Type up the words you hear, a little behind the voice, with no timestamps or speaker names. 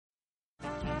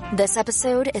This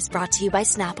episode is brought to you by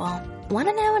Snapple. Want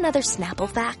to know another Snapple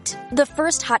fact? The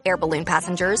first hot air balloon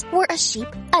passengers were a sheep,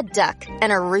 a duck,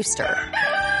 and a rooster.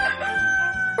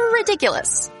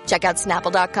 Ridiculous. Check out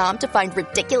Snapple.com to find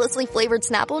ridiculously flavored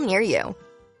Snapple near you.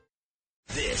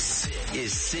 This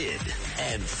is Sid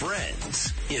and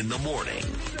Friends in the morning.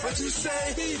 But you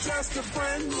say he's just a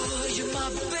friend. Oh, you're my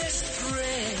best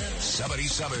friend.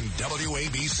 77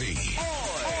 WABC.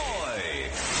 Oi.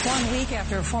 1 week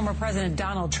after former President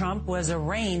Donald Trump was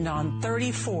arraigned on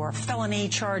 34 felony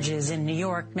charges in New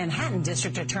York, Manhattan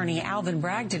District Attorney Alvin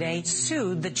Bragg today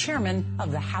sued the chairman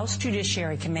of the House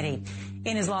Judiciary Committee.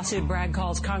 In his lawsuit, Bragg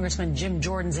calls Congressman Jim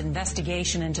Jordan's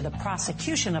investigation into the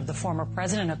prosecution of the former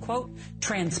president a, quote,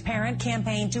 transparent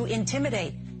campaign to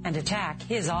intimidate and attack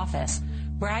his office.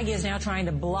 Bragg is now trying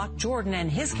to block Jordan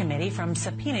and his committee from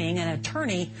subpoenaing an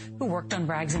attorney who worked on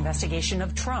Bragg's investigation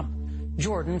of Trump.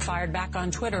 Jordan fired back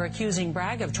on Twitter, accusing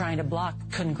Bragg of trying to block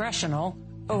congressional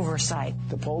oversight.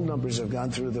 The poll numbers have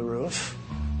gone through the roof.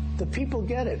 The people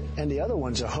get it. And the other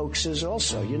ones are hoaxes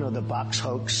also. You know, the box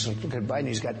hoax. Look at Biden.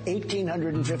 He's got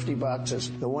 1,850 boxes.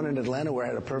 The one in Atlanta where I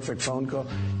had a perfect phone call.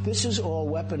 This is all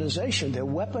weaponization. They're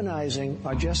weaponizing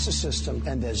our justice system,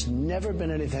 and there's never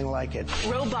been anything like it.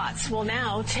 Robots will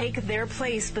now take their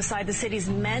place beside the city's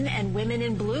men and women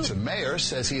in blue. The mayor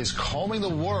says he is combing the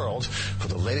world for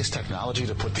the latest technology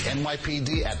to put the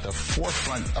NYPD at the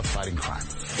forefront of fighting crime.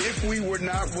 If we were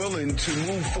not willing to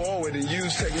move forward and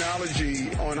use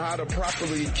technology on how to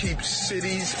properly keep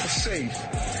cities safe,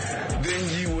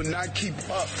 then you would not keep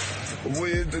up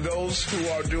with those who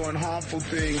are doing harmful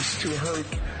things to hurt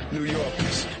New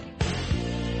Yorkers.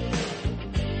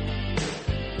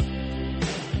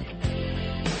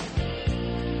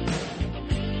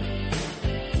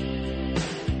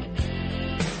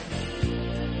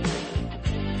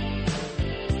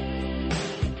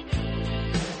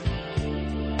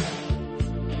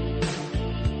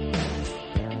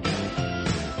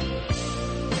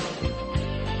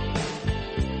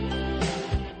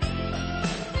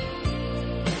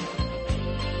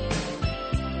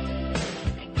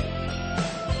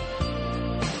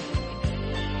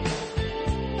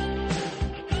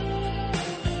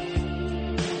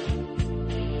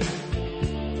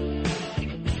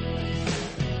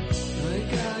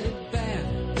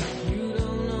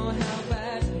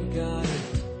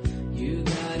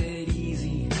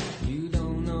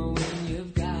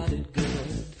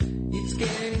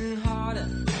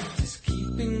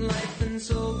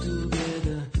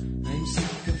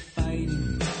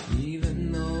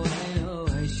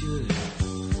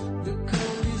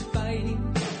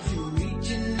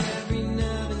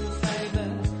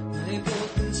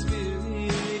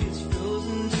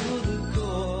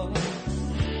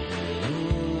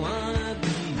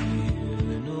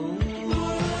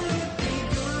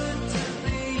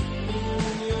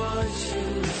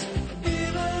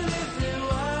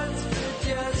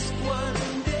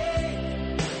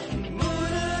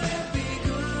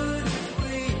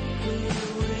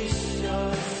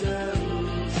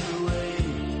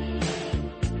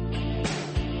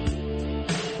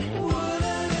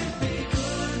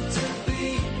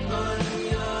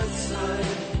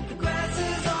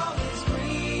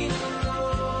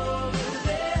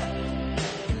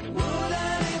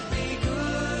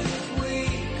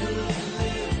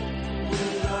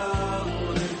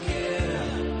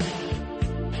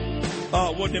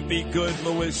 Wouldn't It Be Good,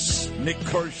 Lewis, Nick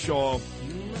Kershaw.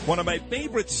 One of my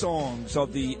favorite songs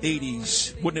of the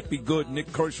 80s, Wouldn't It Be Good,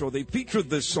 Nick Kershaw. They featured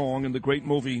this song in the great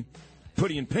movie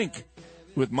Pretty in Pink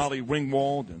with Molly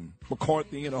Ringwald and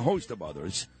McCarthy and a host of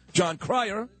others. John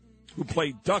Cryer, who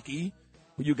played Ducky,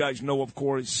 who you guys know, of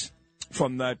course,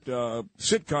 from that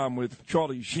sitcom with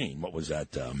Charlie Sheen. What was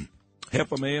that?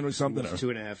 Half a Man or something?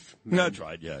 2.5. That's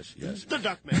right, yes. The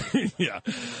Duck Man. Yeah.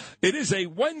 It is a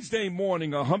Wednesday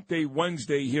morning, a hump day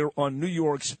Wednesday here on New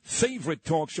York's favorite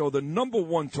talk show, the number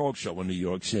one talk show in New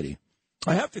York City.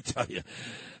 I have to tell you,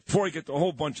 before I get to a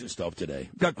whole bunch of stuff today,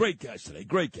 got great guests today,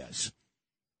 great guests.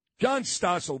 John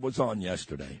Stossel was on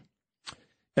yesterday.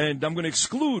 And I'm going to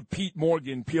exclude Pete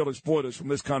Morgan, Peerless Borders, from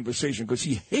this conversation because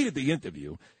he hated the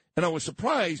interview. And I was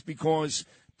surprised because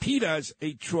Pete has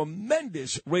a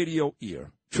tremendous radio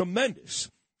ear, tremendous,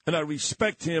 and I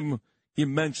respect him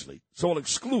immensely, so I'll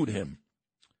exclude him.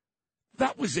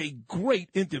 That was a great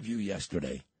interview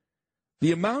yesterday.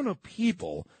 The amount of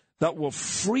people that were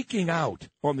freaking out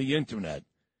on the Internet,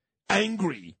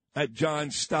 angry at John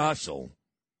Stossel,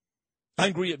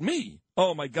 angry at me.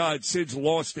 Oh, my God, Sid's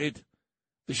lost it.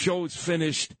 The show's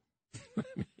finished.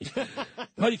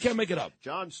 No, you can't make it up.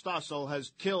 John Stossel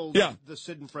has killed the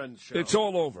Sid and Friends show. It's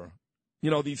all over. You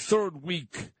know, the third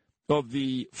week of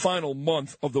the final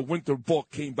month of the winter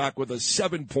book came back with a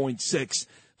 7.6.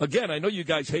 Again, I know you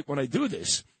guys hate when I do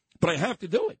this, but I have to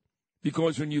do it.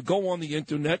 Because when you go on the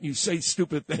internet and you say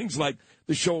stupid things like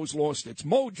the show's lost its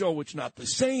mojo, it's not the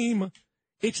same,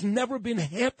 it's never been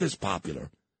half this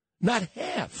popular. Not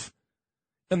half.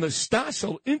 And the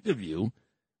Stossel interview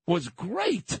was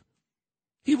great.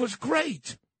 He was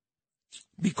great.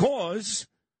 Because,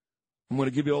 I'm going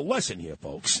to give you a lesson here,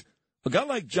 folks. A guy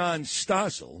like John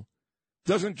Stossel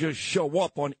doesn't just show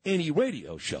up on any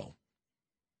radio show.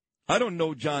 I don't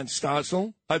know John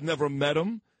Stossel. I've never met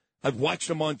him. I've watched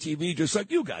him on TV just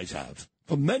like you guys have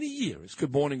for many years.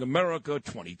 Good Morning America,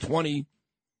 2020.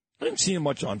 I didn't see him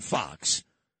much on Fox.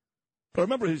 But I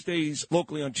remember his days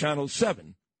locally on Channel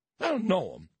 7. I don't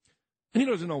know him. And he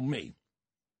doesn't know me.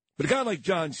 But a guy like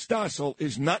John Stossel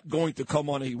is not going to come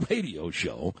on a radio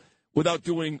show without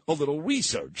doing a little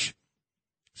research.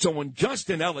 So when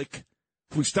Justin Ellick,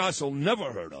 who Stossel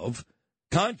never heard of,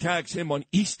 contacts him on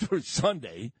Easter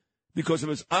Sunday because of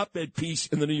his op-ed piece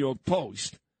in the New York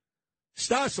Post,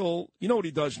 Stossel, you know what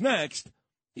he does next?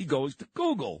 He goes to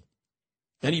Google,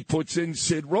 and he puts in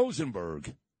Sid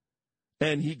Rosenberg,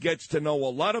 and he gets to know a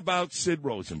lot about Sid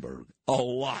Rosenberg, a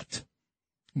lot.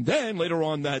 Then, later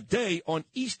on that day, on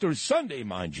Easter Sunday,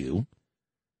 mind you,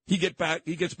 he gets back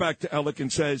to Ellick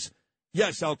and says,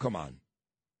 yes, I'll come on.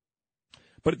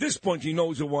 But at this point, he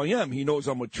knows who I am. He knows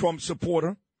I'm a Trump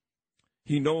supporter.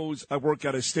 He knows I work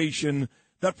at a station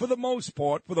that, for the most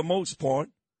part,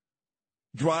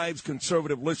 drives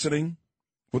conservative listening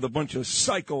with a bunch of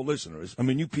psycho listeners. I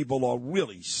mean, you people are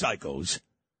really psychos.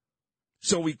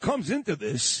 So he comes into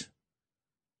this,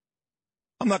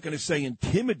 I'm not going to say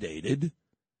intimidated.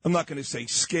 I'm not going to say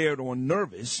scared or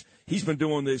nervous. He's been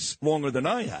doing this longer than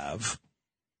I have.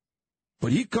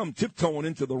 But he come tiptoeing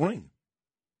into the ring.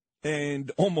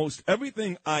 And almost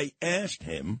everything I asked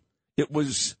him, he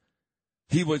was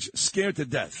scared to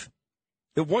death.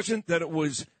 It wasn't that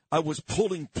I was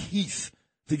pulling teeth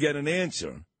to get an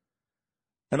answer.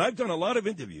 And I've done a lot of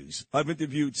interviews. I've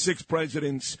interviewed 6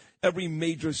 presidents, every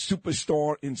major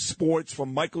superstar in sports,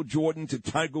 from Michael Jordan to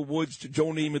Tiger Woods to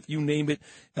Joe Namath, you name it,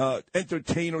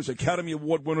 entertainers, Academy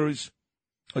Award winners.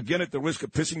 Again, at the risk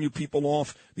of pissing you people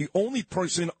off, the only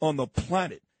person on the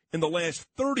planet in the last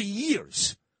 30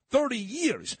 years,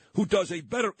 who does a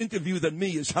better interview than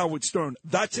me is Howard Stern.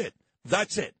 That's it.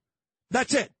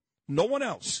 No one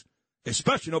else.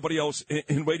 Especially nobody else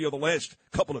in radio the last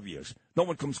couple of years. No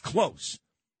one comes close.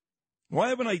 Well, I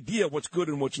have an idea what's good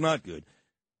and what's not good.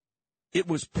 It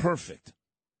was perfect.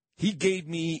 He gave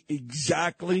me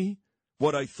exactly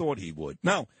what I thought he would.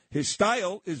 Now, his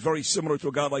style is very similar to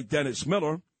a guy like Dennis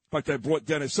Miller. In fact, I brought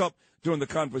Dennis up during the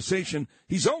conversation.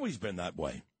 He's always been that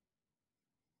way.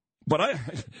 But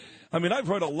I've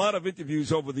heard a lot of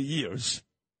interviews over the years,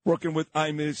 working with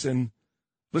Imus and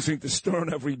listening to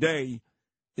Stern every day.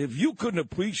 If you couldn't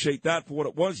appreciate that for what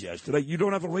it was yesterday, you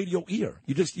don't have a radio ear.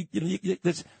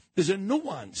 There's a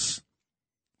nuance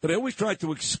that I always try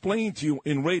to explain to you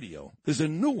in radio. There's a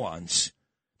nuance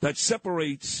that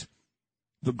separates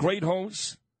the great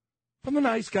hosts from the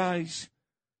nice guys,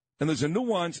 and there's a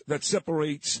nuance that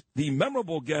separates the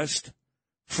memorable guest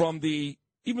from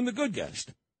even the good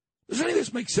guest. Does any of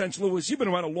this make sense, Louis? You've been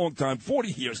around a long time,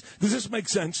 40 years. Does this make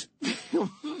sense?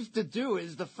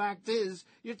 The fact is,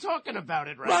 you're talking about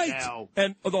it right now.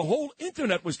 And the whole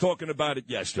Internet was talking about it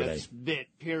yesterday. That's it,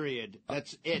 period.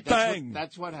 That's it. Bang.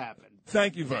 That's what happened.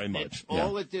 Thank you very much.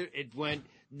 All it did, it went,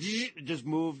 it just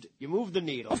moved, you moved the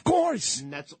needle. Of course.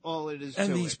 And that's all it is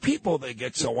and these people, they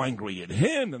get so angry at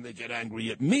him, and they get angry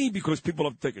at me, because people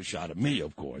have to take a shot at me,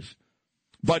 of course.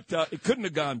 But it couldn't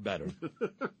have gone better.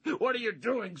 What are you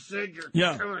doing, Sid?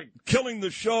 You're killing the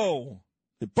show.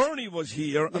 If Bernie was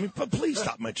here, please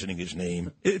stop mentioning his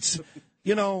name. It's,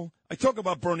 I talk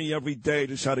about Bernie every day.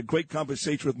 Just had a great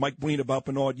conversation with Mike Breen about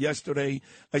Bernard yesterday.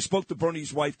 I spoke to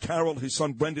Bernie's wife, Carol, his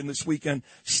son, Brendan, this weekend.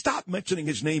 Stop mentioning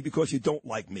his name because you don't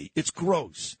like me. It's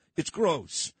gross.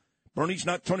 Bernie's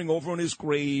not turning over in his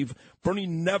grave. Bernie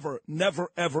never,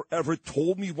 ever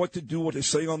told me what to do or to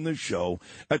say on this show.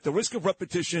 At the risk of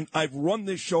repetition, I've run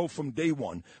this show from day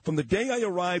one. From the day I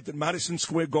arrived at Madison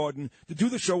Square Garden to do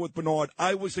the show with Bernard,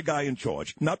 I was the guy in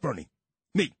charge, not Bernie.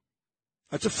 Me.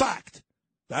 That's a fact.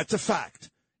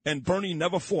 And Bernie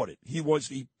never fought it. He was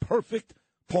the perfect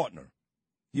partner.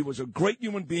 He was a great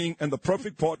human being and the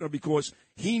perfect partner because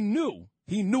he knew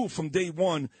from day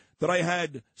one that I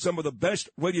had some of the best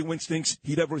radio instincts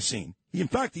he'd ever seen. In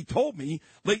fact, he told me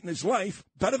late in his life,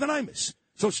 better than Imus.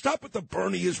 So stop with the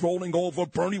Bernie is rolling over.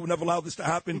 Bernie would never allow this to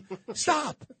happen.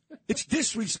 Stop. It's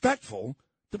disrespectful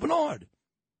to Bernard.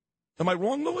 Am I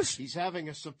wrong, Lewis? He's having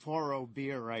a Sapporo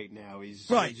beer right now. He's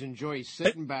enjoying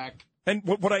sitting back. And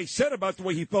what I said about the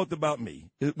way he felt about me,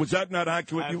 was that not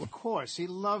accurate? Of course. He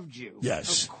loved you.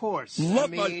 Yes. Of course.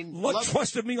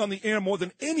 Trusted me on the air more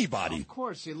than anybody. Of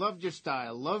course. He loved your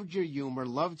style, loved your humor,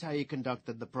 loved how you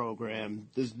conducted the program.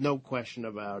 There's no question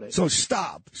about it. So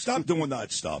stop. Stop doing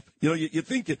that stuff. You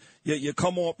think you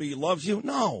come off, he loves you?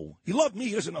 No. He loved me.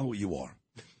 He doesn't know who you are.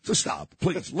 So stop.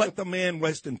 Please. Let the man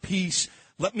rest in peace.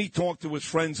 Let me talk to his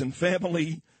friends and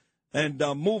family and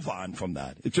move on from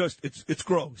that. It's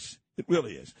gross. It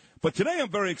really is. But today I'm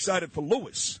very excited for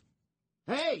Lewis.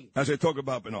 Hey! As I talk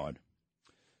about Bernard.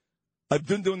 I've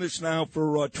been doing this now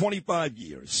for 25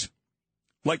 years.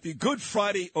 Like the Good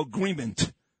Friday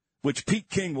Agreement, which Pete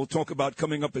King will talk about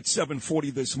coming up at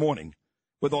 7:40 this morning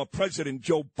with our President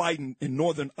Joe Biden in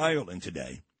Northern Ireland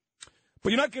today.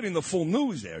 But you're not getting the full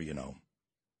news there, you know.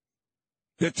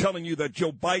 They're telling you that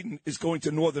Joe Biden is going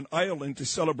to Northern Ireland to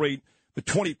celebrate the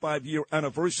 25-year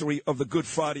anniversary of the Good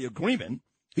Friday Agreement.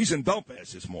 He's in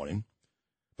Belfast this morning.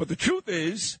 But the truth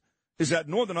is that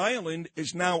Northern Ireland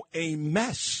is now a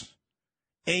mess.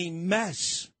 A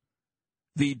mess.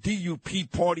 The DUP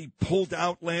party pulled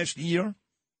out last year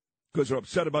because they're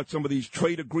upset about some of these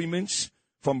trade agreements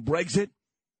from Brexit.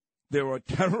 There are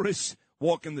terrorists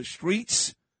walking the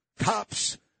streets.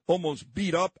 Cops almost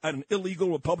beat up at an illegal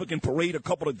Republican parade a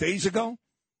couple of days ago.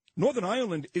 Northern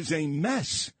Ireland is a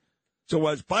mess. So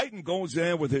as Biden goes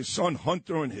there with his son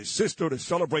Hunter and his sister to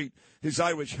celebrate his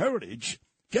Irish heritage,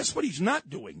 guess what he's not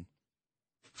doing?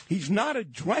 He's not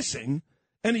addressing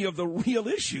any of the real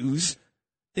issues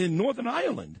in Northern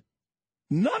Ireland.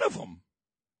 None of them.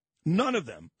 None of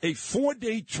them. A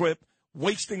 4-day trip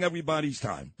wasting everybody's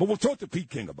time. But we'll talk to Pete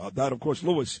King about that. Of course,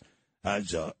 Lewis,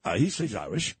 he's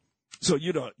Irish. So,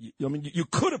 you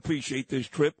could appreciate this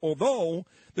trip, although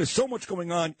there's so much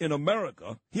going on in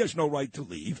America. He has no right to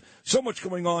leave. So much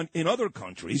going on in other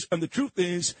countries. And the truth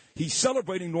is, he's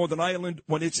celebrating Northern Ireland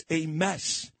when it's a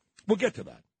mess. We'll get to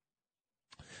that.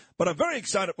 But I'm very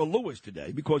excited for Lewis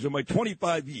today because of my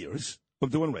 25 years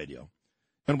of doing radio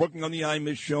and working on the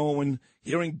IMIS show and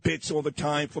hearing bits all the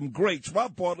time from greats.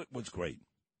 Rob Bartlett was great.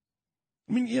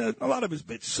 I mean, a lot of his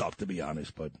bits suck, to be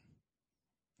honest, but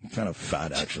kind of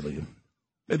fat, actually.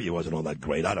 Maybe he wasn't all that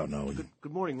great. I don't know.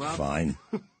 Good morning, Rob. Fine.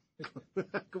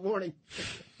 Good morning.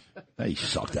 He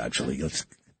sucked, actually.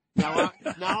 Now,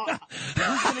 who's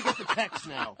going to get the text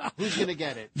now? Who's going to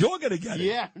get it? You're going to get it.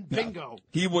 Yeah, bingo. No,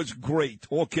 he was great,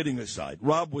 all kidding aside.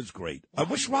 Rob was great. I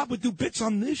wish Rob would do bits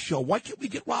on this show. Why can't we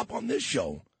get Rob on this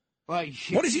show?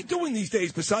 What is he doing these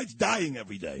days besides dying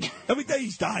every day? Every day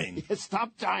he's dying. Yeah,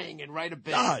 stop dying and write a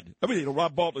bit. God, every day.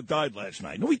 Rob Bartlett died last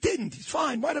night. No, he didn't. He's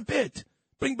fine. Write a bit.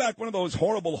 Bring back one of those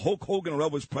horrible Hulk Hogan or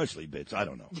Elvis Presley bits. I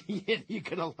don't know. Yeah, you're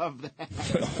going to love that.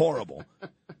 Horrible.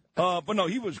 But no,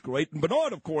 he was great. And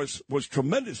Bernard, of course, was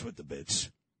tremendous with the bits.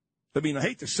 I mean, I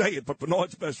hate to say it, but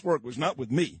Bernard's best work was not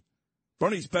with me.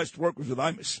 Bernie's best work was with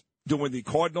Imus, doing the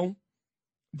Cardinal,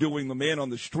 doing the Man on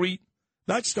the Street.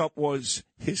 That stuff was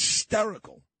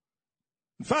hysterical.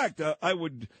 In fact, I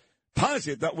would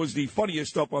posit that was the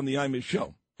funniest stuff on the Imus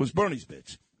show, was Bernie's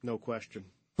bits. No question.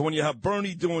 But when you have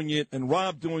Bernie doing it and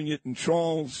Rob doing it and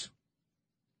Charles,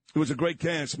 it was a great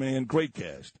cast, man, great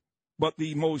cast. But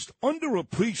the most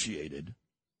underappreciated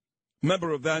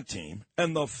member of that team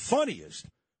and the funniest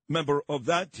member of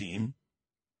that team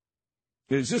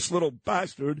is this little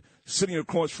bastard sitting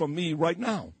across from me right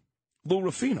now, Lou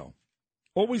Ruffino.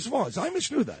 Always was. I just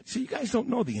knew that. See, you guys don't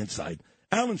know the inside.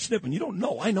 Alan Snippen, you don't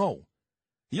know. I know.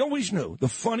 He always knew. The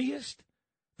funniest,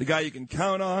 the guy you can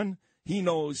count on. He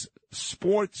knows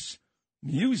sports,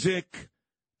 music,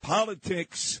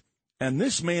 politics, and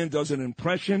this man does an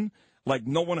impression like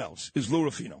no one else, is Lou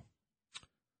Ruffino.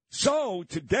 So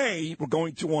today we're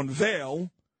going to unveil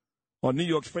on New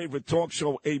York's favorite talk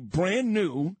show a brand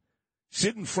new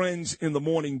Sid and Friends in the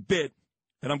Morning bit.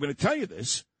 And I'm going to tell you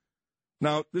this.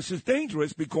 Now, this is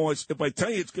dangerous because if I tell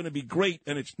you it's going to be great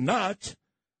and it's not,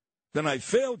 then I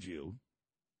failed you.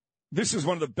 This is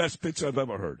one of the best bits I've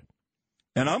ever heard.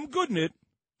 And I'm good in it.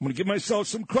 I'm going to give myself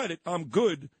some credit. I'm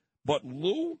good. But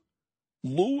Lou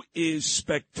is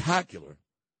spectacular.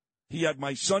 He had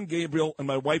my son Gabriel and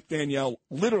my wife Danielle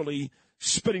literally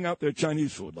spitting out their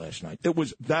Chinese food last night. It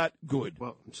was that good.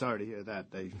 Well, I'm sorry to hear that.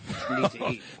 They need to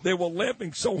eat. They were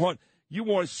laughing so hard.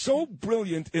 You are so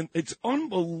brilliant, and it's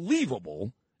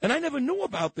unbelievable. And I never knew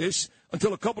about this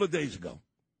until a couple of days ago.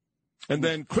 And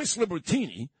then Chris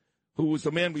Libertini, who was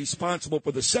the man responsible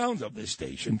for the sounds of this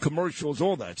station, commercials,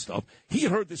 all that stuff, he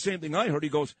heard the same thing I heard. He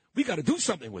goes, we got to do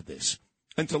something with this.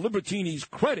 And to Libertini's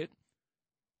credit,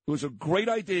 it was a great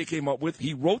idea he came up with.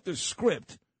 He wrote the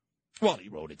script, Well, he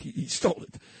wrote it. He stole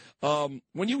it.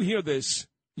 When you hear this,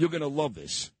 you're going to love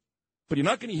this. But you're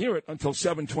not going to hear it until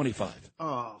 7:25.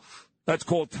 Oh. That's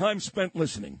called time spent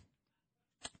listening.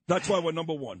 That's why we're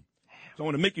number one. So I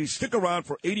want to make you stick around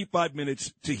for 85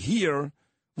 minutes to hear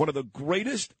one of the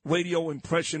greatest radio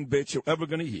impression bits you're ever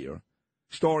going to hear,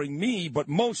 starring me, but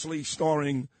mostly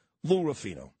starring Lou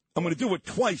Ruffino. I'm going to do it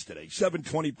twice today,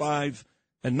 7:25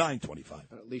 and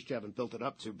 9:25. At least you haven't built it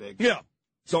up too big. Yeah.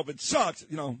 So if it sucks,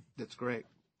 That's great.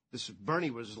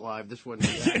 Bernie was alive. This wouldn't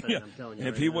be happening, I'm telling you.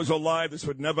 If he was alive, this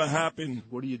would never happen.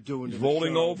 What are you doing? He's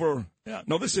rolling over. Yeah.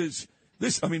 No,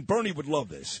 Bernie would love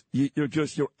this.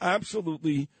 You're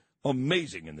absolutely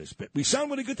amazing in this bit. We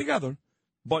sound really good together,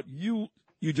 but you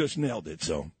just nailed it,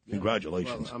 so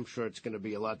congratulations. Well, I'm sure it's going to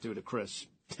be a lot due to Chris.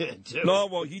 No,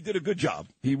 well, he did a good job.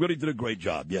 He really did a great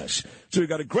job, yes. So we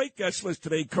got a great guest list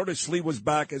today. Curtis Lee was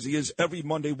back, as he is every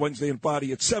Monday, Wednesday, and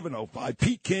Friday at 7:05.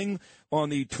 Pete King on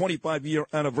the 25-year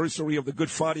anniversary of the Good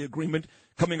Friday Agreement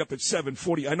coming up at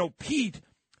 7:40. I know Pete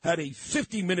had a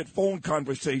 50-minute phone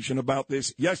conversation about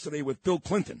this yesterday with Bill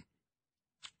Clinton.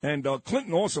 And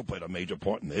Clinton also played a major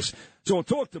part in this. So we'll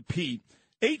talk to Pete.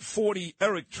 8:40,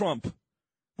 Eric Trump.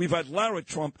 We've had Lara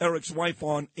Trump, Eric's wife,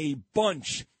 on a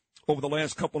bunch over the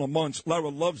last couple of months. Lara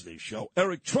loves this show.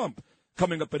 Eric Trump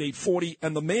coming up at 8:40.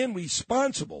 And the man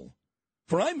responsible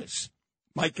for Imus,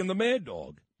 Mike and the Mad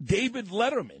Dog, David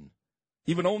Letterman,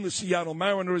 even owned the Seattle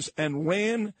Mariners and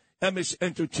ran Emmis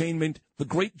Entertainment, the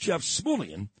great Jeff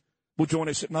Smulian, will join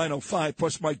us at 9:05,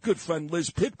 plus my good friend Liz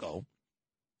Pipko,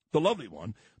 the lovely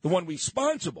one, the one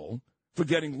responsible for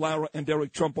getting Lara and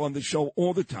Eric Trump on the show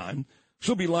all the time.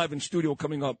 She'll be live in studio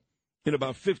coming up in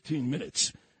about 15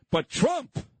 minutes. But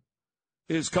Trump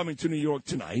is coming to New York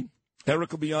tonight.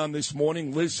 Eric will be on this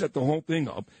morning. Liz set the whole thing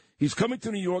up. He's coming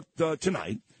to New York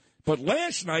tonight. But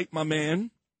last night, my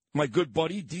man, my good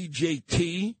buddy, DJ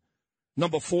T,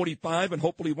 number 45, and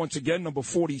hopefully once again, number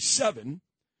 47,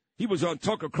 he was on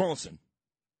Tucker Carlson.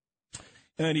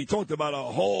 And he talked about a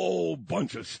whole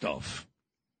bunch of stuff.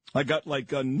 I got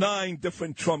like 9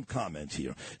 different Trump comments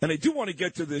here. And I do want to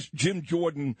get to this Jim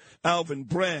Jordan, Alvin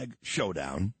Bragg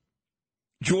showdown.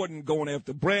 Jordan going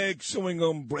after Bragg, suing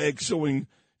him, Bragg suing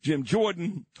Jim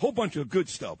Jordan. Whole bunch of good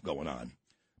stuff going on.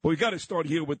 But we got to start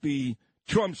here with the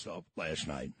Trump stuff last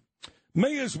night.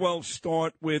 May as well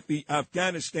start with the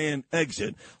Afghanistan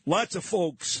exit. Lots of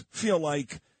folks feel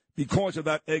like because of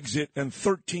that exit and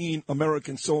 13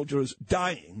 American soldiers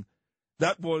dying,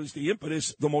 that was the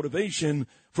impetus, the motivation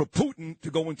for Putin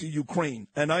to go into Ukraine.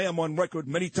 And I am on record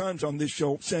many times on this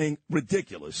show saying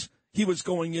ridiculous. He was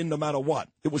going in no matter what.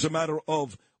 It was a matter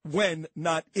of when,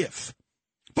 not if.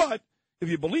 But if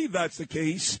you believe that's the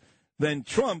case, then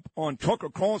Trump on Tucker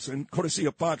Carlson, courtesy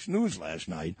of Fox News last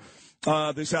night,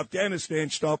 this Afghanistan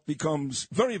stuff becomes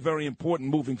very, very important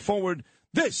moving forward.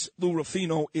 This, Lou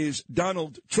Ruffino, is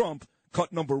Donald Trump,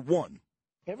 cut number 1.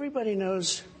 Everybody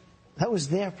knows that was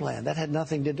their plan. That had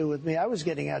nothing to do with me. I was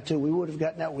getting out, too. We would have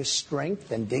gotten out with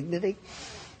strength and dignity.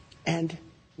 And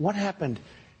what happened?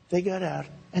 They got out.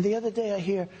 And the other day I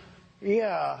hear,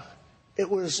 it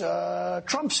was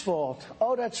Trump's fault.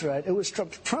 Oh, that's right. It was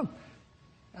Trump.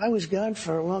 I was gone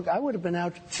for a long time. I would have been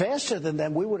out faster than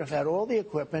them. We would have had all the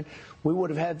equipment. We would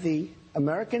have had the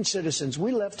American citizens.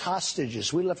 We left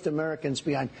hostages. We left Americans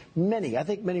behind. Many, I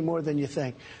think many more than you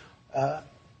think.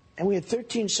 And we had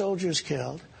 13 soldiers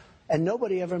killed. And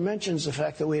nobody ever mentions the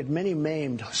fact that we had many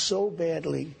maimed so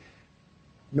badly.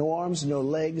 No arms, no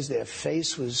legs. Their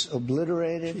face was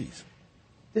obliterated. Jeez.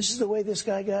 This is the way this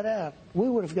guy got out. We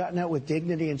would have gotten out with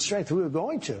dignity and strength. We were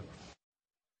going to.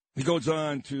 He goes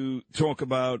on to talk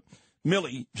about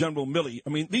Milley, General Milley. I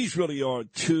mean, these really are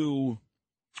 2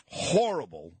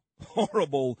 horrible,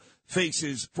 horrible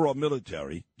faces for our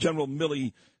military, General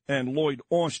Milley and Lloyd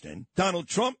Austin. Donald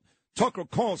Trump, Tucker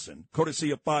Carlson,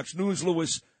 courtesy of Fox News,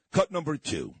 Lewis, cut number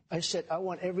 2. I said, I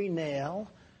want every nail.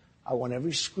 I want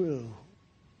every screw.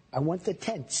 I want the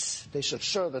tents. They said,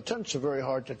 sir, the tents are very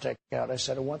hard to take out. I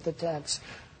said, I want the tents.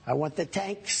 I want the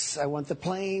tanks. I want the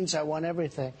planes. I want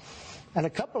everything. And a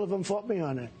couple of them fought me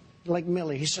on it, like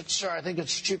Milley. He said, sir, I think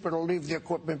it's cheaper to leave the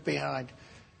equipment behind.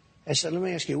 I said, let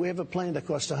me ask you, we have a plane that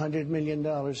costs $100 million.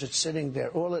 It's sitting there.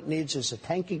 All it needs is a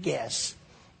tank of gas,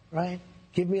 right?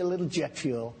 Give me a little jet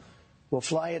fuel. We'll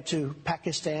fly it to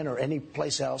Pakistan or any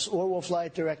place else, or we'll fly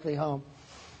it directly home.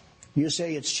 You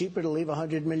say it's cheaper to leave a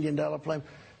 $100 million plane?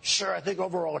 Sure, I think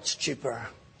overall it's cheaper.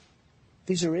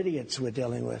 These are idiots we're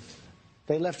dealing with.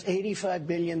 They left $85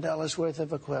 billion worth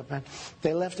of equipment.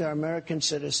 They left our American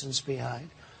citizens behind.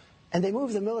 And they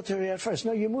moved the military out first.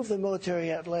 No, you move the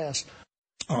military out last.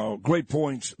 Oh, great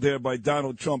points there by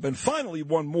Donald Trump. And finally,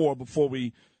 one more before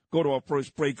we go to our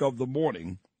first break of the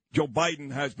morning. Joe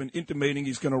Biden has been intimating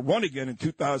he's going to run again in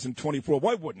 2024.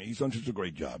 Why wouldn't he? He's done such a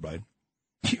great job, right?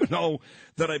 You know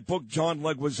that I booked John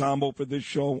Leguizamo for this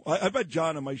show. I've had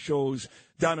John on my shows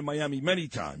down in Miami many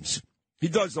times. He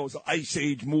does those Ice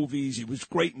Age movies. He was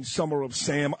great in Summer of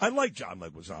Sam. I like John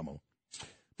Leguizamo.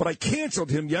 But I canceled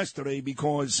him yesterday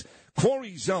because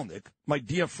Corey Zelnick, my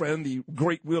dear friend, the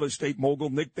great real estate mogul,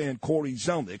 Nick Van Corey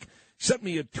Zelnick, sent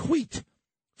me a tweet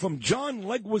from John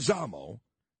Leguizamo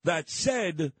that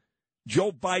said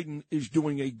Joe Biden is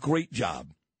doing a great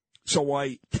job. So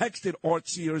I texted Art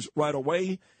Sears right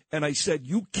away, and I said,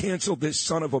 you cancel this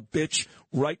son of a bitch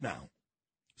right now.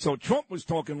 So Trump was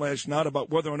talking last night about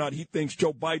whether or not he thinks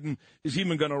Joe Biden is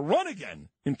even going to run again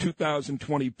in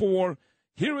 2024.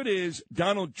 Here it is,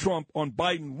 Donald Trump on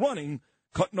Biden running,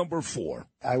 cut number 4.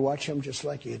 I watch him just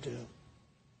like you do.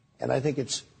 And I think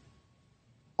it's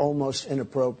almost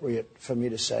inappropriate for me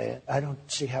to say it. I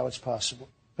don't see how it's possible.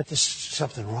 But there's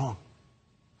something wrong.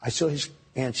 I saw his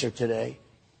answer today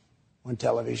on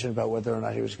television about whether or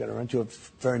not he was going to run to a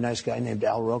very nice guy named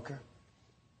Al Roker.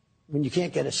 I mean, you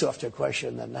can't get a softer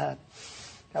question than that.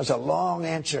 That was a long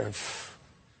answer,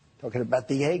 talking about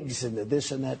the eggs and the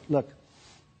this and that. Look,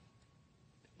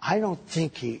 I don't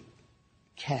think he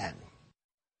can.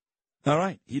 All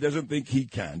right. He doesn't think he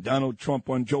can. Donald Trump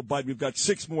on Joe Biden. We've got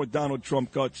 6 more Donald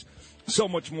Trump cuts. So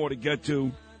much more to get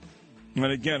to. And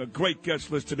again, a great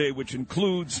guest list today, which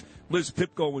includes Liz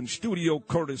Pipko in studio,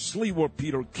 Curtis Lewer,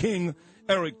 Peter King,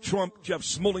 Eric Trump, Jeff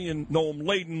Smullian, Noam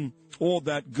Layden, all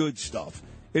that good stuff.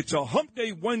 It's a Hump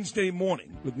Day Wednesday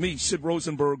morning with me, Sid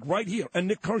Rosenberg, right here, and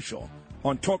Nick Kershaw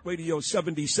on Talk Radio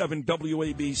 77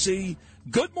 WABC.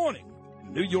 Good morning,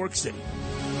 New York City.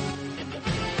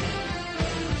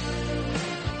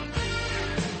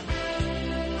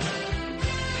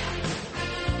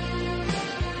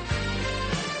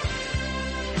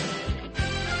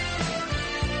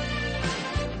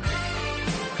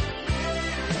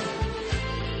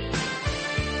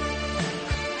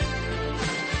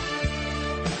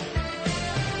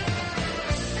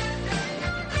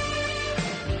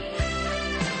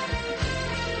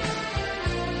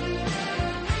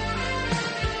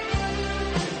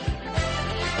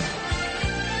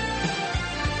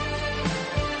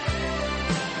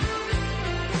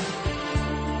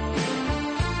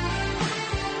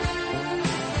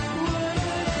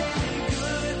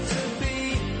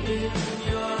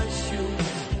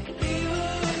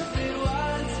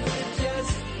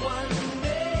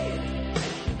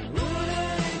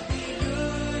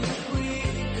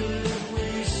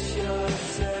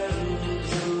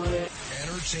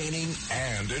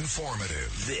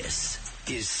 Informative. This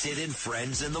is Sid and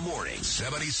Friends in the Morning.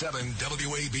 77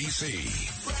 WABC.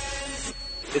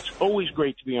 It's always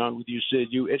great to be on with you, Sid.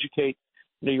 You educate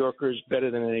New Yorkers better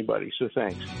than anybody, so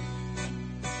thanks.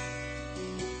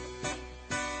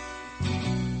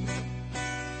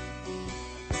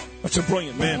 That's a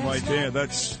brilliant man right there.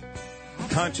 That's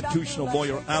constitutional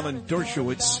lawyer Alan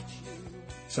Dershowitz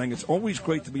saying it's always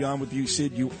great to be on with you,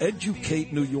 Sid. You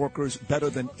educate New Yorkers better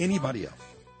than anybody else.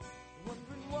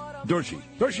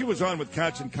 Dershie was on with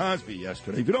Katz and Cosby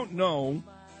yesterday. If you don't know,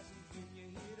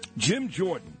 Jim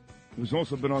Jordan, who's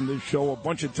also been on this show a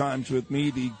bunch of times with me,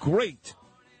 the great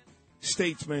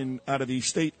statesman out of the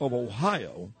state of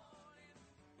Ohio,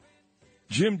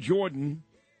 Jim Jordan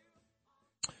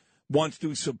wants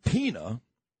to subpoena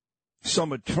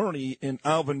some attorney in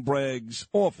Alvin Bragg's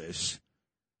office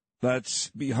that's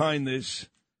behind this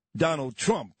Donald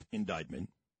Trump indictment.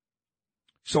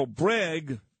 So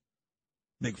Bragg,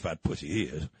 big fat pussy he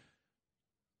is,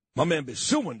 my man be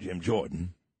suing Jim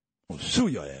Jordan. Well, sue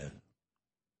your ass.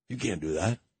 You can't do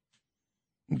that.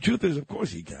 The truth is, of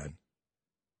course he can.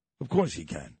 Of course he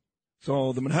can.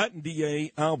 So the Manhattan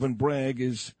DA, Alvin Bragg,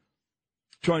 is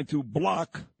trying to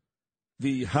block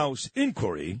the House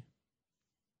inquiry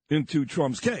into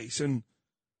Trump's case. And,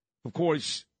 of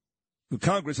course, the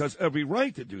Congress has every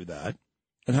right to do that.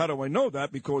 And how do I know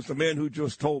that? Because the man who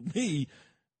just told me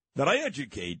that I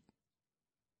educate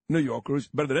New Yorkers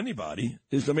better than anybody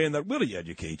is the man that really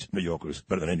educates New Yorkers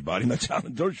better than anybody, and that's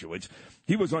Alan Dershowitz.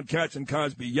 He was on Katz and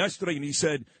Cosby yesterday, and he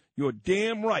said, you're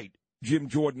damn right, Jim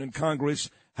Jordan in Congress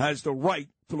has the right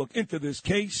to look into this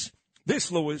case.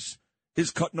 This, Lewis,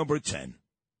 is cut number 10.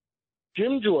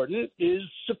 Jim Jordan is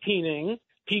subpoenaing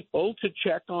people to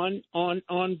check on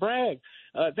Bragg.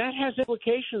 That has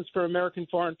implications for American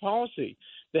foreign policy.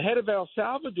 The head of El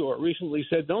Salvador recently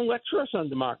said, don't lecture us on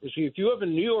democracy. If you have a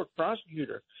New York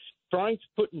prosecutor trying to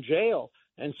put in jail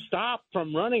and stop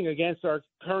from running against our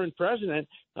current president,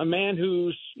 a man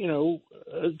who's,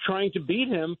 trying to beat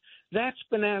him, that's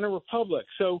Banana Republic.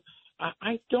 So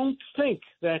I don't think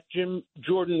that Jim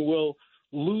Jordan will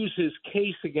lose his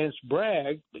case against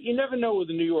Bragg. But you never know with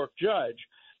a New York judge.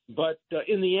 But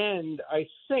in the end, I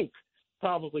think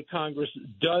probably Congress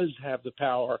does have the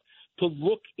power to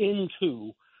look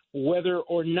into whether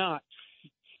or not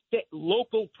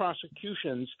local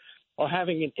prosecutions are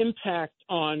having an impact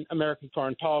on American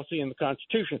foreign policy and the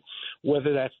Constitution.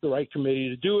 Whether that's the right committee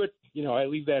to do it, I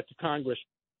leave that to Congress.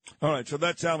 All right, so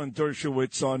that's Alan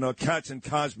Dershowitz on Katz and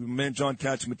Cosby. My man John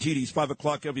Catsimatidis, 5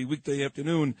 o'clock every weekday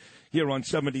afternoon here on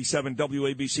 77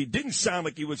 WABC. Didn't sound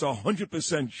like he was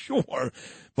 100% sure,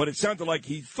 but it sounded like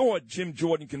he thought Jim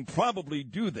Jordan can probably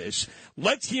do this.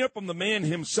 Let's hear from the man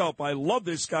himself. I love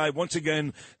this guy, once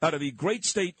again, out of the great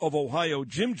state of Ohio,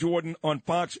 Jim Jordan on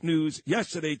Fox News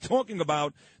yesterday, talking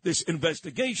about this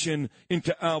investigation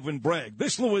into Alvin Bragg.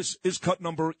 This, Lewis, is cut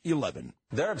number 11.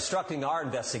 They're obstructing our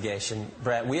investigation,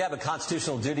 Brett. We have a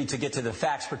constitutional duty to get to the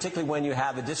facts, particularly when you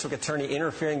have the district attorney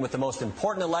interfering with the most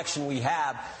important election we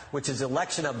have, which is the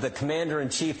election of the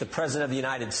commander-in-chief, the president of the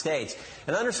United States.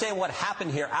 And understand what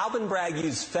happened here. Alvin Bragg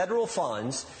used federal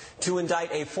funds to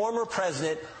indict a former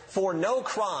president for no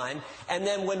crime, and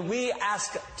then when we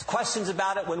ask questions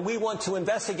about it, when we want to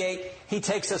investigate, he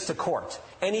takes us to court.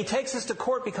 And he takes us to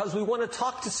court because we want to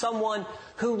talk to someone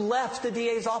who left the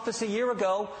DA's office a year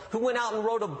ago, who went out and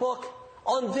wrote a book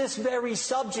on this very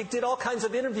subject, did all kinds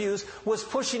of interviews, was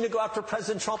pushing to go after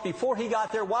President Trump before he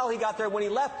got there, while he got there, when he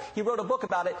left, he wrote a book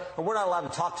about it, and we're not allowed to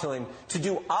talk to him to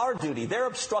do our duty. They're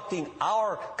obstructing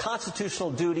our constitutional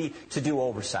duty to do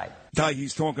oversight. Guy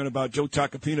he's talking about, Joe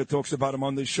Tacopina talks about him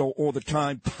on this show all the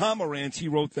time. Pomerantz, he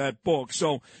wrote that book.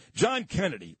 So John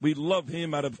Kennedy, we love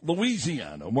him, out of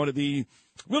Louisiana, one of the,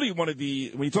 when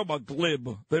you talk about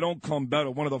glib, they don't come better,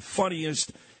 one of the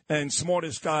funniest and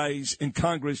smartest guys in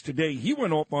Congress today. He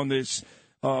went off on this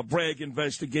Bragg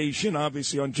investigation,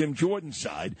 obviously on Jim Jordan's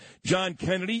side. John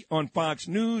Kennedy on Fox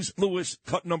News. Lewis,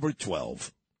 cut number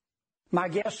 12. My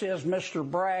guess is Mr.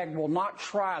 Bragg will not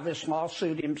try this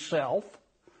lawsuit himself.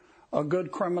 A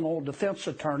good criminal defense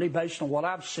attorney, based on what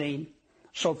I've seen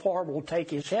so far, will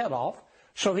take his head off.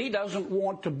 So he doesn't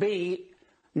want to be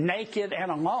naked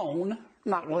and alone,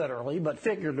 not literally, but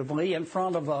figuratively, in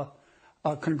front of a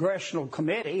congressional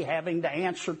committee having to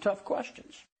answer tough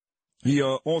questions. He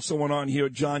also went on here,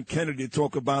 John Kennedy, to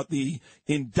talk about the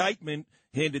indictment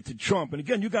handed to Trump. And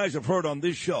again, you guys have heard on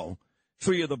this show,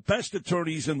 3 of the best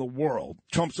attorneys in the world.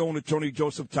 Trump's own attorney,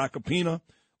 Joseph Tacopina,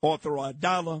 Arthur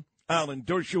Aidala, Alan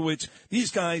Dershowitz.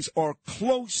 These guys are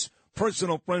close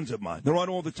personal friends of mine. They're on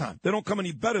all the time. They don't come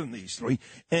any better than these 3.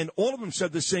 And all of them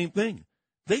said the same thing.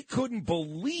 They couldn't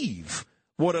believe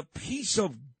what a piece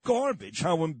of garbage,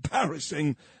 how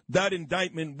embarrassing that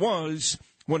indictment was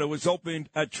when it was opened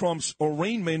at Trump's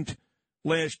arraignment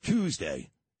last Tuesday.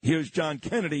 Here's John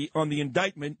Kennedy on the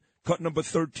indictment, cut number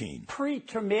 13.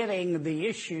 Pre-terminating the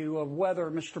issue of whether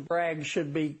Mr. Bragg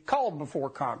should be called before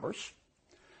Congress,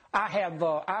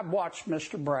 I've watched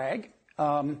Mr. Bragg.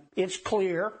 It's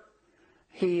clear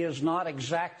he is not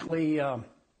exactly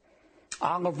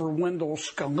Oliver Wendell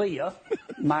Scalia.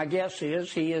 My guess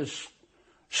is he is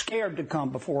scared to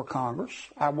come before Congress.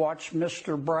 I watched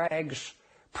Mr. Bragg's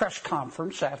press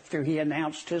conference after he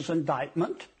announced his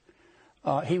indictment.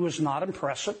 He was not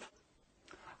impressive.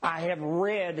 I have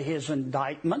read his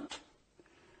indictment.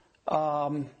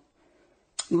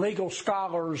 Legal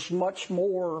scholars much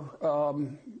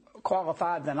more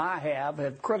qualified than I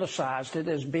have criticized it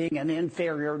as being an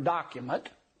inferior document.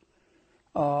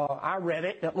 I read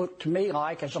it. It looked to me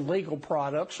like, as a legal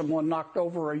product, someone knocked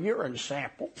over a urine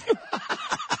sample.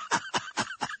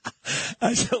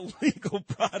 As a legal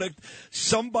product,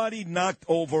 somebody knocked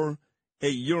over a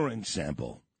urine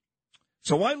sample.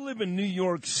 So I live in New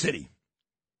York City.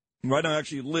 Right now, I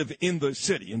actually live in the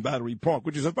city, in Battery Park,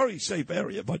 which is a very safe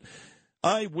area. But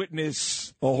I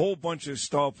witness a whole bunch of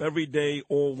stuff every day,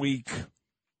 all week.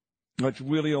 That's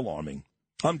really alarming.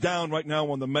 I'm down right now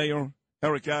on the mayor,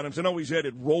 Eric Adams. I know he's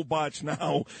added robots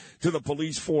now to the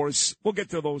police force. We'll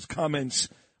get to those comments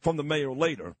from the mayor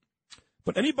later.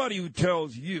 But anybody who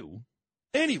tells you,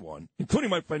 anyone, including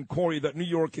my friend Corey, that New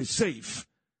York is safe,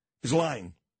 is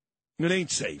lying. It ain't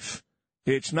safe.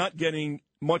 It's not getting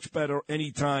much better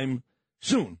anytime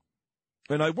soon.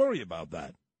 And I worry about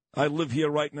that. I live here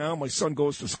right now. My son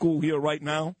goes to school here right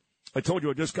now. I told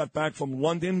you I just got back from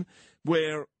London,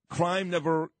 where crime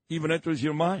never even enters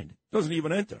your mind. Doesn't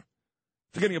even enter.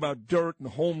 Forgetting about dirt and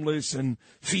homeless and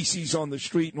feces on the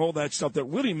street and all that stuff that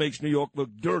really makes New York look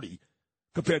dirty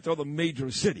compared to other major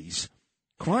cities.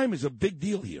 Crime is a big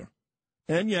deal here.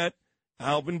 And yet,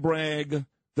 Alvin Bragg,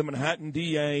 the Manhattan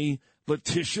DA,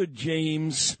 Letitia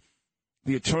James,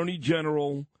 the Attorney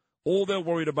General, all they're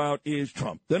worried about is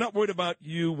Trump. They're not worried about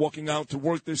you walking out to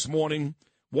work this morning,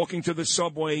 walking to the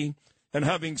subway, and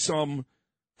having some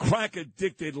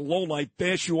crack-addicted lowlight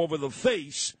bash you over the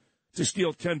face to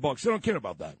steal $10. They don't care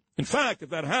about that. In fact, if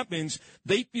that happens,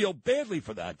 they feel badly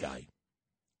for that guy.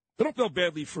 They don't feel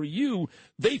badly for you.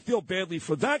 They feel badly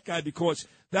for that guy because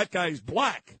that guy's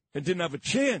black and didn't have a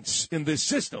chance in this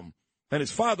system. And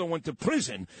his father went to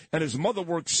prison, and his mother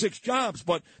worked 6 jobs,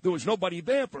 but there was nobody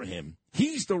there for him.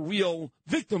 He's the real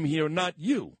victim here, not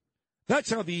you.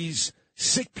 That's how these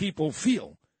sick people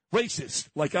feel. Racists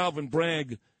like Alvin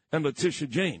Bragg and Letitia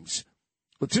James.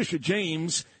 Letitia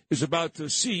James is about to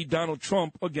see Donald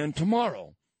Trump again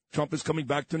tomorrow. Trump is coming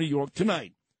back to New York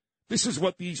tonight. This is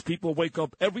what these people wake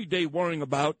up every day worrying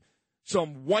about.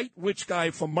 Some white rich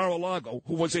guy from Mar-a-Lago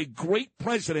who was a great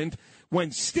president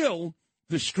when still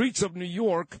the streets of New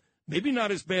York, maybe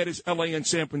not as bad as L.A. and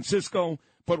San Francisco,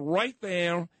 but right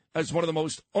there as one of the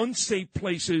most unsafe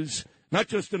places, not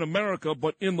just in America,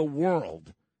 but in the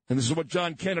world. And this is what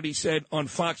John Kennedy said on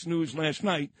Fox News last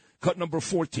night, cut number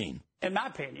 14. In my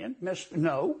opinion,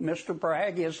 Mr.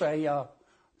 Bragg is a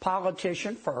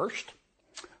politician first.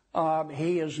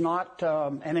 He is not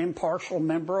an impartial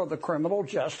member of the criminal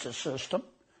justice system.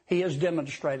 He has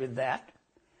demonstrated that.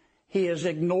 He has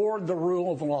ignored the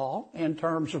rule of law in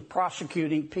terms of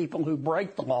prosecuting people who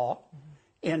break the law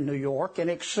in New York. And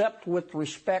except with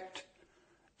respect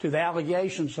to the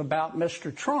allegations about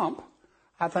Mr. Trump,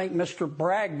 I think Mr.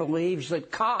 Bragg believes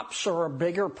that cops are a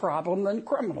bigger problem than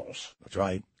criminals. That's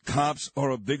right. Cops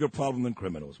are a bigger problem than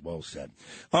criminals. Well said.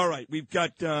 All right. We've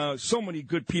got so many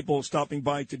good people stopping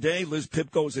by today. Liz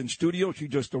Pipko's in studio. She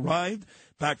just arrived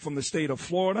back from the state of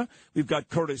Florida. We've got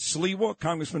Curtis Sliwa,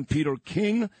 Congressman Peter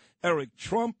King, Eric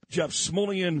Trump, Jeff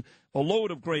Smullian, a load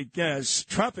of great guests.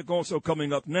 Traffic also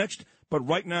coming up next. But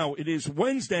right now, it is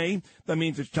Wednesday. That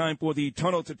means it's time for the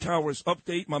Tunnel to Towers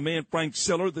update. My man Frank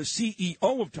Siller, the CEO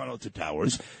of Tunnel to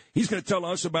Towers, he's going to tell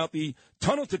us about the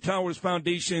Tunnel to Towers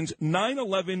Foundation's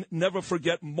 9/11 Never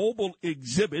Forget mobile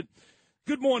exhibit.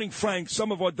 Good morning, Frank.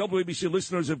 Some of our WABC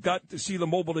listeners have gotten to see the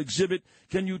mobile exhibit.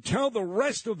 Can you tell the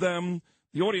rest of them,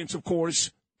 the audience, of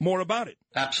course, more about it?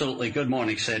 Absolutely. Good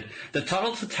morning, Sid. The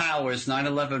Tunnel to Towers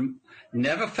 9/11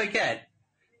 Never Forget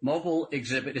mobile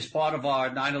exhibit is part of our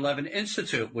 9/11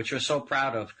 Institute, which we're so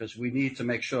proud of because we need to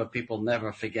make sure people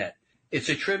never forget. It's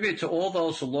a tribute to all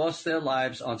those who lost their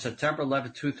lives on September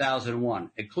 11,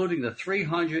 2001, including the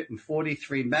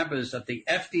 343 members of the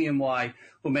FDNY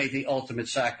who made the ultimate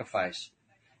sacrifice,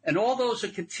 and all those who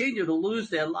continue to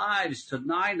lose their lives to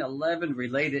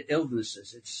 9/11-related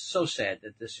illnesses. It's so sad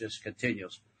that this just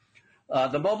continues.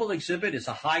 The mobile exhibit is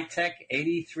a high-tech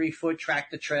 83-foot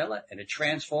tractor-trailer, and it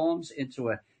transforms into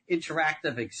an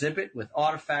interactive exhibit with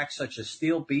artifacts such as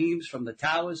steel beams from the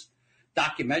towers,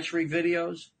 documentary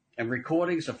videos, and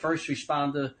recordings of first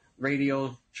responder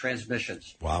radio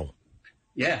transmissions. Wow.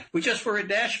 Yeah, we just were in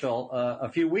Nashville a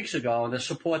few weeks ago, and the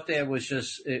support there was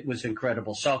it was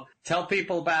incredible. So tell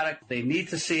people about it. They need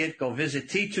to see it. Go visit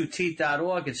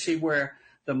T2T.org and see where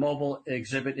the mobile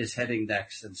exhibit is heading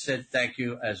next. And Sid, thank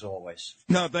you as always.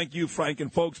 No, thank you, Frank.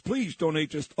 And folks, please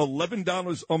donate just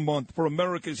 $11 a month for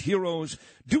America's heroes.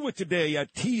 Do it today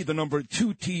at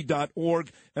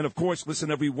T2T.org. And of course, listen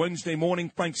every Wednesday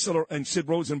morning, Frank Siller and Sid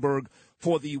Rosenberg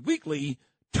for the weekly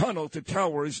Tunnel to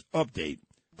Towers update.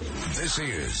 This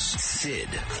is Sid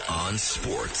on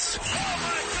Sports. Oh,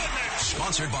 my goodness!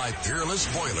 Sponsored by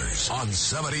Peerless Boilers on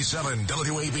 77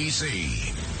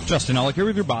 WABC. Justin Ellick here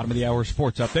with your bottom of the hour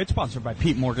sports update, sponsored by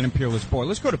Pete Morgan and Peerless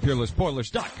Boilers. Go to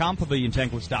peerlessboilers.com,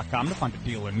 paviliontanglers.com to find a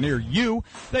dealer near you.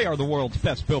 They are the world's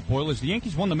best built boilers. The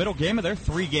Yankees won the middle game of their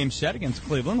 3-game set against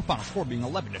Cleveland, the final score being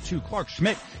 11-2. Clark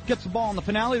Schmidt gets the ball in the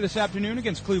finale this afternoon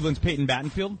against Cleveland's Peyton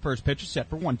Battenfield. First pitch is set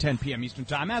for 1:10 p.m. Eastern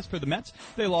Time. As for the Mets,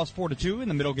 they lost 4-2 in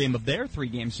the middle game of their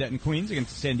 3-game set in Queens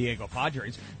against the San Diego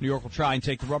Padres. New York will try and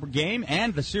take the rubber game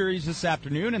and the series this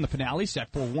afternoon, and the finale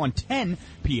set for 1:10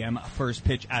 p.m. First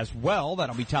pitch as well.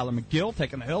 That'll be Tyler McGill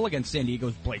taking the hill against San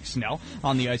Diego's Blake Snell.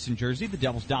 On the ice in Jersey, the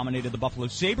Devils dominated the Buffalo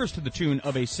Sabres to the tune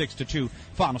of a 6-2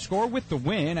 final score with the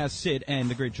win. As Sid and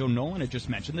the great Joe Nolan had just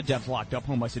mentioned, the Devs locked up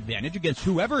home ice advantage against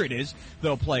whoever it is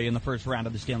they'll play in the first round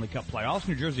of the Stanley Cup playoffs.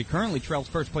 New Jersey currently trails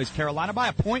first place Carolina by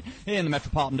a point in the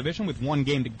Metropolitan Division with 1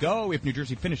 game to go. If New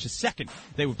Jersey finishes second,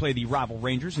 they would play the rival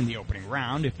Rangers in the opening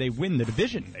round. If they win the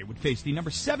division, they would face the number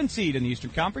 7 seed in the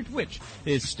Eastern Conference, which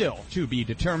is still to be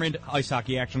determined. Ice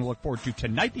hockey action to look forward to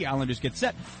tonight. The Islanders get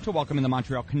set to welcome in the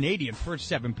Montreal Canadiens for a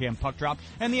 7 p.m. puck drop.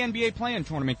 And the NBA play-in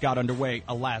tournament got underway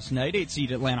last night.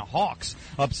 8-seed Atlanta Hawks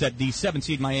upset the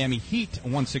 7-seed Miami Heat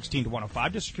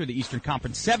 116-105 to secure the Eastern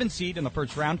Conference 7-seed in the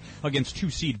first round against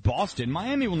 2-seed Boston.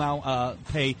 Miami will now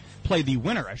play the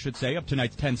winner, I should say, of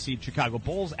tonight's 10-seed Chicago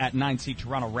Bulls at 9-seed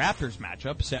Toronto Raptors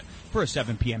matchup set for a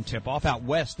 7 p.m. tip-off. Out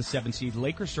west, the 7-seed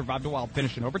Lakers survived a wild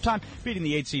finish in overtime, beating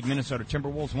the 8-seed Minnesota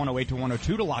Timberwolves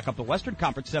 108-102 to lock up the Western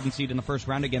Conference 7-seed in the first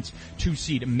round against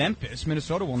 2-seed Memphis.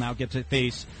 Minnesota will now get to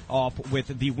face off with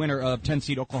the winner of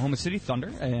 10-seed Oklahoma City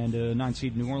Thunder and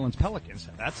 9-seed New Orleans Pelicans.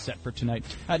 That's set for tonight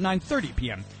at 9:30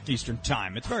 p.m. Eastern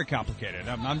Time. It's very complicated.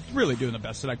 I'm really doing the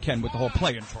best that I can with the whole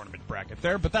play-in tournament bracket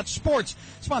there, but that's sports.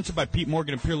 Sponsored by Pete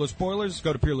Morgan and Peerless Boilers.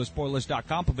 Go to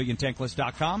peerlessboilers.com,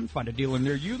 paviliontankless.com. Find a dealer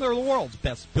near you. They're the world's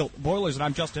best-built boilers, and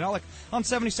I'm Justin Ellick on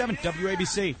 77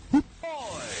 WABC.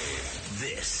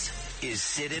 This is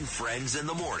Sid and Friends in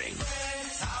the Morning.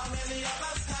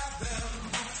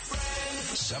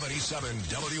 77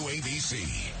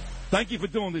 WABC. Thank you for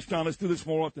doing this, John. Let's do this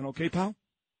more often, okay, pal?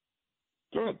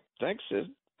 Good. Thanks, Sid.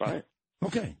 Bye.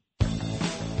 Okay.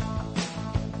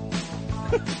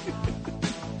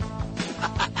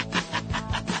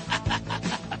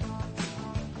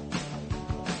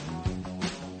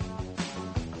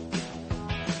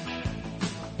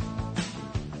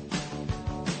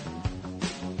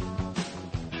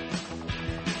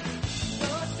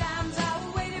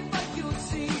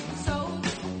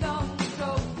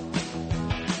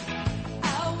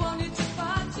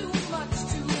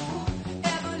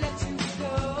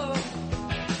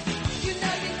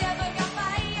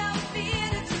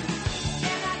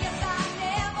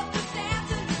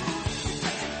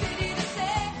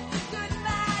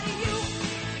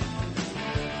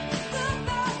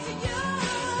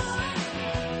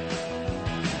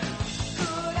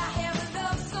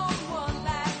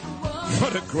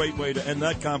 What a great way to end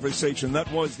that conversation.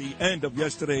 That was the end of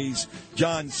yesterday's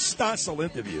John Stossel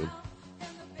interview,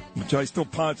 which I still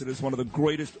posit is one of the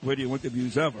greatest radio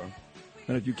interviews ever.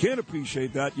 And if you can't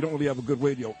appreciate that, you don't really have a good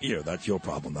radio ear. That's your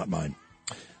problem, not mine.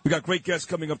 We got great guests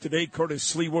coming up today. Curtis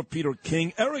Sleewer, Peter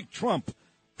King, Eric Trump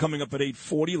coming up at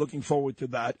 8:40. Looking forward to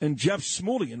that. And Jeff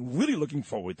Smoolian, really looking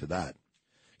forward to that.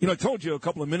 You know, I told you a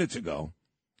couple of minutes ago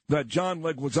that John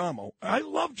Leguizamo, I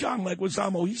love John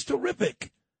Leguizamo. He's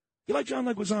terrific. You like John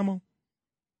Leguizamo?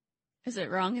 Is it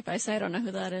wrong if I say I don't know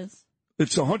who that is?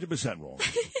 It's 100% wrong.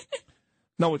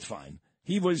 No, it's fine.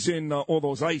 He was in all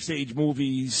those Ice Age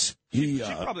movies. She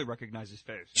probably recognize his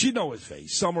face. She know his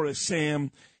face. Summer is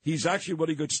Sam. He's actually a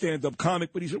really good stand-up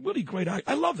comic, but he's a really great actor.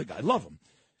 I love the guy. I love him.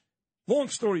 Long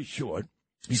story short,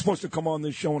 he's supposed to come on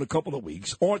this show in a couple of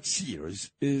weeks. Art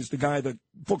Sears is the guy that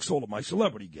books all of my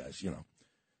celebrity guests, you know.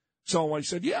 So I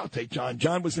said, yeah, I'll take John.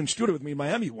 John was in studio with me in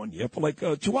Miami one year for like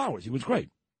 2 hours. He was great.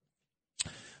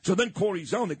 So then Corey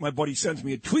Zelnick, my buddy, sends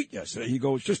me a tweet yesterday. He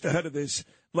goes, just ahead of this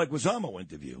Leguizamo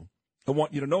interview, I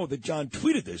want you to know that John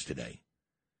tweeted this today.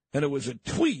 And it was a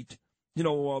tweet, you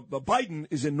know, Biden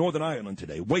is in Northern Ireland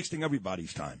today, wasting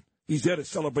everybody's time. He's there to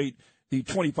celebrate the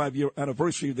 25-year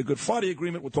anniversary of the Good Friday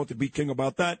Agreement. We'll talk to Pete King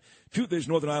about that. Truth is,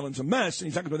 Northern Ireland's a mess, and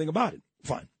he's not going to do anything about it.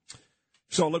 Fine.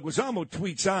 So Leguizamo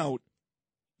tweets out,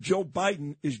 Joe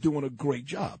Biden is doing a great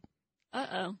job.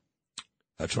 Uh-oh.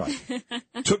 That's right.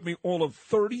 Took me all of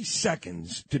 30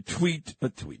 seconds to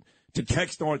to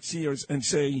text Art Sears and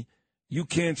say, you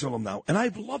cancel him now. And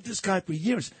I've loved this guy for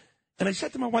years. And I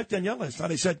said to my wife, Danielle, last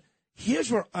night, I said, here's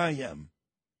where I am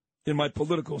in my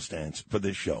political stance for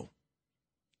this show.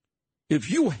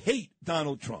 If you hate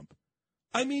Donald Trump,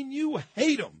 I mean, you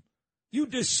hate him, you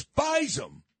despise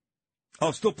him,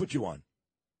 I'll still put you on.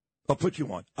 I'll put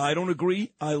you on. I don't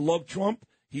agree. I love Trump.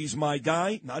 He's my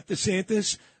guy, not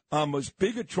DeSantis. I'm as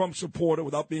big a Trump supporter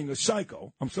without being a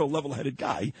psycho. I'm still a level-headed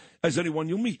guy as anyone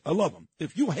you'll meet. I love him.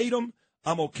 If you hate him,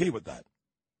 I'm okay with that.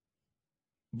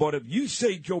 But if you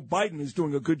say Joe Biden is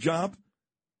doing a good job,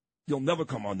 you'll never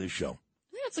come on this show.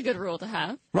 I think that's a good rule to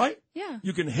have. Right? Yeah.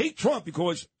 You can hate Trump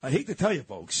because, I hate to tell you,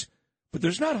 folks, but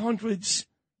there's not hundreds,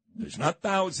 there's not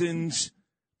thousands,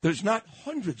 there's not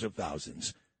hundreds of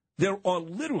thousands. There are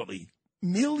literally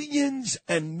millions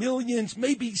and millions,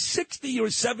 maybe 60 or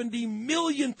 70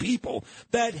 million people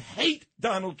that hate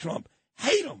Donald Trump.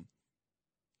 Hate him.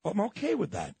 I'm okay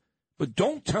with that. But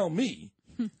don't tell me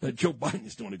that Joe Biden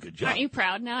is doing a good job. Aren't you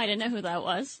proud now? I didn't know who that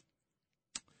was.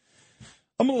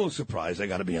 I'm a little surprised, I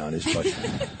got to be honest, but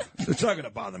it's not going to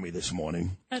bother me this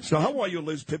morning. So how are you,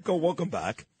 Liz Pipko? Welcome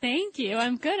back. Thank you.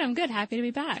 I'm good. Happy to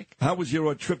be back. How was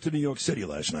your trip to New York City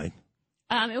last night?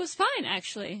 It was fine,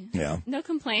 actually. Yeah. No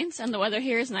complaints, and the weather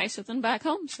here is nicer than back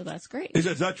home, so that's great. Is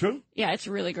that true? Yeah, it's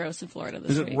really gross in Florida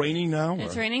this week. Is it raining now?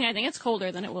 It's raining. I think it's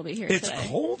colder than it will be here It's today.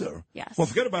 colder? Yes. Well,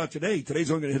 forget about today.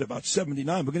 Today's only going to hit about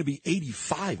 79. We're going to be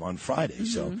 85 on Friday.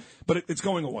 So, but it's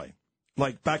going away.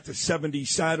 Like back to 70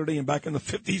 Saturday and back in the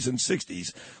 50s and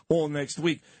 60s all next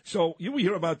week. So you were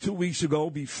here about 2 weeks ago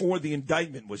before the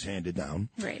indictment was handed down.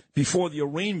 Right. Before the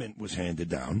arraignment was handed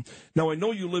down. Now, I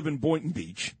know you live in Boynton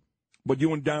Beach, but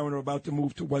you and Darren are about to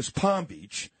move to West Palm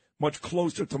Beach, much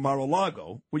closer to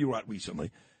Mar-a-Lago, where you were at recently.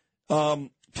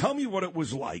 Tell me what it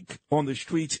was like on the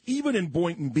streets, even in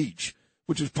Boynton Beach,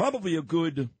 which is probably a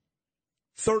good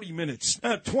 20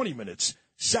 minutes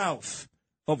south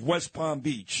of West Palm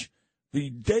Beach. The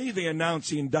day they announced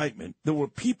the indictment, there were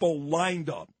people lined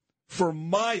up for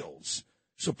miles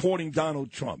supporting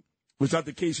Donald Trump. Was that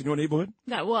the case in your neighborhood?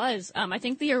 That was. I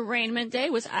think the arraignment day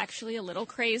was actually a little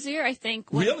crazier. I think.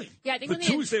 Really? Yeah, I think the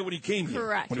Tuesday when he came here.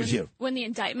 Correct. When he was here. When the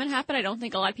indictment happened, I don't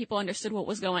think a lot of people understood what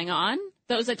was going on.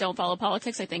 Those that don't follow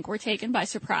politics, I think, were taken by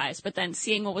surprise. But then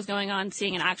seeing what was going on,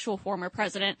 seeing an actual former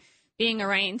president being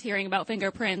arraigned, hearing about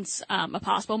fingerprints, a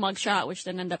possible mugshot, which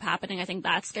didn't end up happening, I think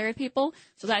that scared people.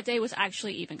 So that day was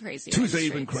actually even crazier. Tuesday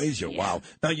even crazier. Yeah. Wow.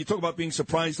 Now, you talk about being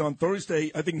surprised on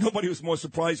Thursday. I think nobody was more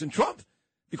surprised than Trump.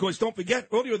 Because don't forget,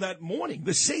 earlier that morning,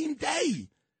 the same day,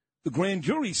 the grand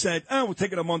jury said, we're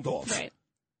taking a month off. Right.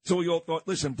 So we all thought,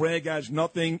 listen, Bragg has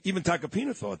nothing. Even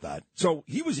Tacopina thought that. So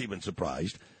he was even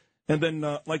surprised. And then,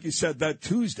 like you said, that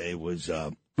Tuesday was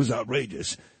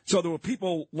outrageous. So there were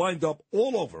people lined up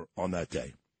all over on that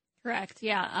day. Correct.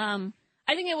 Yeah.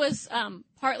 I think it was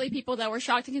partly people that were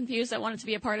shocked and confused that wanted to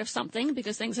be a part of something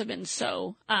because things have been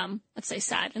so, let's say,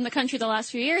 sad in the country the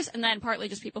last few years. And then partly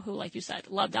just people who, like you said,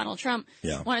 love Donald Trump,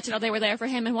 wanted to know they were there for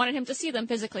him and wanted him to see them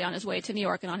physically on his way to New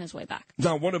York and on his way back.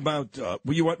 Now, what about,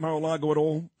 were you at Mar-a-Lago at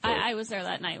all? I was there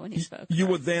that night when he spoke. You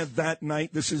were there that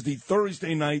night. This is the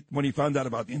Thursday night when he found out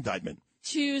about the indictment.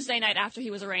 Tuesday night after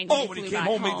he was arraigned. When he came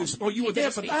home, made this. Oh, you were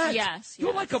there for that? Yes.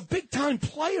 You're like a big-time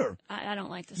player. I don't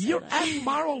like to say You're that. at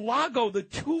Mar-a-Lago the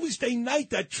Tuesday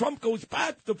night that Trump goes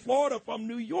back to Florida from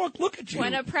New York. Look at you.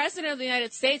 When a president of the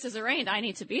United States is arraigned, I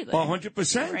need to be there.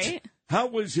 100%. Right? How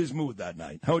was his mood that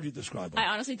night? How would you describe it? I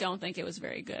honestly don't think it was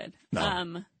very good.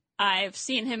 No. I've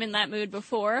seen him in that mood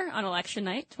before on election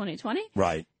night 2020.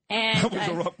 Right. And that was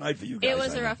a rough night for you guys. It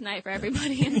was a rough night for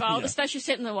everybody involved, especially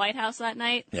sitting in the White House that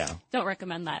night. Yeah. Don't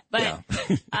recommend that. But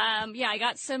I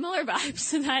got similar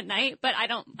vibes that night, but I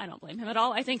don't blame him at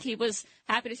all. I think he was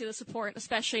happy to see the support,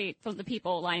 especially from the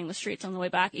people lining the streets on the way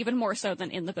back, even more so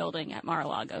than in the building at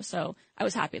Mar-a-Lago. So I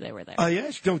was happy they were there. I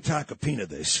asked Joe Tacopina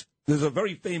this. There's a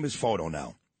very famous photo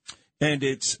now, and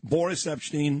it's Boris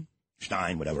Epstein,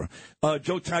 whatever,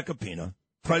 Joe Tacopina,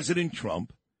 President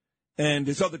Trump, and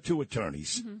his other two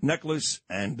attorneys, Nicholas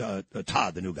and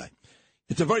Todd, the new guy.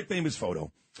 It's a very famous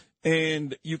photo.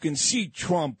 And you can see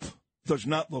Trump does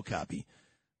not look happy.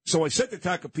 So I said to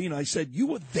Tacopina, I said, you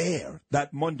were there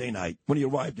that Monday night when he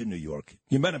arrived in New York.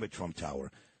 You met him at Trump Tower.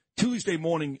 Tuesday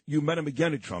morning, you met him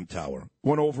again at Trump Tower.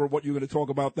 Went over what you were going to talk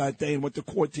about that day and went to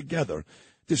court together.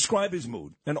 Describe his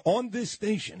mood. And on this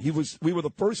station, we were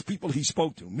the first people he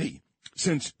spoke to, me,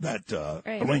 since that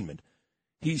arraignment.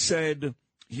 He said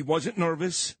he wasn't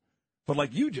nervous, but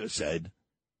like you just said,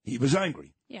 he was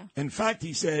angry. Yeah. In fact,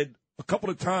 he said a couple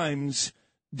of times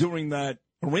during that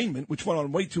arraignment, which went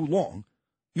on way too long,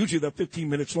 usually they're 15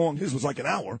 minutes long, his was like an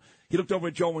hour, he looked over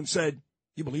at Joe and said,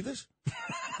 you believe this?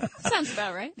 Sounds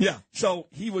about right. Yeah. So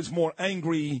he was more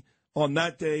angry on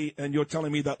that day, and you're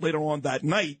telling me that later on that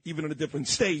night, even in a different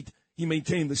state, he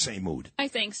maintained the same mood. I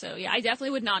think so, yeah. I definitely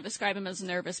would not describe him as a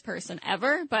nervous person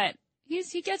ever, but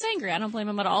he gets angry. I don't blame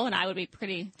him at all, and I would be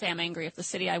pretty damn angry if the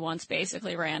city I once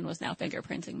basically ran was now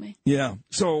fingerprinting me. Yeah.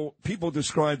 So people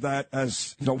describe that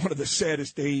as, one of the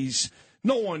saddest days.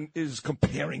 No one is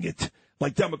comparing it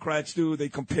like Democrats do. They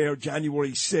compare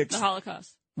January 6th. The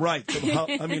Holocaust. Right. So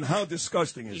how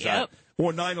disgusting is that?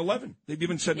 Or 9/11. They've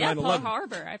even said 9/11. Pearl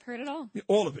Harbor. I've heard it all.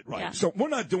 All of it, right. Yeah. So we're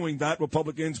not doing that,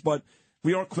 Republicans, but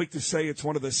we are quick to say it's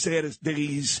one of the saddest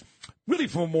days, really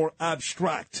from a more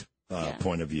abstract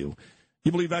point of view.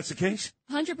 You believe that's the case?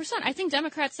 100%. I think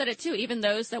Democrats said it, too, even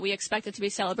those that we expected to be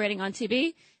celebrating on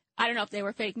TV. I don't know if they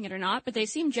were faking it or not, but they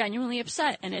seem genuinely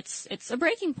upset, and it's a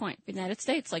breaking point for the United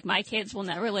States. Like, my kids will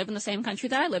never live in the same country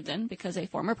that I lived in because a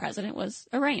former president was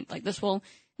arraigned. Like, this will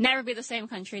never be the same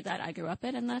country that I grew up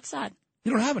in, and that's sad.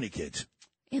 You don't have any kids?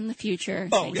 In the future.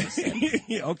 Oh,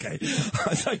 yeah, okay.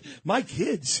 My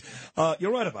kids,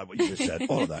 you're right about what you just said,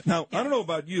 all of that. Now, I don't know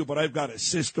about you, but I've got a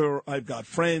sister, I've got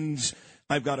friends,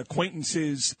 I've got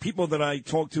acquaintances, people that I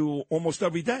talk to almost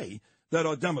every day that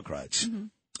are Democrats.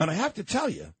 And I have to tell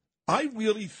you, I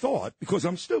really thought, because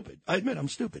I'm stupid, I admit I'm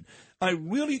stupid, I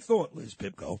really thought, Liz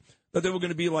Pipko, that they were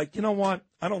going to be like, you know what,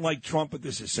 I don't like Trump, but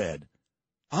this is sad.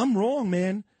 I'm wrong,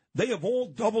 man. They have all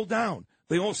doubled down.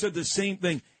 They all said the same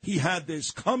thing. He had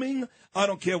this coming. I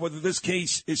don't care whether this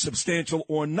case is substantial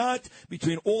or not.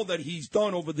 Between all that he's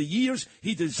done over the years,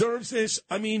 he deserves this.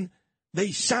 I mean,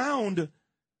 they sound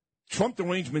Trump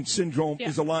derangement syndrome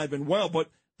is alive and well, but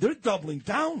they're doubling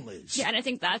down, Liz. Yeah, and I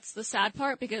think that's the sad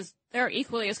part because there are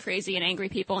equally as crazy and angry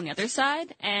people on the other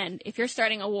side. And if you're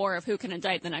starting a war of who can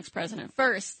indict the next president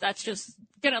first, that's just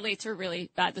going to lead to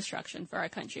really bad destruction for our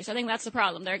country. So I think that's the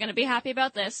problem. They're going to be happy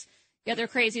about this. The other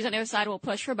crazies on the other side will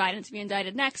push for Biden to be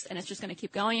indicted next, and it's just going to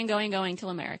keep going and going and going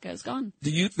till America is gone. Do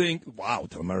you think,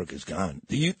 till America's gone,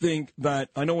 do you think that,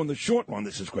 I know in the short run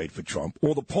this is great for Trump,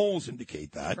 all the polls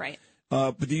indicate that. Right.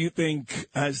 But do you think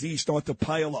as these start to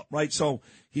pile up, right? So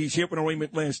he's here for an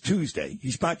arraignment last Tuesday.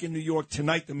 He's back in New York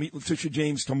tonight to meet Letitia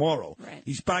James tomorrow. Right.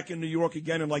 He's back in New York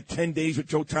again in like 10 days with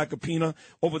Joe Tacopina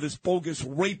over this bogus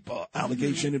rape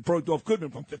allegation in Bergdorf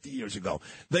Goodman from 50 years ago.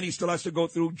 Then he still has to go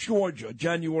through Georgia,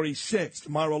 January 6th,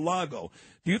 Mar-a-Lago.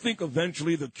 Do you think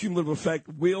eventually the cumulative effect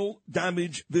will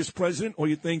damage this president, or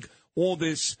you think all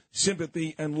this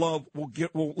sympathy and love will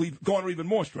garner even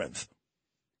more strength?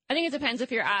 I think it depends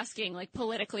if you're asking, like,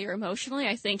 politically or emotionally.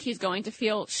 I think he's going to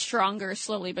feel stronger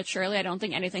slowly but surely. I don't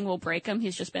think anything will break him.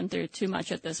 He's just been through too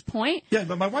much at this point. Yeah,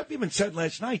 but my wife even said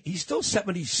last night, he's still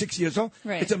 76 years old.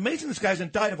 Right. It's amazing this guy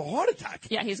hasn't died of a heart attack.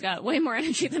 Yeah, he's got way more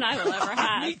energy than I will ever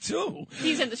have. Me too.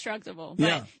 He's indestructible.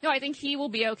 But, no, I think he will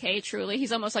be okay, truly.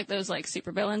 He's almost like those, like,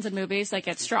 supervillains in movies that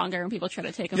get stronger when people try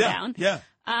to take him down. Yeah.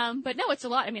 But no, it's a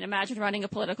lot. I mean, imagine running a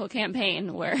political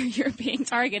campaign where you're being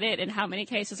targeted in how many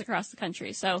cases across the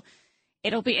country. So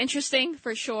it'll be interesting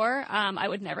for sure. I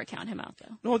would never count him out,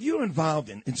 though. No, you're involved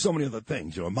in so many other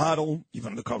things. You're a model. You've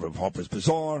been on the cover of Harper's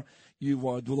Bazaar. You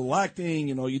do a little acting.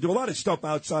 You know, you do a lot of stuff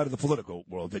outside of the political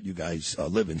world that you guys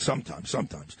live in sometimes.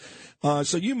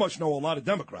 So you must know a lot of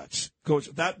Democrats because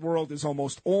that world is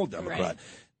almost all Democrat. Right.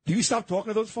 Do you stop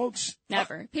talking to those folks?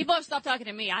 Never. People have stopped talking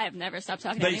to me. I have never stopped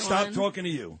talking to anyone. They stopped talking to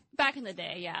you? Back in the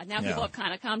day, yeah. Now people have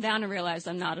kind of calmed down and realized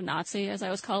I'm not a Nazi, as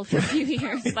I was called for a few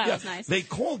years. That was nice. They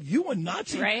called you a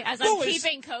Nazi? Right? As I'm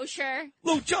keeping kosher.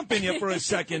 Lou, jump in here for a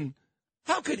second.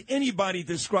 How could anybody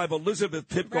describe Elizabeth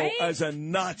Pipko as a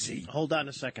Nazi? Hold on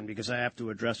a second, because I have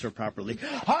to address her properly.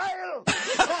 That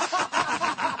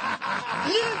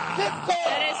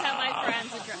is how my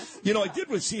friends address. You know, I did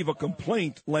receive a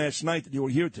complaint last night that you were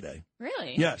here today.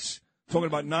 Really? Yes. Talking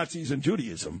about Nazis and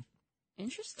Judaism.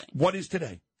 Interesting. What is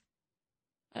today?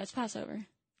 It's Passover.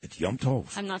 It's Yom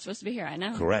Tov. I'm not supposed to be here, I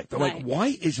know. Correct. They're like,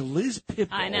 why is Liz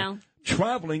Pipko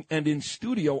traveling and in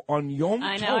studio on Yom Tov?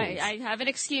 I know. I have an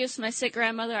excuse. My sick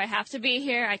grandmother. I have to be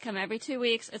here. I come every 2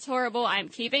 weeks. It's horrible. I'm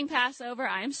keeping Passover.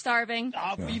 I am starving.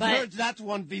 We've heard that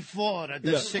one before.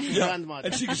 The sick grandmother.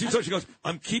 And she goes,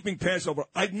 I'm keeping Passover.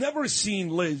 I've never seen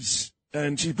Liz,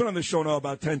 and she's been on the show now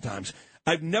about 10 times.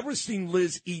 I've never seen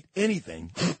Liz eat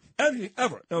anything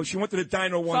ever. No, she went to the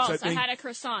diner once, False. I think. I had a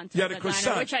croissant. You had a at the croissant.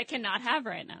 diner, which I cannot have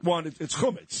right now. Well, it's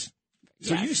chumetz.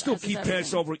 So Yes, you still as is keep everything.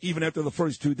 Passover even after the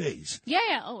first 2 days.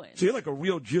 Yeah, always. So you're like a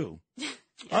real Jew.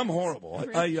 I'm horrible.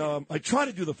 I try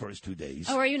to do the first 2 days.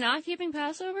 Oh, are you not keeping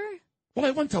Passover? Well,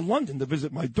 I went to London to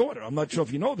visit my daughter. I'm not sure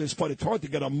if you know this, but it's hard to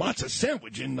get a matzah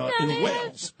sandwich in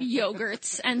Wales.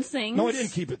 Yogurts and things. No, I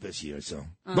didn't keep it this year, so.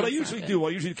 Oh, but I that's usually not do. I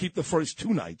usually keep the first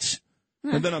 2 nights,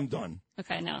 and then I'm done.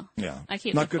 Okay, no. Yeah. I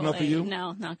keep Not the good full enough for 8. you?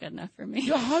 No, not good enough for me.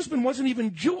 Your husband wasn't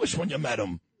even Jewish when you met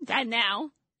him. And now.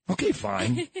 Okay,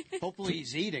 fine. Hopefully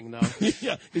he's eating, though.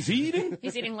 Yeah. Is he eating?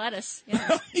 He's eating lettuce.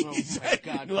 Yeah.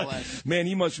 God bless. Man,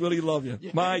 he must really love you.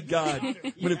 My God.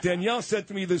 When if Danielle said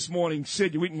to me this morning,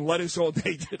 Sid, you're eating lettuce all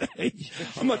day today,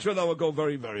 I'm not sure that would go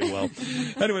very, very well.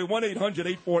 Anyway,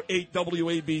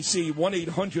 1-800-848-WABC,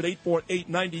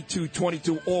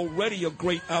 1-800-848-9222. Already a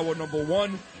great hour number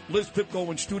one. Liz Pipko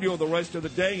in studio the rest of the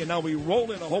day, and now we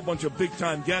roll in a whole bunch of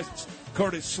big-time guests.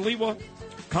 Curtis Sliwa,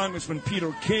 Congressman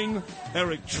Peter King,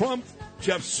 Eric Trump,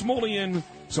 Jeff Smullian,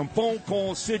 some phone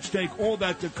calls, Sid Steak, all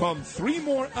that to come. 3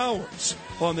 more hours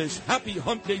on this Happy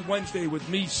Hump Day Wednesday with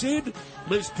me, Sid,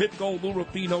 Liz Pipko, Lou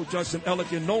Rapino, Justin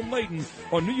Ellick, and Noam Layton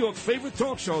on New York's favorite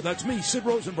talk show. That's me, Sid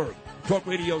Rosenberg. Talk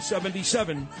Radio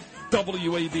 77,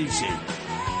 WABC.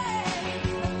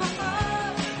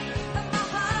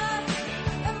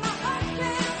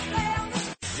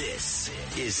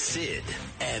 Is Sid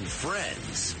and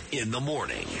Friends in the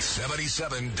morning.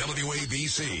 77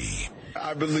 WABC.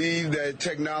 I believe that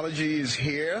technology is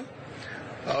here.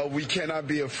 We cannot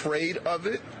be afraid of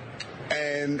it.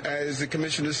 And as the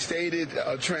commissioner stated,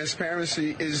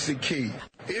 transparency is the key.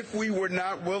 If we were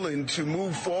not willing to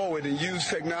move forward and use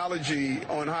technology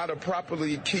on how to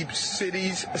properly keep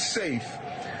cities safe,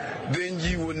 then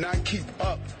you would not keep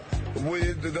up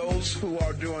with those who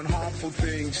are doing harmful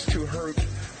things to hurt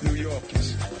New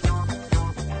Yorkers.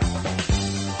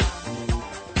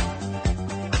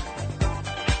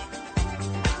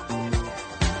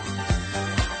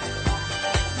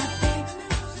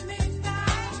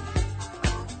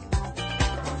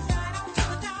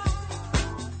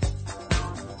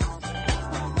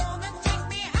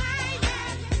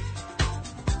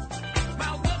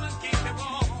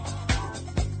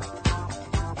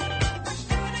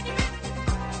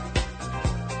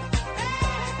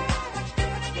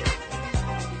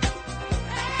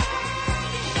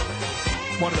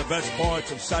 One of the best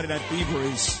parts of Saturday Night Fever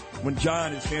is when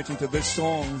John is dancing to this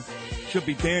song. Should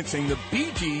be dancing. The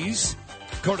Bee Gees,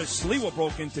 Curtis Lewa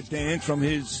broke into dance from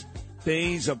his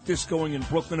days of discoing in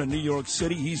Brooklyn and New York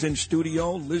City. He's in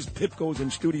studio. Liz Pipko's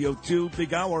in studio, too.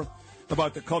 Big hour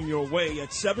about to come your way at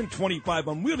 7:25.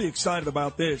 I'm really excited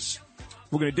about this.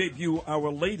 We're going to debut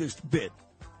our latest bit,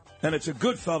 and it's a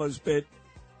Goodfellas bit.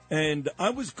 And I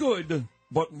was good,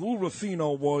 but Lou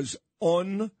Ruffino was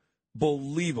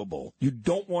unbelievable. You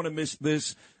don't want to miss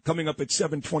this coming up at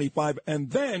 7:25.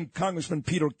 And then Congressman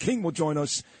Peter King will join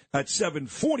us at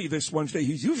 7:40 this Wednesday.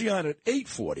 He's usually on at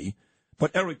 8:40,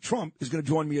 but Eric Trump is going to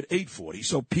join me at 8:40.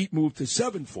 So Pete moved to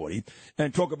 7:40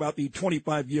 and talk about the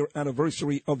 25-year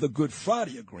anniversary of the Good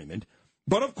Friday Agreement.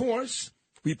 But, of course,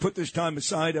 we put this time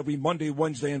aside every Monday,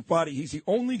 Wednesday, and Friday. He's the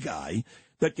only guy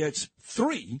that gets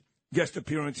 3 guest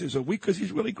appearances a week because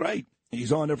he's really great.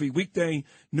 He's on every weekday,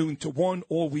 noon to 1,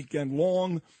 all weekend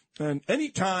long. And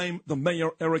anytime the mayor,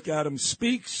 Eric Adams,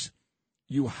 speaks,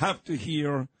 you have to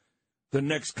hear the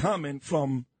next comment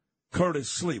from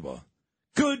Curtis Lewa.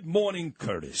 Good morning,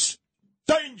 Curtis.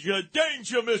 Danger,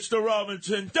 danger, Mr.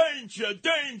 Robinson. Danger,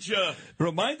 danger.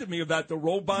 Reminded me of that, the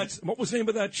robots. What was the name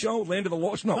of that show? Land of the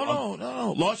Lost? No.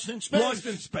 Lost in Space. Lost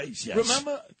in Space, yes.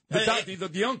 Remember?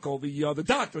 The uncle, the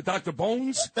doctor, Dr.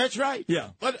 Bones. That's right. Yeah.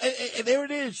 But there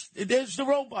it is. There's the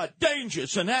robot. Danger.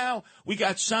 So now we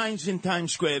got signs in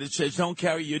Times Square that says don't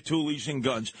carry your toolies and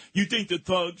guns. You think the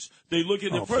thugs, they look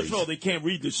at them. First of all, they can't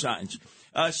read the signs.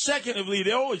 Secondly,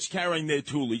 they're always carrying their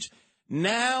toolies.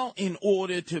 Now, in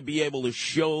order to be able to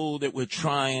show that we're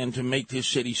trying to make this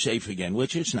city safe again,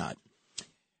 which it's not,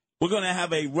 we're going to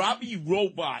have a Robbie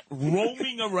robot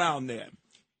roaming around there.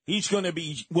 He's going to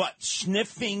be,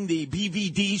 sniffing the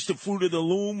BVDs, the Fruit of the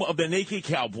Loom of the Naked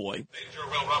Cowboy. Danger,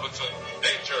 Will Robinson.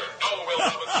 Danger. No, Will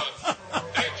Robinson.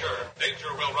 Danger.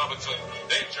 Danger, Will Robinson.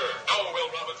 Danger. No, Will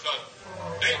Robinson.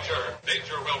 Danger.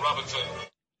 Danger, Will Robinson.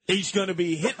 He's going to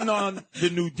be hitting on the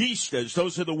nudistas.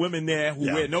 Those are the women there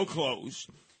who wear no clothes.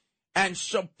 And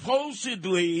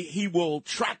supposedly he will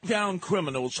track down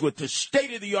criminals with the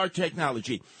state-of-the-art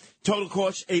technology. Total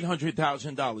cost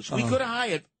 $800,000. We could have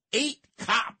hired 8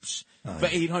 cops for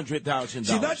 $800,000.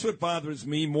 See, that's what bothers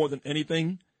me more than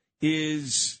anything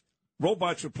is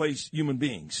robots replace human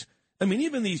beings. I mean,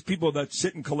 even these people that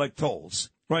sit and collect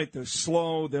tolls, right? They're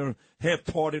slow, they're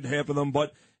half-parted, half of them,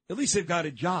 but at least they've got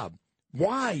a job.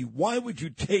 Why? Why would you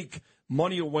take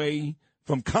money away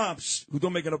from cops who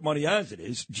don't make enough money as it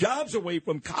is, jobs away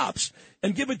from cops,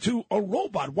 and give it to a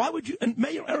robot? Why would you? And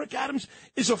Mayor Eric Adams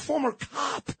is a former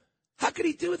cop. How could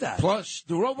he do that? Plus,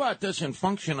 the robot doesn't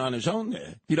function on his own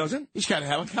there. He doesn't? He's got to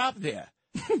have a cop there.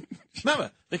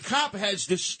 Remember, the cop has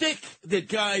the stick that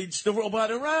guides the robot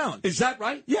around. Is that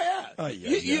right? Yeah.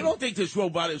 You don't think this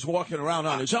robot is walking around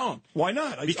on his own? Why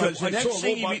not? Because I saw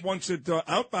a robot once at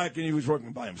Outback, and he was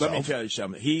working by himself. Let me tell you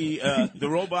something. The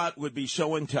robot would be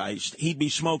so enticed, he'd be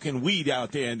smoking weed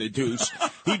out there in the deuce.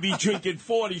 He'd be drinking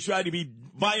 40s, trying to be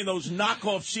buying those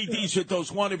knockoff CDs that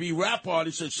those wannabe rap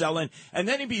artists are selling, and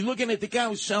then he'd be looking at the guy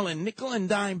who's selling nickel and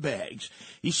dime bags.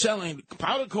 He's selling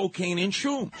powder cocaine and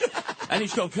shrooms. And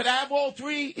he's going, could I have all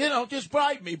 3? Just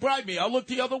bribe me. I'll look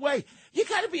the other way. You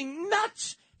got to be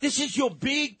nuts. This is your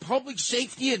big public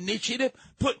safety initiative,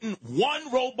 putting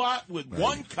one robot with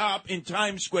one cop in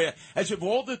Times Square, as if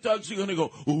all the thugs are going to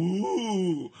go,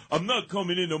 ooh, I'm not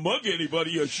coming in to mug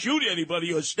anybody or shoot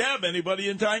anybody or stab anybody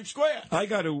in Times Square. I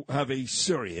got to have a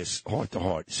serious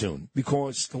heart-to-heart soon,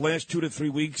 because the last 2 to 3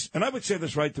 weeks, and I would say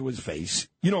this right to his face,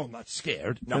 I'm not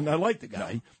scared, and I like the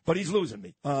guy, but he's losing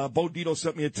me. Bo Dito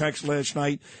sent me a text last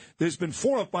night. There's been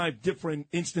 4 or 5 different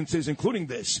instances, including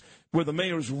this, where the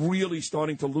mayor's really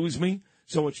starting to lose me.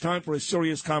 So it's time for a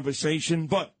serious conversation.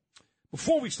 But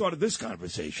before we started this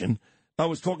conversation, I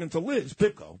was talking to Liz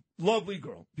Pipko, lovely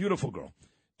girl, beautiful girl.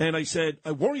 And I said,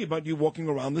 I worry about you walking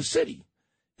around the city.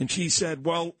 And she said,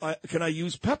 well, can I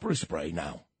use pepper spray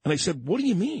now? And I said, what do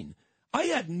you mean? I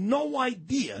had no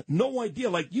idea.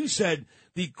 Like you said,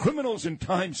 the criminals in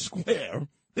Times Square,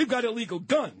 they've got illegal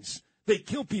guns. They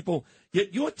kill people.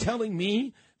 Yet you're telling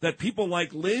me that people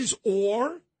like Liz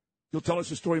or, you'll tell us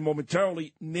the story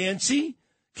momentarily, Nancy,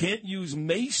 can't use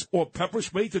mace or pepper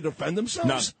spray to defend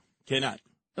themselves? No, cannot.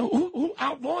 Who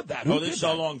outlawed that? Who This is did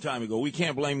a long time ago. We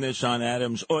can't blame this on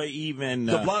Adams or even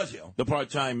de Blasio, the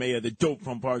part-time mayor, the dope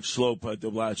from Park Slope, de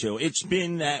Blasio. It's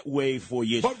been that way for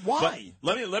years. But why?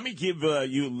 But let me give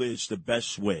you, Liz, the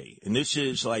best way, and this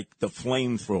is like the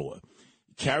flamethrower.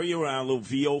 Carry around a little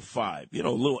VO5, a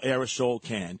little aerosol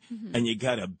can, and you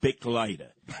got a Bic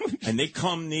lighter. And they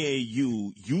come near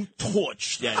you, you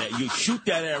torch that, you shoot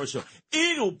that aerosol.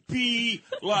 It'll be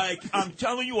like, I'm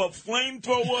telling you, a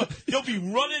flamethrower. They'll be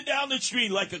running down the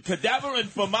street like a cadaver in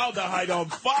formaldehyde on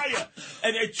fire.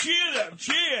 And they cheer,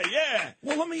 yeah.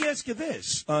 Well, let me ask you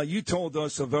this. You told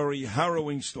us a very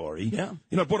harrowing story. Yeah.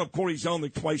 I brought up Corey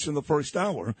Zelnick twice in the first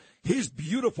hour. His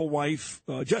beautiful wife,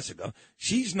 Jessica,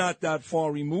 she's not that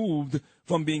far removed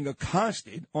from being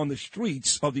accosted on the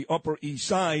streets of the Upper East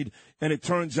Side. And it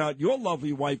turns out your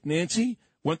lovely wife, Nancy,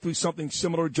 went through something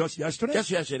similar just yesterday?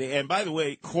 Just yesterday. And by the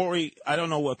way, Corey, I don't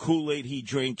know what Kool-Aid he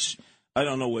drinks. I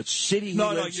don't know what city he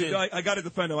lives in. I got to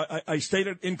defend him. I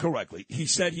stated incorrectly. He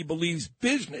said he believes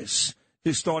business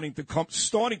is starting to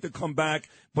come back,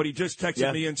 but he just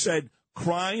texted me and said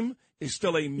crime is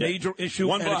still a major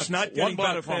issue, and it's not getting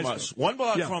better from faster. us. One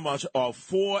block from us are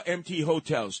 4 empty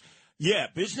hotels. Yeah,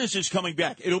 business is coming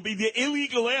back. It'll be the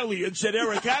illegal aliens that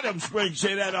Eric Adams brings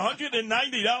in at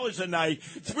 $190 a night,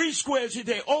 3 squares a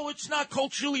day. Oh, it's not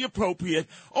culturally appropriate.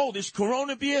 Oh, this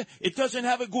Corona beer, it doesn't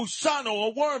have a gusano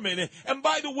or worm in it. And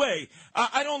by the way,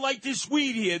 I don't like this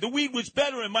weed here. The weed was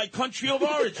better in my country of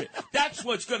origin. That's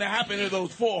what's going to happen to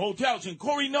those 4 hotels, and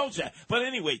Corey knows that. But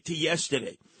anyway, to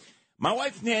yesterday. My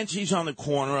wife Nancy's on the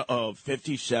corner of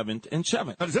 57th and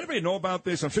 7th. Now, does anybody know about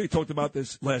this? I'm sure you talked about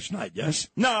this last night, yes?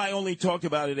 No, I only talked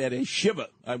about it at a shiva.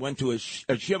 I went to a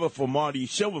shiva for Marty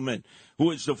Silverman, who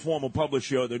is the former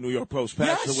publisher of the New York Post.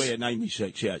 Passed away at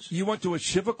 96, yes. You went to a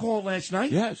shiva call last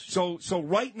night? Yes. So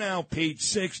right now, page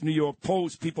 6, New York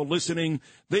Post, people listening,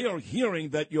 they are hearing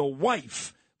that your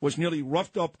wife was nearly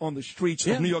roughed up on the streets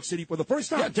of New York City for the first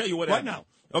time. Yeah, I'll tell you what right happened. Now.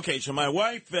 Okay, so my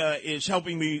wife is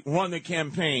helping me run the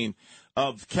campaign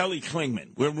of Kelly Klingman.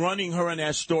 We're running her and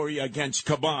Astoria against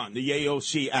Caban, the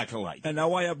AOC acolyte. And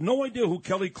now I have no idea who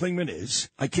Kelly Klingman is.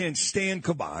 I can't stand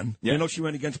Caban. Yeah. I know she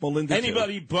ran against Melinda.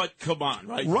 Anybody but Caban,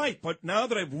 right? Right, but now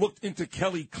that I've looked into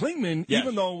Kelly Klingman,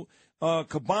 even though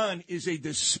Caban is a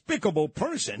despicable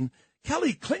person,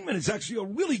 Kelly Klingman is actually a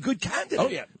really good candidate. Oh,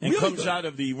 yeah. And really comes out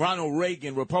of the Ronald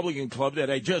Reagan Republican Club that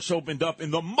I just opened up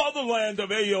in the motherland of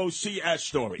AOC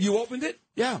Astoria. You opened it?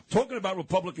 Yeah. Talking about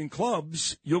Republican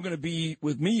clubs, you're going to be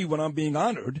with me when I'm being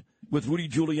honored with Rudy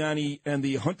Giuliani and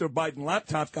the Hunter Biden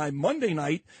laptop guy Monday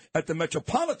night at the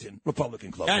Metropolitan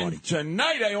Republican Club and party.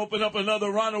 Tonight I open up another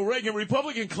Ronald Reagan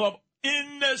Republican Club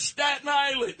in the Staten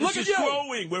Island. Look this at is you.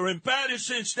 growing. We're in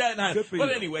Patterson, Staten Island. But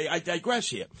anyway, I digress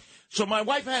here. So my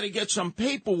wife had to get some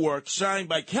paperwork signed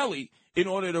by Kelly in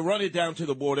order to run it down to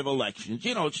the Board of Elections.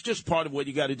 It's just part of what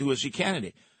you got to do as a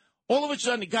candidate. All of a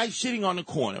sudden, the guy's sitting on the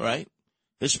corner, right?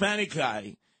 Hispanic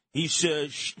guy. He's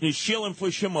shilling for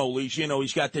shimolis.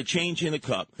 He's got the change in the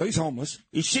cup. He's homeless.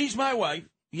 He sees my wife.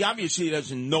 He obviously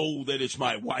doesn't know that it's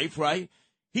my wife, right?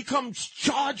 He comes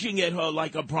charging at her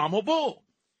like a Brahma bull.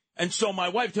 And so my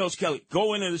wife tells Kelly,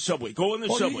 go into the subway. Go in the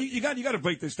subway. You got to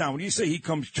break this down. When you say he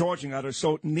comes charging at her,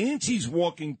 so Nancy's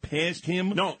walking past him?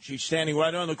 No, she's standing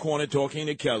right on the corner talking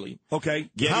to Kelly. Okay.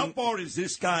 How far is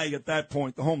this guy at that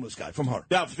point, the homeless guy, from her?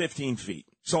 About 15 feet.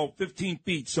 So 15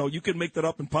 feet. So you can make that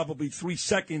up in probably 3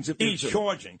 seconds if he's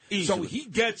charging. Easily. So he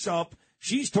gets up,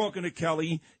 she's talking to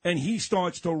Kelly, and he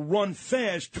starts to run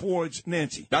fast towards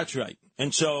Nancy. That's right.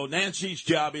 And so Nancy's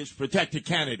job is protect the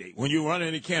candidate. When you run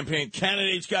in a campaign,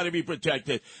 candidate's got to be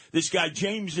protected. This guy,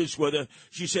 James, is with her.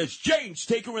 She says, James,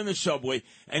 take her in the subway.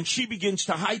 And she begins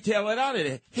to hightail it out of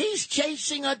there. He's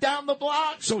chasing her down the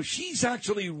block. So she's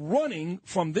actually running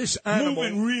from this animal.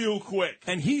 Moving real quick.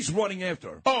 And he's running after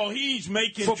her. Oh, he's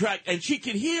making track. And she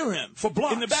can hear him. For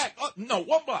blocks. In the back. Oh, no,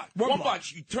 1 block. One block.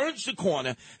 She turns the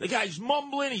corner. The guy's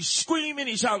mumbling. He's screaming.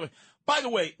 He's hollering. By the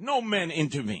way, no men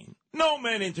intervene. No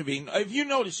men intervene. If you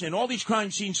notice in all these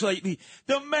crime scenes lately,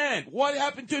 the men, what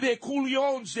happened to their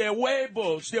culiones, their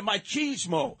huevos, their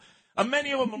machismo?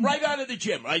 Many of them are right out of the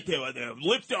gym, right there. They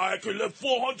lift, I can lift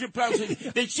 400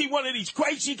 pounds. They see one of these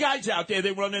crazy guys out there,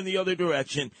 they run in the other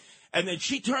direction. And then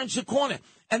she turns the corner.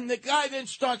 And the guy then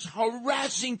starts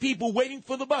harassing people waiting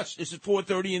for the bus. This is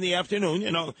 4:30 in the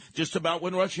afternoon, just about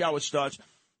when rush hour starts.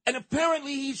 And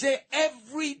apparently he's there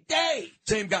every day.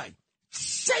 Same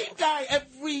guy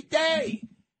every day.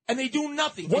 And they do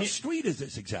nothing. What street is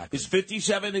this exactly? It's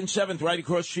 57th and 7th, right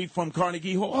across the street from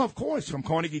Carnegie Hall. Oh, of course, from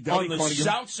Carnegie Deli. On the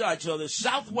south side, so the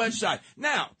southwest side.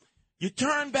 Now, you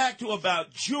turn back to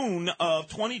about June of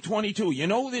 2022. You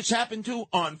know who this happened to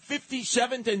on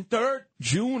 57th and 3rd?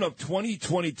 June of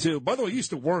 2022. By the way, I used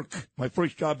to work. My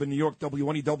first job in New York,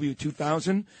 WNEW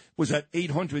 2000, was at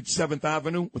 800 7th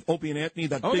Avenue with Opie and Anthony,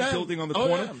 that big building on the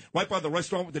corner, right by the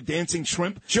restaurant with the dancing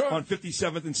shrimp on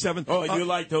 57th and 7th. Oh, you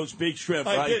like those big shrimp,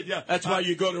 right? I did, yeah. That's why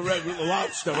you go to Red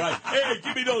Lobster, right? Hey,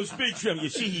 give me those big shrimp. You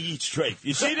see he eats trafe.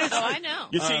 You see this? Oh, I know.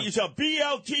 You see, it's a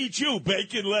BLT Jew,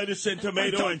 bacon, lettuce, and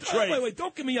tomato and trafe. Wait,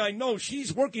 don't give me I know.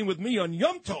 She's working with me on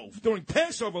Yom Tov during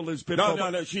Passover, Lisbeth.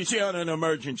 No. She's here on an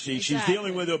emergency. Exactly. She's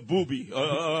dealing with a booby,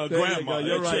 grandma.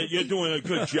 You're right. You're doing a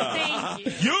good job.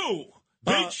 Thank you.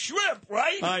 Big shrimp,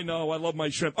 right? I know. I love my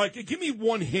shrimp. Okay, give me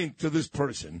one hint to this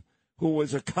person who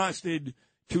was accosted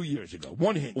 2 years ago.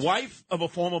 One hint. Wife of a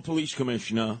former police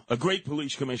commissioner, a great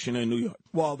police commissioner in New York.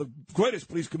 Well, the greatest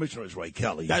police commissioner is Ray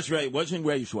Kelly. That's right. It wasn't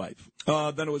Ray's wife.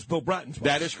 Then it was Bill Bratton's wife.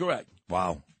 That is correct.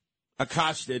 Wow.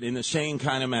 Accosted in the same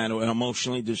kind of manner, an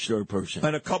emotionally disturbed person.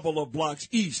 And a couple of blocks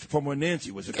east from where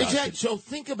Nancy was accosted. Exactly. So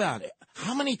think about it.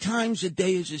 How many times a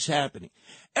day is this happening?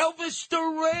 Elvis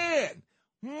Duran,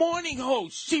 morning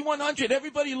host, C100.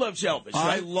 Everybody loves Elvis,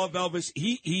 right? I love Elvis.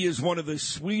 He is one of the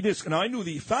sweetest. And I knew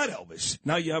the fat Elvis.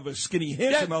 Now you have a skinny,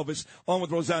 handsome Elvis on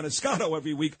with Rosanna Scotto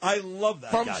every week. I love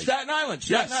that guy. From Staten Island.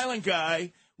 Staten Island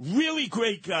guy. Really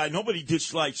great guy. Nobody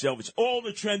dislikes Elvis. All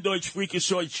the trendoids,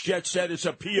 freakazoids, jet setters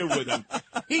appear with him.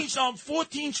 He's on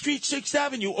 14th Street, 6th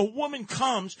Avenue. A woman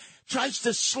comes, tries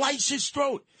to slice his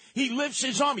throat. He lifts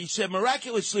his arm. He said,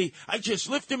 miraculously, I just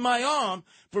lifted my arm,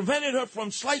 prevented her from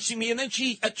slicing me, and then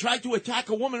she tried to attack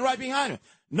a woman right behind her.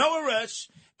 No arrests,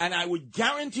 and I would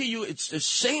guarantee you it's the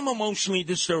same emotionally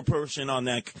disturbed person on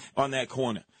that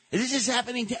corner. This is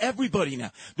happening to everybody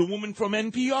now. The woman from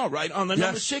NPR, right, on the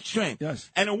number 6 train. Yes.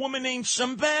 And a woman named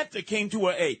Samantha came to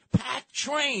a packed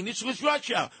train. This was rush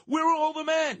hour. Where are all the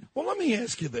men? Well, let me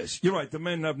ask you this. You're right. The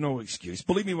men have no excuse.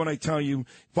 Believe me when I tell you,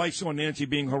 if I saw Nancy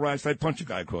being harassed, I'd punch a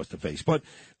guy across the face. But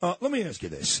let me ask you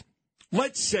this.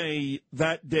 Let's say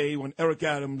that day when Eric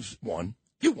Adams won,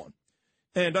 you won,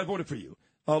 and I voted for you.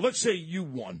 Let's say you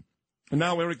won, and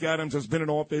now Eric Adams has been in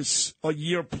office a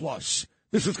year plus.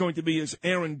 This is going to be his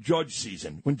Aaron Judge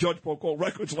season, when Judge broke all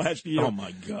records last year. Oh,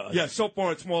 my God. Yeah, so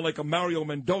far it's more like a Mario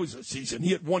Mendoza season.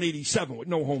 He hit 187 with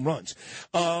no home runs.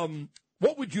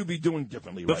 What would you be doing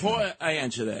differently Before right now? I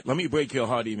answer that, let me break your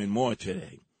heart even more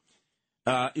today.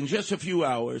 In just a few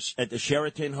hours at the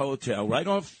Sheraton Hotel, right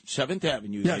off 7th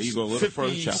Avenue, there you go a little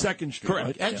further south. 52nd Street. Correct.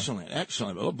 Right? Excellent,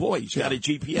 excellent. Oh, boy, he's got a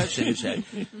GPS in his head.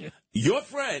 Your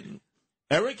friend,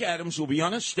 Eric Adams, will be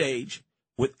on a stage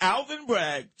with Alvin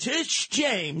Bragg, Tish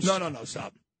James. No,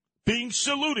 stop. Being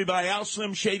saluted by Al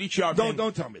Slim Shady Sharpton.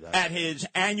 Don't tell me that. At his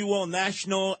annual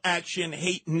National Action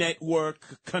Hate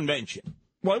Network convention.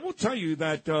 Well, I will tell you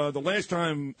that the last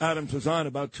time Adams was on,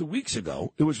 about 2 weeks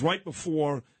ago, it was right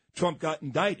before Trump got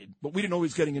indicted. But we didn't know he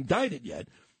was getting indicted yet.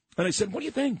 And I said, what do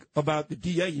you think about the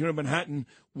DA here in Manhattan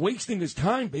wasting his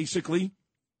time, basically?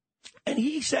 And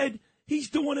he said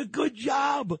he's doing a good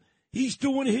job. He's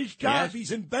doing his job. Yes.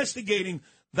 He's investigating.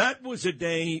 That was a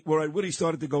day where I really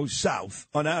started to go south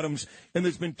on Adams. And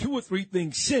there's been 2 or 3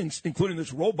 things since, including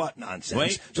this robot nonsense.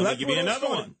 Wait, so let me give you another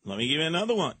one. Let me give you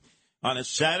another one. On a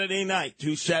Saturday night,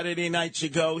 2 Saturday nights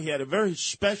ago, he had a very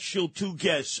special 2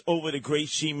 guests over the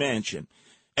Gracie Mansion.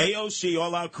 AOC,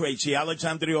 all out crazy,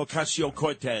 Alexandria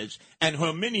Ocasio-Cortez, and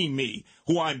her mini-me,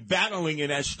 who I'm battling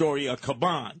in Astoria,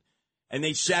 Caban. And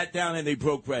they sat down and they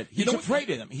broke bread. He's afraid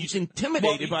of them. He's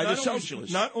intimidated by the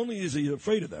socialists. Not only is he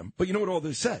afraid of them, but you know what all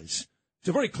this says? It's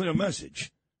a very clear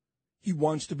message. He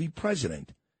wants to be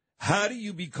president. How do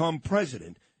you become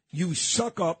president? You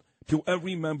suck up to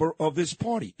every member of this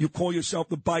party. You call yourself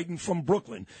the Biden from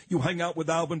Brooklyn. You hang out with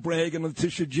Alvin Bragg and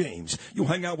Letitia James. You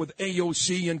hang out with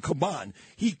AOC and Caban.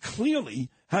 He clearly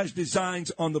has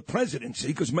designs on the presidency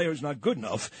because mayor's not good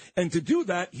enough. And to do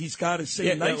that, he's got to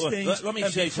say nice things. Let me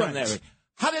say something, Eric.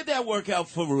 How did that work out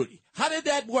for Rudy? How did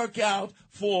that work out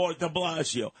for de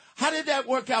Blasio? How did that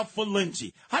work out for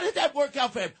Lindsay? How did that work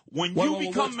out for him? When you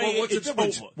become mayor, it's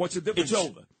over. What's the difference? It's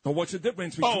over. Well, what's the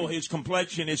difference? His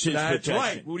complexion is his That's protection.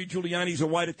 right. Rudy Giuliani's a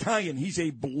white Italian. He's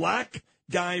a black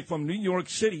guy from New York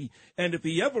City, and if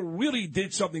he ever really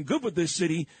did something good with this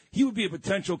city, he would be a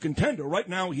potential contender. Right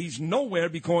now, he's nowhere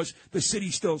because the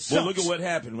city still sucks. Well, look at what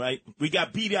happened, right? We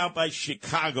got beat out by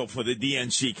Chicago for the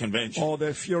DNC convention. Oh,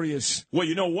 they're furious. Well,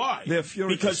 you know why? They're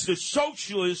furious. Because the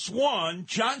socialists won,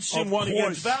 Johnson won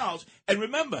against Valls. And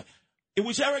remember, it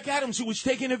was Eric Adams who was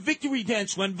taking a victory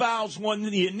dance when Valls won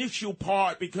the initial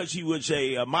part because he was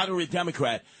a moderate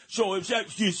Democrat. So it's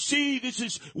that, you see,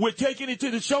 we're taking it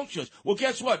to the socialists. Well,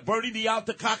 guess what? Bernie the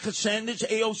Altacaca Sanders,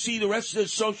 AOC, the rest of the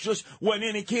socialists went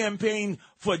in and campaigned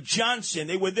for Johnson.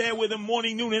 They were there with him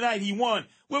morning, noon, and night. He won.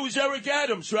 Where was Eric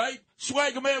Adams, right?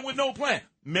 Swagger man with no plan.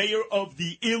 Mayor of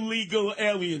the illegal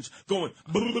aliens going.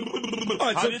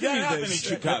 How did that happen in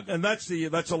Chicago? And that's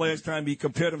the last time he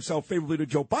compared himself favorably to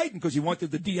Joe Biden because he wanted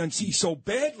the DNC so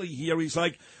badly here. He's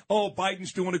like, oh,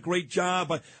 Biden's doing a great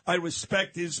job. I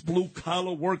respect his blue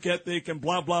collar work ethic and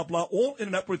blah blah blah. All in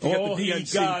an effort to get the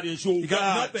DNC. He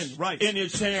got nothing right in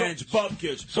his hands,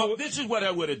 buckets. So this is what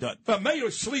I would have done. Mayor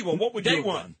Sliwa, what would you have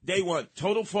done? Day one,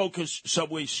 total focus,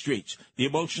 subway streets. The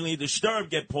emotionally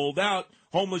disturbed get pulled out.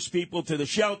 Homeless people to the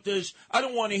shelters. I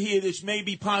don't want to hear this.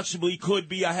 Maybe, possibly, could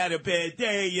be. I had a bad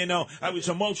day. You know, I was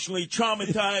emotionally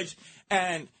traumatized.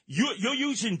 And you're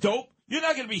using dope. You're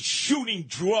not going to be shooting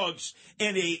drugs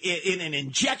in an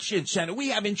injection center. We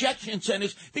have injection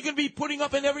centers. They're going to be putting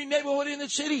up in every neighborhood in the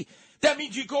city. That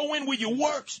means you go in with your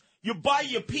works. You buy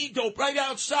your pea dope right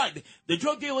outside. The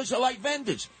drug dealers are like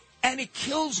vendors. And it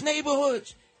kills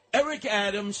neighborhoods. Eric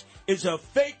Adams is a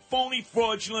fake, phony,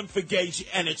 fraudulent fugazi,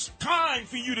 and it's time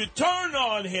for you to turn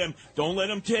on him. Don't let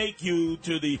him take you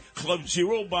to the Club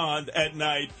Zero Bond at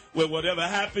night, where whatever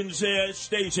happens there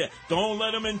stays there. Don't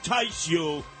let him entice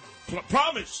you.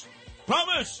 Promise.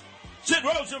 Sid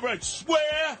Rosenberg,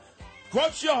 swear,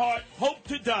 cross your heart, hope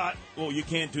to die. Oh, you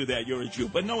can't do that. You're a Jew.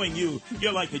 But knowing you,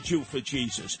 you're like a Jew for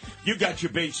Jesus. You got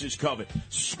your bases covered.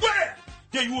 Swear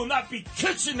that you will not be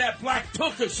kissing that black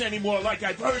tuchus anymore like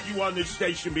I've heard you on this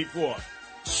station before.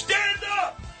 Stand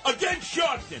up against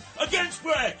Sharpton, against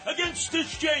Bragg, against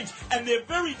Stitch James, and their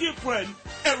very dear friend,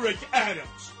 Eric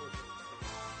Adams.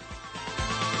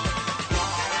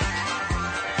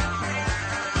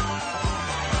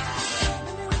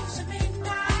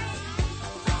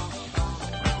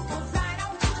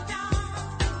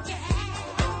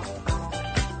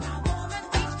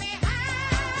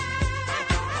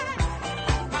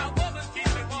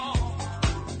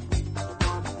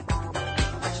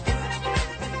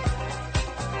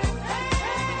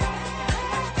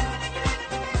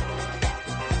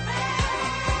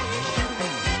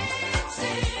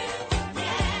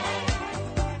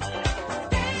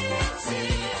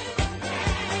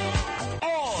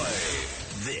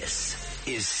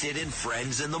 Sid and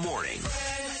Friends in the morning.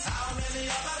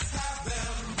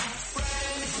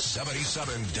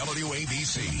 77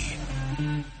 WABC.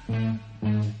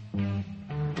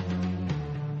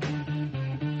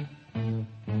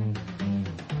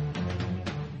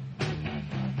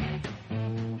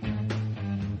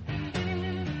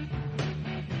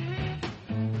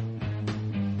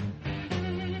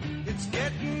 It's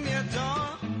getting near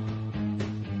dawn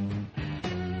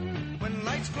when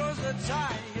lights close the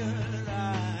tired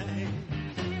eyes.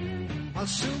 I'll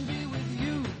soon be with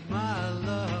you, my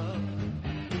love.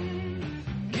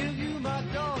 Give you my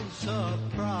dawn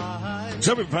surprise.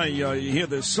 So everybody, you hear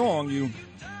this song,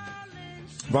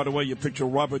 by the way, you picture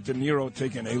Robert De Niro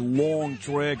taking a long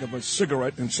drag of a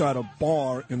cigarette inside a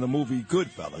bar in the movie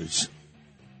Goodfellas.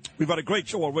 We've had a great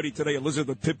show already today.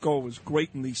 Elizabeth Pipko was great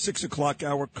in the 6 o'clock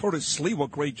hour. Curtis Sliwa,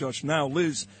 great just now.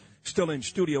 Liz, still in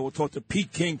studio. We'll talk to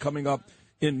Pete King coming up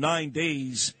in 9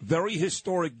 days. Very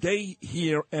historic day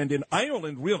here and in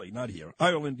Ireland, really, not here.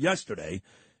 Ireland yesterday.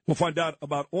 We'll find out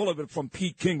about all of it from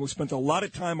Pete King, who spent a lot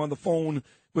of time on the phone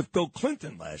with Bill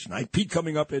Clinton last night. Pete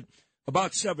coming up at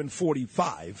about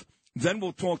 7:45. Then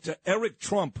we'll talk to Eric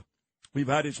Trump. We've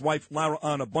had his wife Lara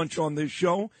on a bunch on this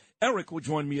show. Eric will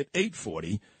join me at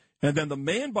 8:40. And then the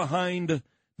man behind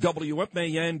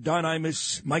WFAN, Don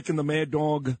Imus, Mike and the Mad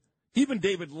Dog, even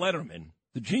David Letterman,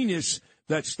 the genius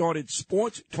that started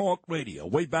Sports Talk Radio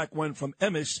way back when from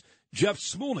Emmis, Jeff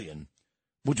Smulian,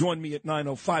 will join me at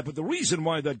 9:05. But the reason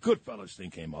why that Goodfellas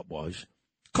thing came up was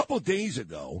a couple of days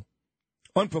ago,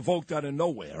 unprovoked out of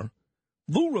nowhere,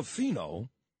 Lou Ruffino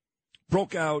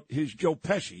broke out his Joe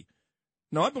Pesci.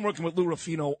 Now, I've been working with Lou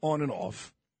Ruffino on and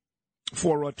off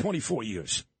for 24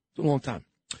 years. It's a long time.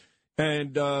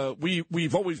 And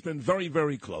we've always been very,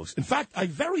 very close. In fact, I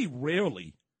very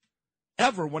rarely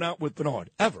ever went out with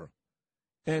Bernard, ever.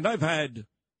 And I've had,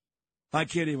 I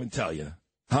can't even tell you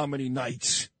how many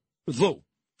nights with Lou.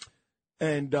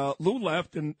 And Lou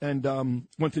left and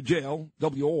went to jail,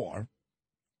 WOR.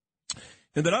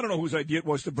 And then I don't know whose idea it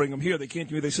was to bring him here. They came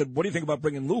to me. They said, what do you think about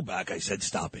bringing Lou back? I said,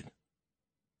 stop it.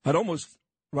 I'd almost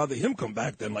rather him come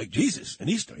back than like Jesus and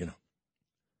Easter, you know.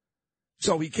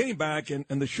 So he came back, and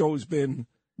the show's been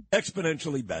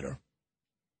exponentially better.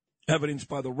 Evidenced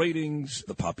by the ratings,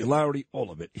 the popularity,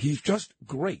 all of it. He's just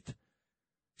great.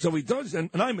 So he does, and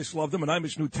I misloved him, and I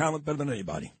miss new talent better than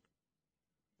anybody.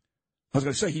 I was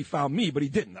going to say he found me, but he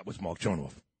didn't. That was Mark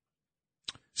Chernoff.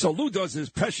 So Lou does his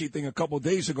Pesci thing a couple of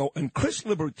days ago, and Chris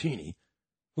Libertini,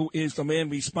 who is the man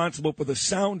responsible for the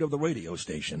sound of the radio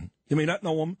station, you may not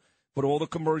know him, but all the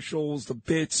commercials, the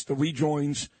bits, the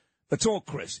rejoins, that's all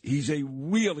Chris. He's a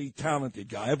really talented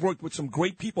guy. I've worked with some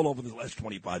great people over the last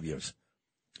 25 years.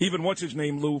 Even what's his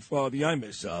name, Lou, the I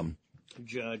miss?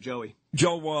 Joey.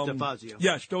 Joe DeFazio.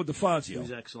 Yes, Joe DeFazio.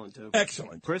 He's excellent, too.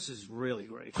 Excellent. Chris is really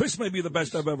great. Chris may be the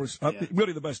best I've ever,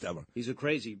 really the best ever. He's a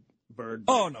crazy bird.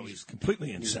 Oh, no, he's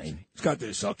completely insane. He's got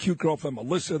this cute girlfriend,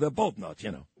 Melissa. They're both nuts,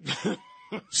 you know.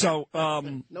 So,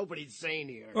 nobody's sane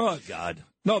here. Oh, God.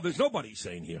 No, there's nobody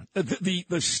sane here.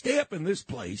 The staff in this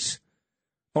place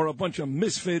are a bunch of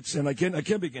misfits, and I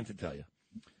can't begin to tell you.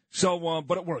 So,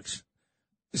 but it works.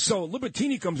 So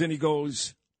Libertini comes in, he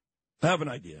goes, I have an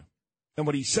idea. And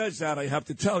when he says that, I have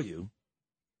to tell you,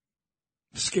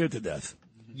 I'm scared to death.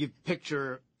 You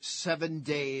picture 7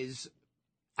 days,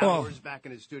 hours back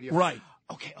in his studio. Right.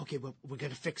 Okay, well, we're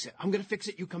going to fix it. I'm going to fix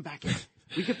it. You come back in.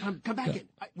 We can come back in.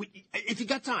 If you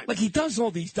got time. Like, he does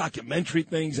all these documentary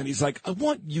things, and he's like, I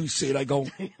want you, Sid. I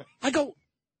go,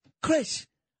 Chris,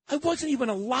 I wasn't even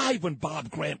alive when Bob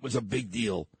Grant was a big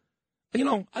deal. You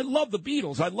know, I love the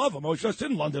Beatles. I love them. I was just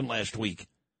in London last week.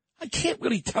 I can't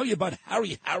really tell you about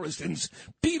Harry Harrison's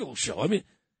Beatles show. I mean,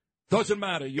 doesn't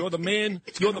matter. You're the man.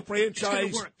 You're the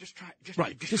franchise. It's going to work.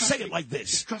 Right. Just say it like this.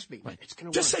 Just trust me. Right. It's going to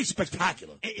work. Just say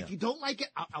spectacular. If you don't like it,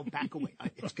 I'll back away.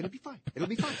 It's going to be fine. It'll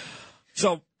be fine.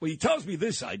 So he tells me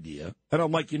this idea, and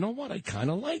I'm like, you know what? I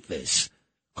kind of like this.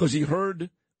 Because he heard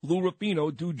Lou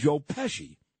Rapino do Joe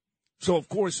Pesci. So, of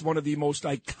course, one of the most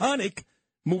iconic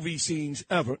movie scenes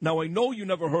ever. Now, I know you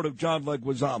never heard of John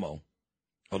Leguizamo,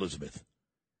 Elizabeth.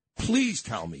 Please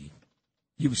tell me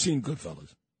you've seen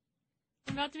Goodfellas.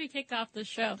 I'm about to be kicked off the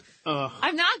show.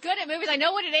 I'm not good at movies. I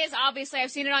know what it is, obviously. I've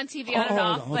seen it on TV on and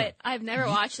off, but I've never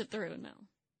watched it through, no.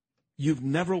 You've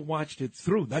never watched it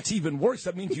through. That's even worse.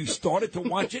 That means you started to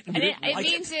watch it and you didn't like it.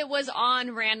 It means it was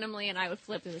on randomly and I would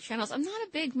flip through the channels. I'm not a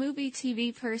big movie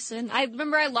TV person. I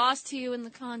remember I lost to you in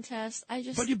the contest.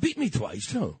 But you beat me twice,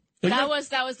 too. That was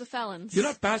the Felons. You're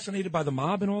not fascinated by the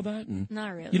mob and all that?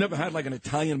 Not really. You never had like an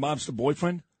Italian mobster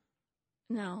boyfriend?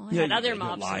 No, I had other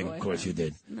mobster lying, boyfriends. Of course you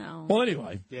did. No. Well,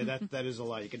 anyway. Yeah, that is a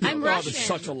lie. I'm Russian. That's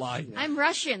such a lie. I'm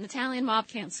Russian. The Italian mob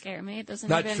can't scare me. It doesn't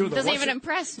true. even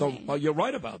impress me. Well, you're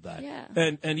right about that. Yeah.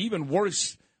 And even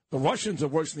worse, the Russians are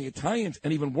worse than the Italians,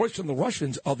 and even worse than the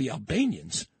Russians are the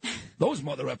Albanians. Those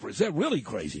mother effers, they're really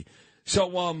crazy. So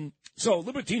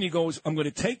Libertini goes, I'm going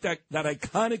to take that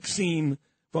iconic scene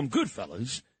from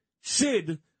Goodfellas.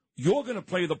 Sid, you're going to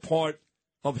play the part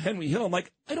of Henry Hill. I'm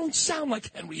like, I don't sound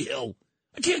like Henry Hill.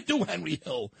 I can't do Henry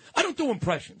Hill. I don't do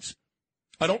impressions.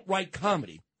 I don't write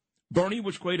comedy. Bernie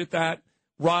was great at that.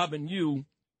 Rob and you.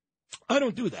 I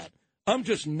don't do that. I'm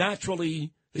just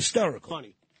naturally hysterical.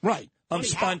 Funny. Right. I'm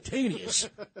spontaneous.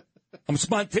 I'm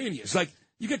spontaneous. Like,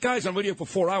 you get guys on radio for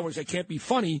 4 hours, they can't be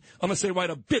funny unless they write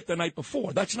a bit the night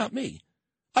before. That's not me.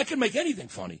 I can make anything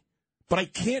funny. But I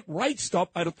can't write stuff,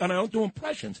 and I don't do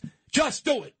impressions. Just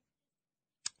do it.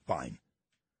 Fine.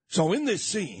 So in this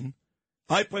scene,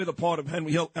 I play the part of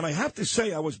Henry Hill, and I have to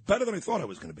say I was better than I thought I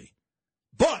was going to be.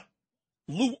 But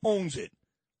Lou owns it.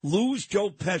 Lou's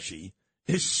Joe Pesci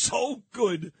is so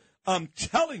good. I'm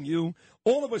telling you,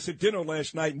 all of us at dinner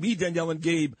last night, me, Danielle, and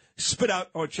Gabe, spit out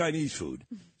our Chinese food.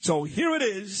 So here it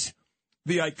is,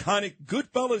 the iconic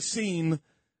Goodfellas scene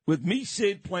with me,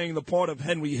 Sid, playing the part of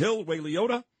Henry Hill, Ray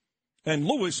Liotta, and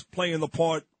Lewis playing the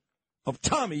part of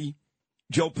Tommy,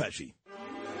 Joe Pesci.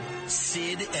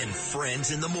 Sid and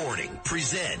Friends in the Morning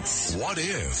presents What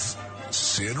If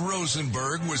Sid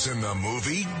Rosenberg was in the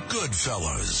movie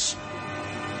Goodfellas?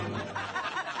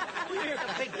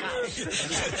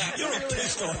 You're a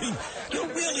pistol. You're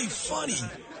really funny.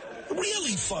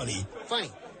 Really funny. Funny?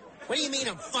 What do you mean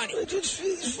I'm funny?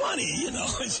 It's funny, you know.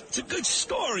 It's a good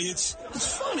story. It's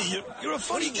funny. You're a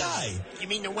funny guy. You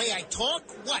mean the way I talk?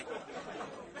 What?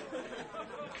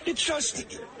 It's just,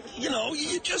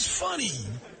 you're just funny.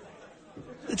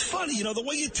 It's funny, the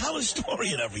way you tell a story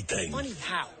and everything. Funny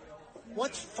how?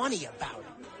 What's funny about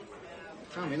it?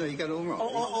 Tommy, no, you got it all wrong.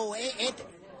 Oh, Anthony.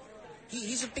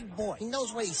 He's a big boy. He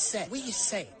knows what he said. What do you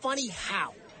say? Funny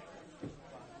how?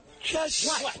 Just...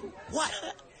 What?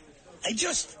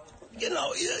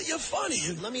 you're funny.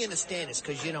 Let me understand this,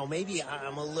 because, maybe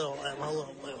I'm a little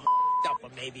up, or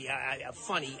maybe I'm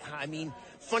funny. I mean,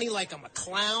 funny like I'm a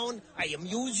clown. I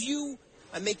amuse you.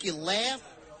 I make you laugh.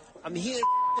 I'm here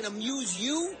to amuse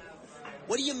you.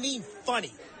 What do you mean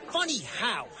funny? Funny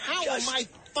how? How am I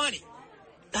funny?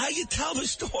 How you tell the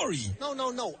story?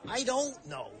 No. I don't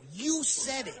know. You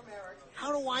said it.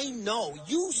 How do I know?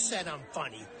 You said I'm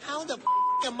funny. How the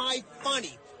am I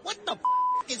funny? What the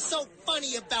is so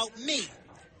funny about me?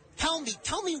 Tell me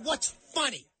what's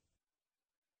funny.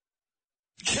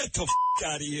 Get the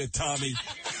out of here, Tommy.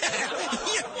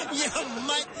 you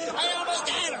mutt. I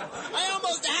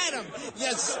almost had him.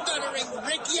 You stuttering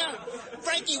Rick. Yeah.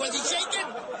 Frankie, was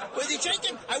he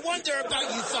shaking? I wonder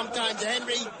about you sometimes,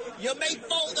 Henry. You may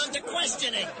fold under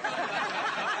questioning.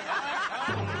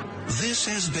 This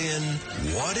has been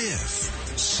What If?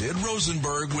 Sid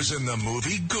Rosenberg was in the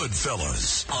movie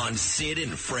Goodfellas on Sid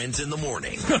and Friends in the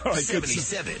Morning. All right,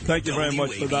 77. Thank you very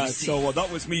much for that. WABC. So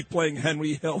that was me playing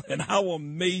Henry Hill, and how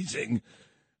amazing.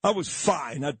 I was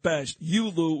fine at best. You,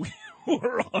 Lou,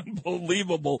 were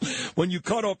unbelievable. When you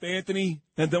cut off Anthony,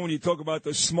 and then when you talk about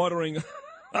the smothering,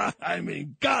 I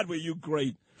mean, God, were you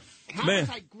great. How Man. was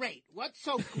I great? What's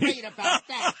so great about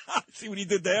that? See what he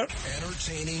did there?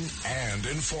 Entertaining and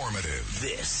informative.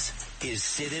 This is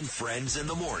Sid and Friends in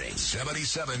the Morning.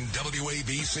 77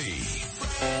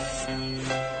 WABC.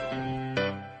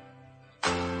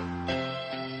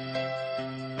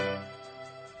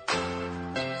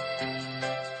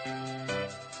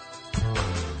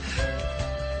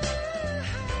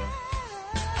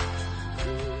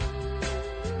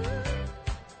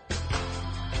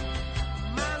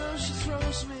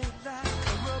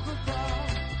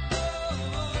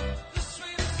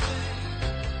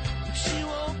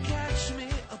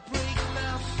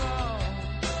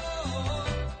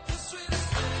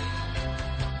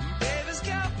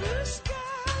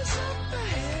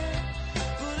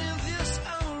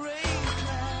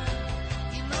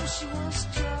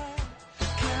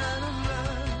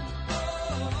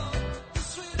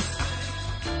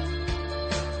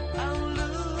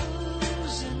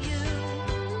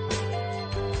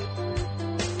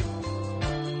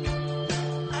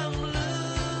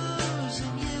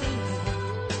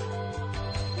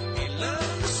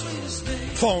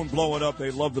 Phone blowing up. They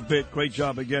love the bit. Great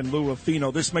job again, Lou Ruffino.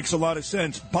 This makes a lot of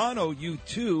sense. Bono,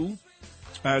 U2,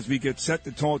 as we get set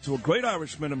to talk to a great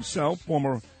Irishman himself,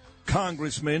 former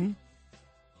congressman.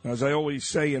 As I always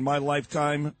say in my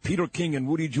lifetime, Peter King and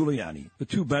Rudy Giuliani, the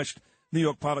two best New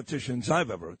York politicians I've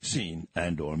ever seen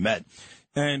and or met.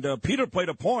 And Peter played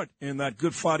a part in that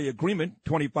Good Friday Agreement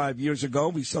 25 years ago.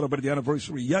 We celebrated the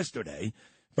anniversary yesterday.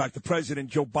 In fact, the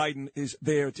president, Joe Biden, is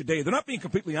there today. They're not being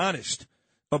completely honest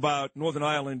about Northern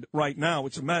Ireland right now.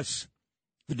 It's a mess.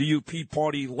 The DUP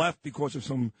party left because of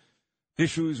some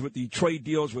issues with the trade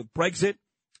deals with Brexit.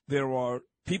 There are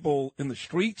people in the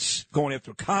streets going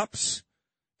after cops.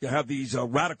 You have these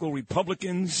radical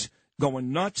Republicans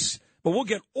going nuts. But we'll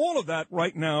get all of that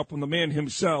right now from the man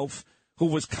himself, who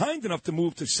was kind enough to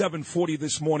move to 740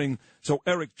 this morning so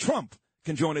Eric Trump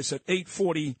can join us at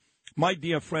 840. My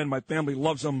dear friend, my family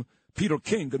loves him, Peter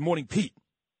King. Good morning, Pete.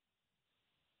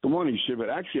 Good morning, Sid.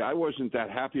 But actually, I wasn't that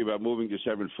happy about moving to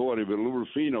 740, but Lou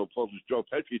Ruffino pulled his Joe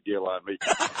Pesci deal on me.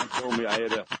 He told me I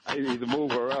had to either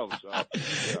move or else. Yeah.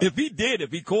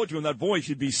 If he called you in that voice,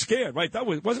 you'd be scared, right?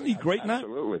 Wasn't he great now?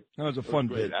 Absolutely. That was a fun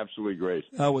bit. Absolutely great.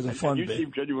 That was a fun bit. bit. You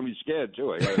seem genuinely scared,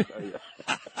 too, I got to tell you.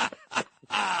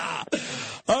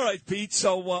 All right, Pete.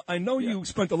 So I know you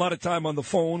spent a lot of time on the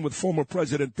phone with former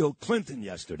President Bill Clinton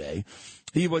yesterday.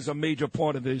 He was a major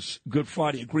part of this Good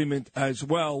Friday Agreement as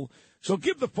well. So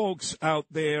give the folks out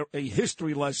there a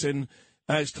history lesson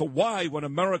as to why, when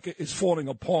America is falling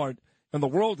apart and the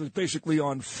world is basically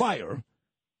on fire,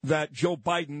 that Joe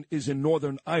Biden is in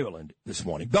Northern Ireland this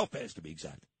morning. Belfast, to be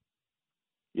exact.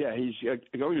 Yeah, he's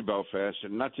going to Belfast,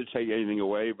 and not to take anything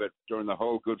away, but during the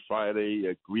whole Good Friday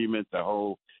Agreement, the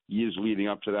whole years leading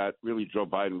up to that, really Joe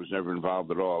Biden was never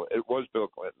involved at all. It was Bill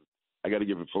Clinton. I got to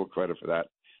give him full credit for that.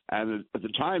 And at the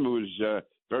time, it was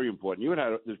very important. You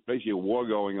had there's basically a war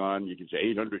going on. You can say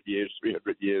 800 years,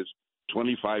 300 years,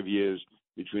 25 years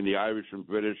between the Irish and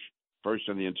British, first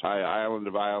on the entire island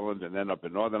of Ireland and then up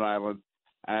in Northern Ireland.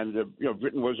 And,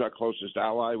 Britain was our closest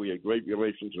ally. We had great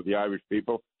relations with the Irish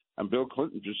people. And Bill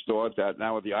Clinton just thought that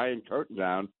now with the Iron Curtain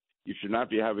down, you should not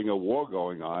be having a war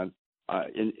going on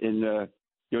in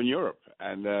Europe.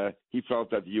 And he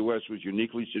felt that the U.S. was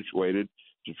uniquely situated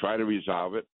to try to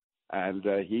resolve it. And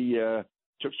he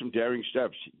took some daring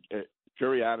steps.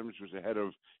 Gerry Adams was the head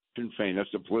of Sinn Féin.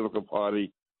 That's the political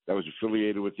party that was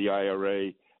affiliated with the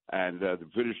IRA. and the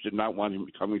British did not want him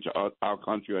coming to our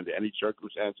country under any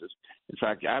circumstances. In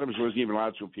fact, Adams wasn't even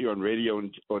allowed to appear on radio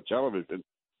or television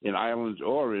in Ireland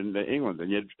or in England.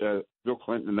 And yet Bill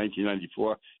Clinton in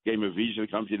 1994 gave him a visa to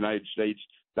come to the United States.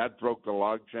 That broke the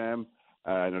logjam.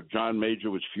 John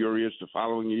Major was furious the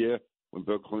following year when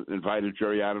Bill Clinton invited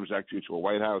Jerry Adams actually to a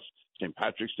White House St.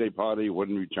 Patrick's Day party. He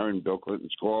wouldn't return Bill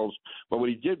Clinton's calls. But what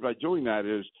he did by doing that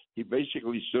is he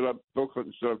basically Bill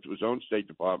Clinton stood up to his own State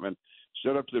Department,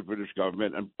 stood up to the British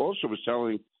government, and also was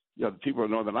telling the people of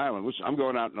Northern Ireland, listen, I'm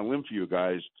going out on a limb for you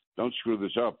guys. Don't screw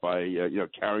this up by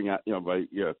carrying out, by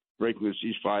breaking the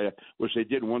ceasefire, which they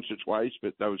did once or twice,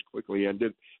 but that was quickly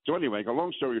ended. So anyway, a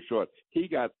long story short, he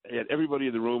had everybody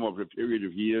in the room over a period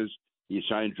of years. He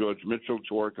assigned George Mitchell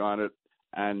to work on it,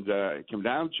 and it came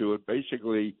down to it.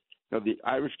 Basically, the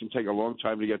Irish can take a long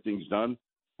time to get things done,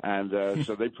 and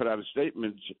so they put out a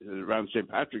statement around St.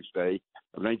 Patrick's Day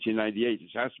of 1998. This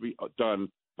has to be done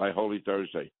by Holy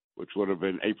Thursday, which would have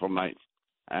been April 9th.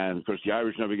 And, of course, the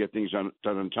Irish never get things done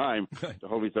on time. The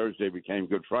Holy Thursday became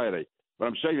Good Friday. But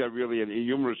I'm saying that really in a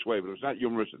humorous way, but it was not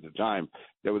humorous at the time.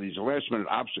 There were these last-minute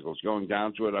obstacles going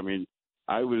down to it. I mean,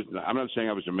 I'm not saying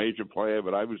I was a major player,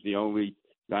 but I was the only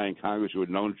guy in Congress who had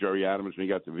known Jerry Adams when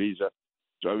he got the visa.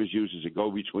 So I was used as a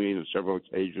go-between on several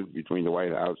occasions between the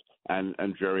White House and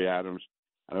Jerry Adams.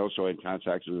 And I also had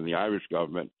contacts with the Irish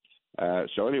government.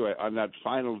 So anyway, on that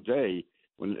final day,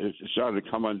 when it started to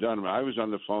come undone, I was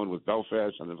on the phone with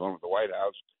Belfast, on the phone with the White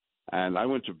House, and I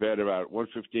went to bed about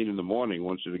 1:15 in the morning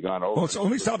once it had gone over. Well, so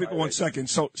let me stop you for 1 second.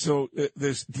 So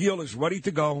this deal is ready to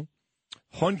go.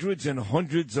 Hundreds and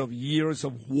hundreds of years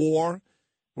of war.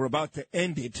 We're about to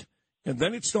end it. And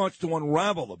then it starts to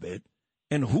unravel a bit.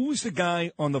 And who's the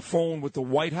guy on the phone with the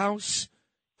White House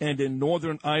and in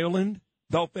Northern Ireland,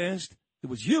 Belfast? It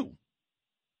was you.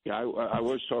 Yeah, I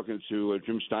was talking to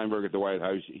Jim Steinberg at the White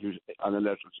House. He was on the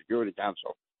National Security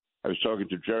Council. I was talking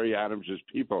to Jerry Adams'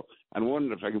 people. And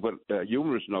one, if I can put a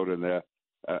humorous note in there,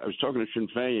 I was talking to Sinn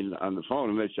Féin on the phone,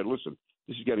 and they said, listen,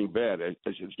 this is getting bad. I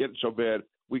said, it's getting so bad,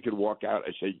 we could walk out.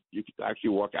 I said, you could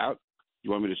actually walk out? You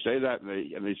want me to say that? And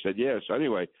they said, yes. So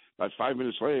anyway, about 5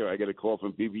 minutes later, I get a call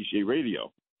from BBC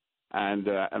Radio. And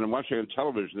I'm watching on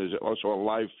television. There's also a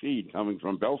live feed coming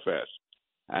from Belfast.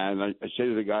 And I say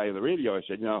to the guy on the radio, I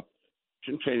said,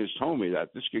 Sinn Féin has told me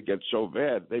that this could get so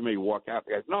bad, they may walk out.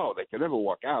 They go, no, they can never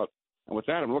walk out. And with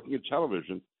that, I'm looking at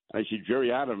television, and I see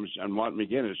Jerry Adams and Martin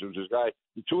McGuinness. There was this guy,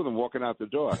 the two of them walking out the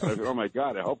door. And I go, oh, my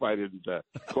God, I hope I didn't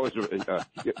cause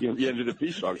the end of the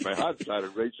peace talks. My heart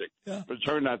started racing. Yeah. But it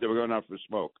turned out they were going out for a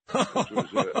smoke, which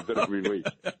was a bit of a relief.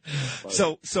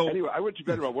 So anyway, I went to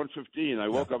bed about 1:15. I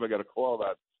woke up, I got a call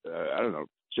about,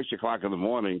 6 o'clock in the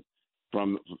morning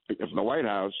from the White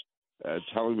House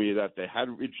telling me that they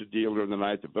hadn't reached a deal during the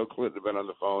night, that Bill Clinton had been on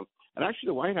the phone. And actually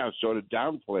the White House sort of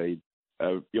downplayed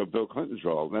Bill Clinton's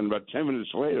role. Then about 10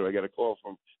 minutes later, I got a call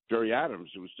from Jerry Adams,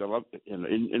 who was still up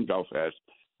in Belfast.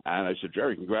 And I said,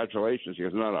 Jerry, congratulations. He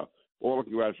goes, no. All the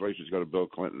congratulations go to Bill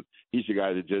Clinton. He's the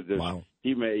guy that did this. Wow.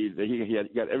 He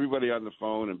got everybody on the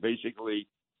phone and basically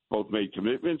both made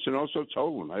commitments and also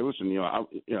told them, hey, listen,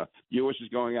 U.S. is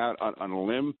going out on a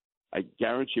limb. I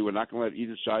guarantee we're not going to let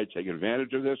either side take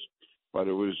advantage of this. But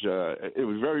it was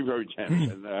very, very tense.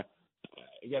 And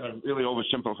again, I'm really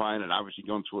oversimplifying and obviously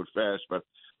going through it fast, but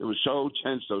it was so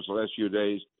tense those last few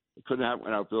days. It couldn't happen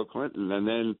without Bill Clinton. And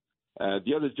then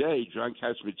the other day, John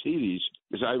Catsimatidis,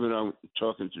 because I've been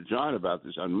talking to John about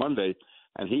this on Monday,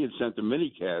 and he had sent the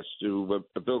minicast to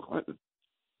Bill Clinton,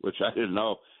 which I didn't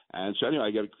know. And so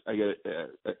anyway, I got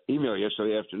an email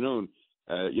yesterday afternoon.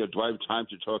 Do I have time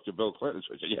to talk to Bill Clinton?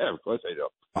 So I said, yeah, of course I do.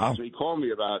 Wow. So he called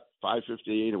me about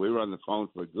 5:15, and we were on the phone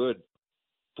for a good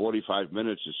 45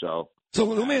 minutes or so. So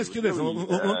let me ask you this.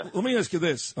 Let me ask you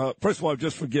this. First of all, I've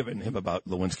just forgiven him about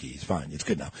Lewinsky. He's fine. It's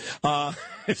good now.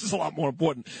 This is a lot more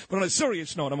important. But on a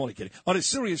serious note, I'm only kidding. On a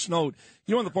serious note,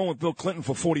 you're on the phone with Bill Clinton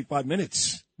for 45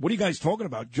 minutes. What are you guys talking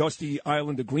about? Just the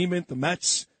island agreement, the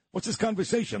Mets? What's this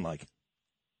conversation like?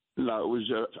 No, it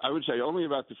was, I would say, only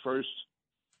about the first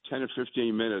 10 or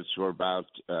 15 minutes were about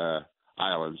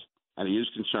Ireland. And he is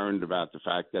concerned about the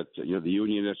fact that, the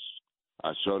unionists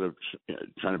are sort of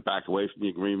trying to back away from the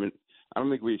agreement. I don't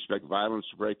think we expect violence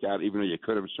to break out, even though you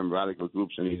could have some radical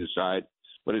groups on either side.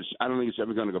 But I don't think it's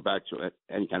ever going to go back to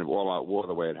any kind of all-out war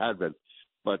the way it had been.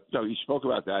 But no, he spoke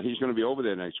about that. He's going to be over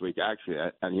there next week, actually,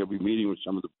 and he'll be meeting with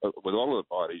with all of the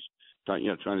parties, trying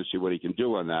to see what he can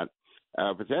do on that.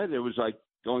 But then it was like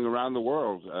going around the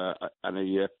world on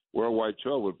a worldwide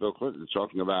tour with Bill Clinton,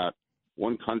 talking about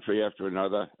one country after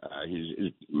another.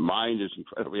 His mind is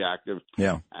incredibly active.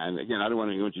 Yeah. And again, I don't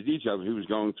want to go into detail, but he was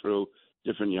going through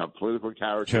different, political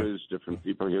characters, different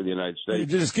people here in the United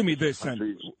States. Just give me this,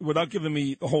 then, without giving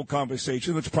me the whole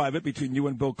conversation that's private between you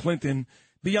and Bill Clinton.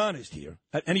 Be honest here.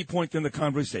 At any point in the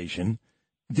conversation,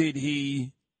 did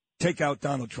he take out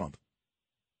Donald Trump?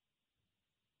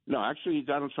 No, actually,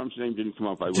 Donald Trump's name didn't come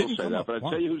up. I will say that. But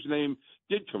I'll tell you whose name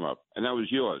did come up, and that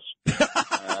was yours.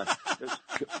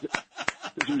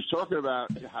 Because he was talking about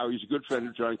how he's a good friend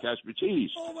of John Catsimatidis.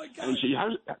 Oh, my God. And he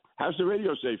said, how's the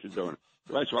radio station doing?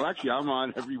 Right, well, actually, I'm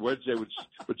on every Wednesday with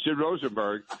Sid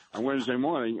Rosenberg on Wednesday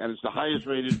morning, and it's the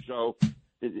highest-rated show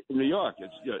in New York.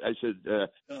 I said,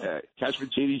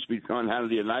 Catsimatidis beats Con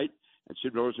Hannity at night, and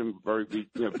Sid Rosenberg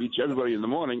beats everybody in the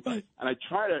morning. And I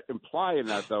try to imply in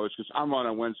that, though, it's because I'm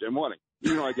on Wednesday morning.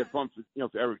 Even though I get bumped,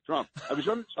 for Eric Trump. I was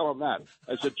going to tell him that.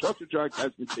 I said, talk to John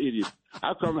Catsimatidis.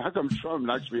 How come Trump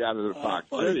knocks me out of the box?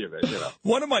 Anyway,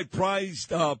 One of my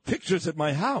prized pictures at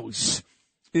my house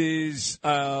is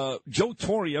Joe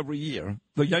Torre every year,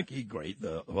 the Yankee great,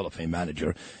 the Hall of Fame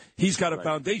manager. He's got a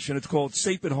foundation. It's called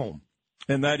Safe at Home.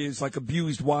 And that is like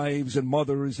abused wives and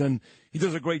mothers. And he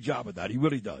does a great job of that. He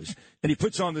really does. And he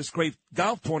puts on this great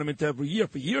golf tournament every year.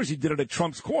 For years, he did it at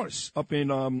Trump's course up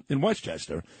in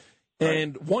Westchester.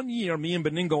 And one year, me and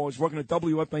Beningo, I was working at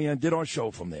WFAN, did our show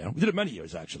from there. We did it many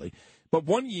years, actually. But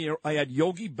one year, I had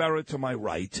Yogi Berra to my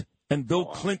right and Bill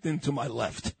Clinton to my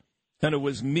left. And it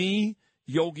was me,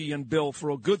 Yogi, and Bill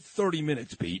for a good 30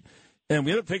 minutes, Pete. And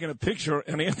we ended up taking a picture,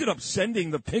 and I ended up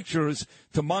sending the pictures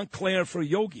to Montclair for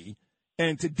Yogi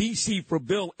and to D.C. for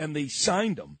Bill, and they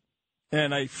signed them.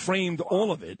 And I framed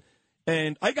all of it.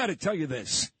 And I got to tell you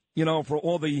this, for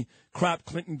all the crap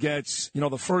Clinton gets,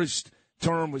 the first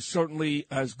term was certainly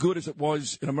as good as it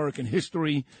was in American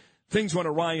history. Things went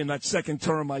awry in that second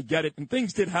term, I get it. And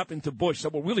things did happen to Bush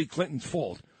that were really Clinton's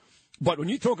fault. But when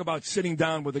you talk about sitting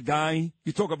down with a guy,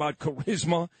 you talk about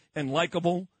charisma and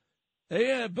likable.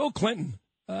 Yeah, Bill Clinton.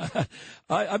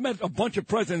 I met a bunch of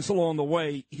presidents along the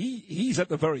way. He's at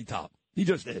the very top. He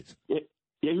just is. Yeah,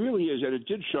 he really is. And it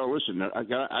did show, listen,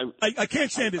 I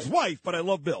can't stand his wife, but I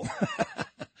love Bill.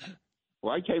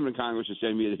 Well, I came to Congress the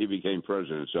same year that he became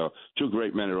president, so two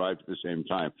great men arrived at the same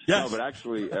time. Yes. No, but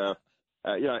actually, that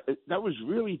was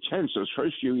really tense, those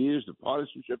first few years, the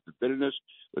partisanship, the bitterness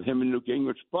with him and Newt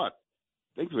Gingrich. But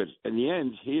think of it, in the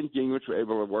end, he and Gingrich were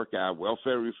able to work out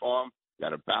welfare reform,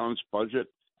 got a balanced budget,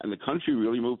 and the country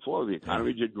really moved forward. The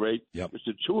economy did great. Yep. Just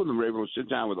the two of them were able to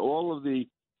sit down with all of the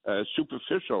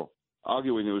superficial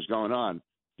arguing that was going on.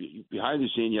 Behind the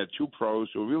scene, you had two pros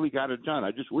who really got it done.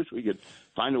 I just wish we could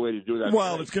find a way to do that.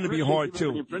 Well, it's going to be hard,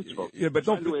 too. Yeah, but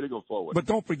find a way to go forward. But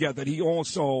don't forget that he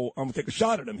also, I'm going to take a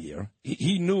shot at him here.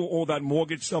 He knew all that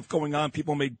mortgage stuff going on.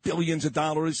 People made billions of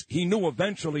dollars. He knew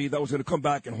eventually that was going to come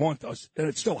back and haunt us, and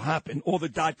it still happened. All the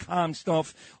 .com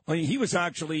stuff. I mean, he was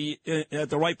actually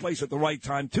at the right place at the right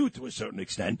time, too, to a certain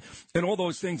extent. And all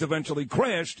those things eventually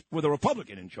crashed with a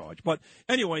Republican in charge. But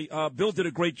anyway, Bill did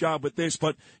a great job with this.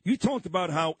 But you talked about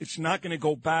how it's not going to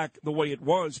go back the way it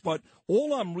was. But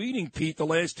all I'm reading, Pete, the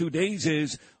last 2 days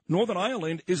is Northern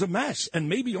Ireland is a mess and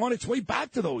maybe on its way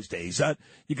back to those days.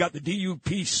 You got the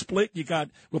DUP split. You got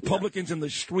Republicans in the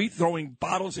street throwing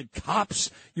bottles at cops.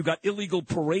 You got illegal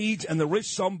parades, and there is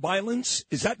some violence.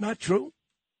 Is that not true?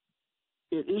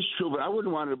 It is true, but I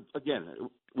wouldn't want to, again,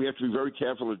 we have to be very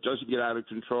careful it doesn't get out of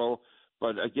control.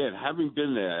 But, again, having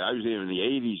been there, I was there in the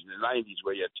 80s and the 90s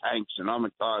where you had tanks and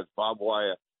armored cars, barbed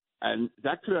wire, and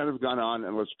that could not have gone on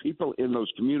unless people in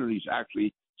those communities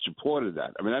actually supported that.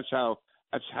 I mean, that's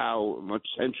how much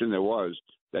tension there was,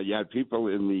 that you had people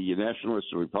in the nationalist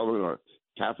or Republican or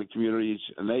Catholic communities,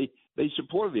 and they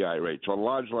supported the IRA to a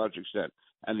large extent.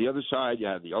 And the other side, you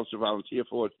had the Ulster Volunteer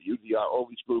Force, the UDR, all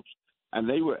these groups, and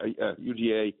they were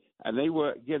UDA, and they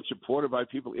were, again, supported by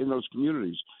people in those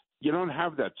communities. You don't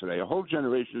have that today. A whole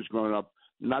generation is growing up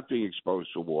not being exposed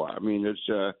to war. I mean, it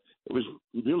was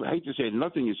really, I hate to say it,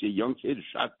 nothing you see young kids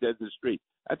shot dead in the street.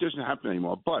 That doesn't happen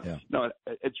anymore. But no,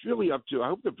 it's really up to, I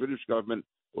hope the British government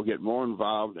will get more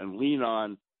involved and lean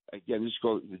on, again, this is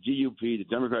called the DUP, the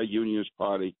Democratic Unionist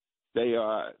Party. They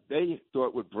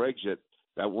thought with Brexit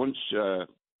that once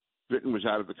Britain was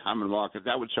out of the common market,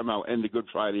 that would somehow end the Good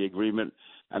Friday Agreement,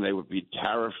 and they would be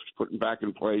tariffs put back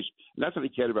in place. Not that they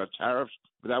cared about tariffs,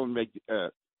 but that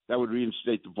would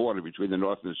reinstate the border between the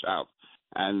North and the South,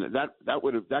 and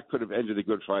that could have ended the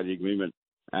Good Friday Agreement.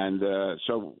 And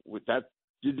so with that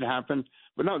didn't happen.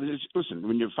 But no, listen,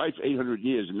 when you fight for 800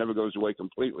 years, it never goes away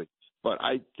completely. But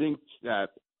I think that,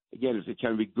 again, if it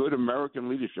can be good American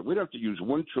leadership, we don't have to use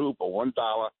one troop or $1.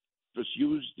 Just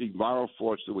use the moral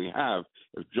force that we have.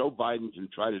 If Joe Biden can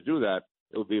try to do that,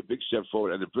 it will be a big step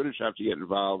forward. And the British have to get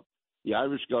involved. The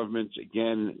Irish government,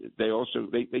 again, they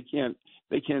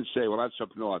can't say, well, that's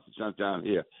up north, it's not down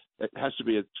here. It has to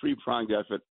be a three-pronged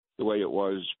effort the way it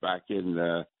was back in,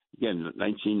 again,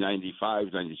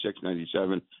 1995, 96,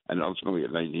 97, and ultimately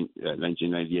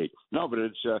 1998. No, but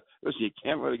it's, listen, you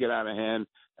can't let it get out of hand,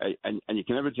 and you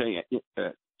can never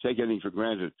take anything for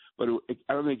granted. But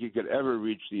I don't think it could ever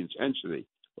reach the intensity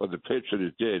or the pitch that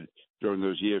it did during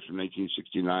those years from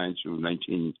 1969 to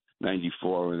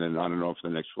 1994 and then on and off for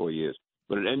the next 4 years.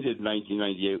 But it ended in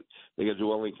 1998. They got to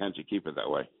do all they can to keep it that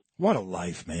way. What a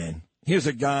life, man. Here's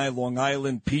a guy, Long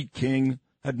Island, Pete King,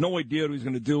 had no idea what he was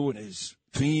going to do in his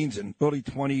teens and early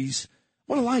 20s.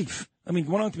 What a life. I mean,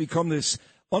 went on to become this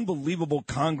unbelievable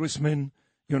congressman.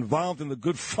 You're involved in the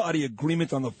Good Friday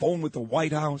Agreement on the phone with the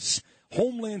White House,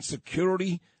 Homeland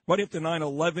Security, right after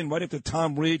 9/11, right after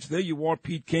Tom Ridge. There you are,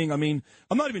 Pete King. I mean,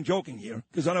 I'm not even joking here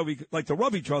because I know we like to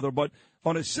rub each other, but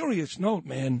on a serious note,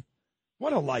 man,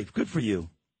 what a life. Good for you.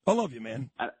 I love you,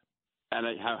 man. How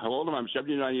old am I? I'm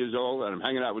 79 years old, and I'm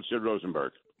hanging out with Sid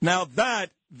Rosenberg. Now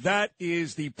that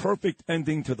is the perfect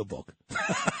ending to the book.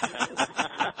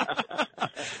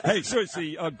 Hey,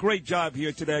 seriously, a great job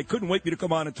here today. I couldn't wait for you to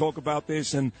come on and talk about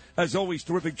this. And as always,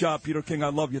 terrific job, Peter King. I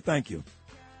love you. Thank you.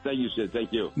 Thank you, Sid.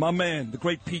 Thank you. My man, the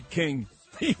great Pete King.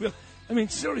 I mean,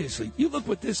 seriously, you look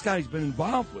what this guy's been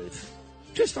involved with.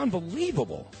 Just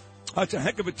unbelievable. It's a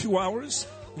heck of a 2 hours.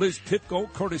 Liz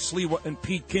Pitko, Curtis Sliwa, and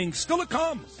Pete King. Still to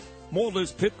come. More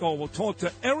Liz Pitko. We'll talk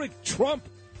to Eric Trump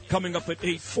coming up at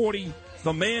 8:40.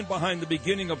 The man behind the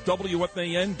beginning of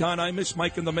WFAN, Don Imus,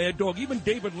 Mike and the Mad Dog. Even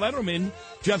David Letterman,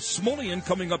 Jeff Smullian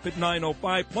coming up at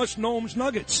 9:05. Plus Noam's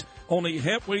Nuggets. Only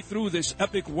halfway through this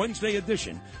epic Wednesday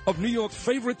edition of New York's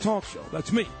favorite talk show.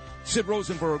 That's me, Sid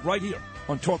Rosenberg, right here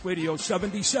on Talk Radio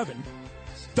 77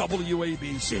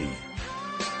 WABC.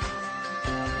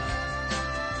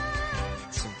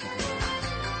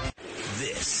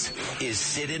 This is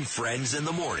Sid and Friends in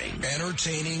the Morning.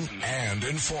 Entertaining and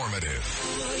informative.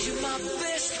 Oh, you're my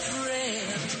best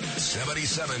friend.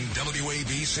 77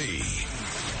 WABC.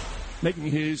 Making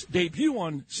his debut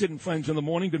on Sid and Friends in the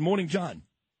Morning. Good morning, John.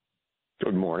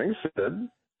 Good morning, Sid.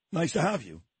 Nice to have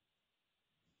you.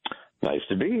 Nice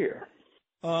to be here.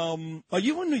 Are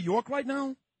you in New York right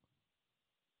now?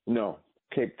 No,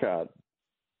 Cape Cod.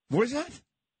 Where's that?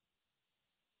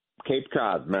 Cape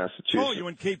Cod, Massachusetts. Oh, you're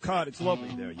in Cape Cod. It's lovely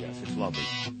there. Yes, it's lovely.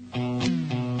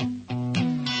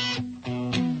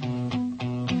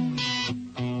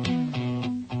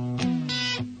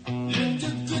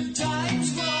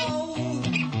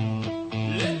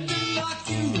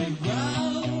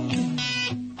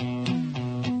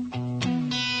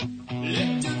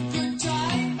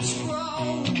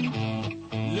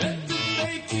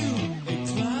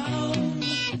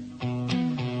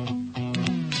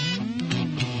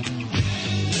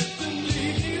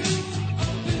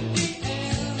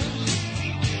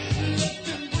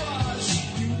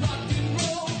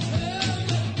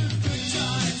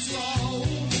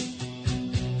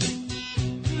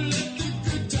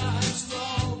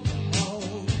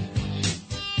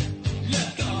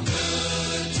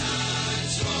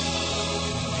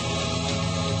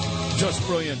 Just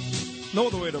brilliant. No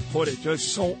other way to put it. Just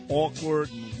so awkward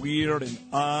and weird and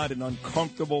odd and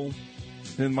uncomfortable.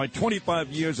 In my 25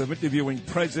 years of interviewing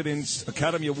presidents,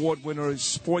 Academy Award winners,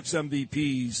 sports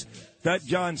MVPs, that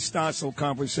John Stossel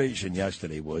conversation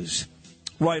yesterday was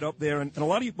right up there. And a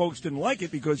lot of you folks didn't like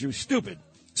it because you're stupid.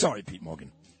 Sorry, Pete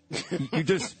Morgan. You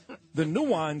just, the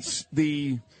nuance,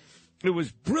 it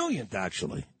was brilliant,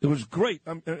 actually. It was great.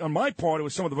 On my part, it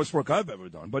was some of the best work I've ever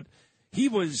done. But he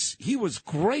was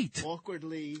great.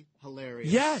 Awkwardly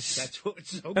hilarious. Yes. That's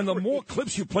what's so And the great. more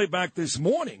clips you play back this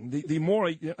morning, the more,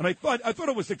 and I thought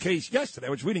it was the case yesterday. I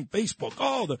was reading Facebook.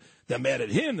 Oh, they're mad at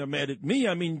him. They're mad at me.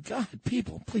 I mean, God,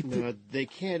 people, please. No, they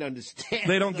can't understand.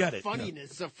 They don't the get it.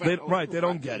 Funniness of Right, they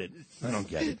don't get it. I don't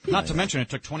get it. Not to mention, it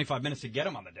took 25 minutes to get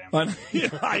him on the damn phone.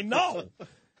 I know.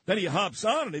 Then he hops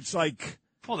on, and it's like.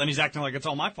 Well, then he's acting like it's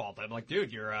all my fault. I'm like,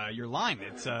 dude, you're lying.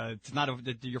 It's not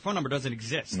your phone number doesn't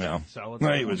exist. No. So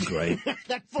No, he was great.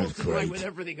 That falls in line great. with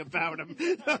everything about him.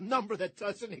 A number that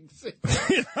doesn't exist.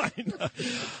 I know.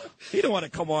 He didn't want to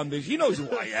come on this. He knows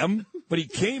who I am, but he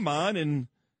came on, and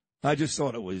I just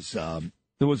thought it was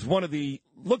one of the,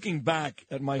 looking back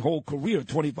at my whole career,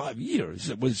 25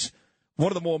 years, it was one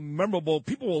of the more memorable.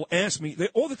 People will ask me,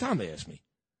 all the time they ask me,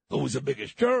 who was the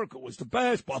biggest jerk, who was the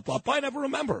best, blah, blah, blah. I never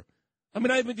remember. I mean,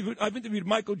 I've interviewed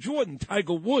Michael Jordan,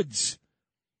 Tiger Woods,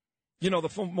 the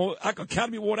former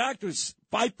Academy Award actors,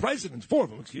 4 of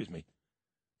them, excuse me.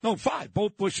 No, 5.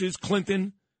 Both Bushes,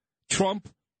 Clinton, Trump,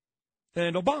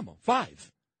 and Obama.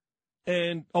 5.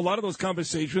 And a lot of those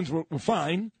conversations were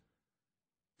fine.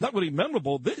 not really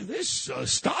memorable. This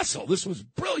Stossel, this was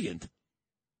brilliant.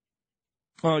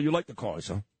 You like the Cars,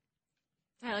 huh?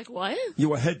 I like what? You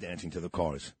were head dancing to the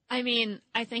Cars. I mean,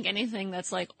 I think anything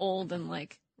that's like old and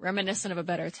like reminiscent of a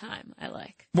better time, I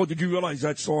like. Well, did you realize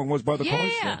that song was by the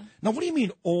Cars? Yeah. Now, what do you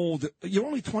mean old? You're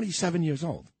only 27 years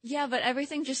old. Yeah, but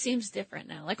everything just seems different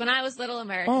now. Like when I was little,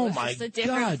 America Oh, was my just a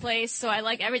different God. place. So I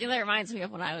like everything that reminds me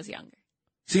of when I was younger.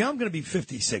 See, I'm going to be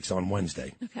 56 on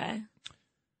Wednesday. Okay.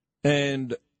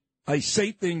 And I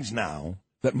say things now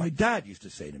that my dad used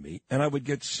to say to me, and I would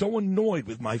get so annoyed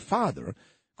with my father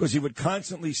because he would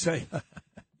constantly say,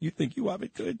 you think you have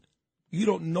it good? You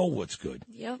don't know what's good.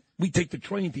 Yep. We take the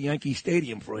train to Yankee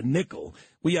Stadium for a nickel.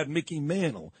 We had Mickey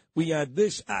Mantle. We had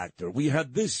this actor. We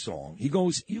had this song. He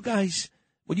goes, you guys,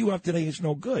 what you have today is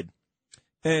no good.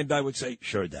 And I would say,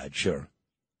 sure, Dad, sure.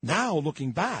 Now,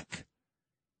 looking back,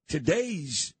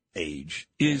 today's age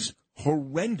is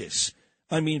horrendous.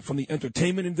 I mean, from the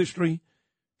entertainment industry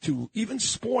to even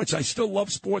sports. I still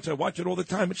love sports. I watch it all the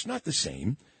time. It's not the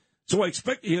same. So I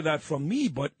expect to hear that from me,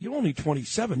 but you're only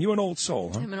 27. You're an old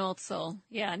soul, huh? I'm an old soul.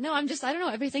 Yeah. No, I don't know.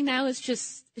 Everything now is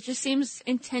just, it just seems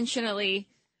intentionally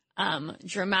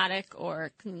dramatic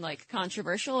or like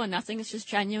controversial, and nothing is just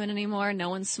genuine anymore. No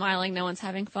one's smiling. No one's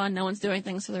having fun. No one's doing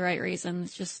things for the right reason.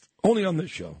 It's just. Only on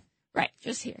this show. Right.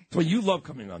 Just here. So you love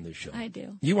coming on this show. I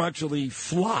do. You actually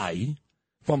fly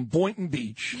from Boynton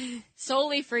Beach.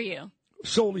 Solely for you.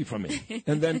 Solely for me.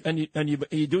 And then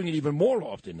you're doing it even more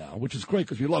often now, which is great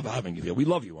because we love having you here. We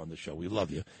love you on the show. We love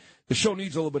you. The show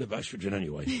needs a little bit of estrogen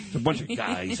anyway. It's a bunch of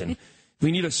guys, and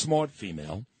we need a smart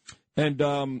female.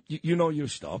 And you know your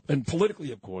stuff. And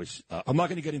politically, of course, I'm not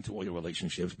going to get into all your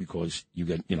relationships because you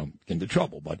get into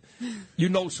trouble. But you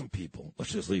know some people.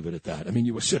 Let's just leave it at that. I mean,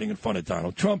 you were sitting in front of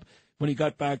Donald Trump when he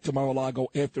got back to Mar-a-Lago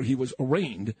after he was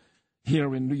arraigned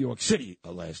here in New York City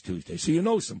last Tuesday. So you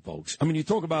know some folks. I mean, you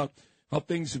talk about how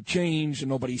things have changed and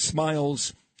nobody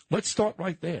smiles. Let's start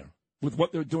right there with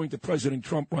what they're doing to President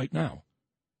Trump right now.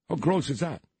 How gross is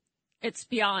that? It's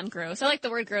beyond gross. I like the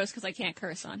word gross because I can't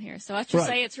curse on here. So let's just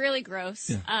say it's really gross.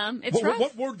 Yeah. It's rough.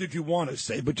 What word did you want to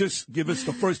say? But just give us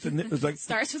the first. It's like,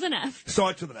 starts with an F.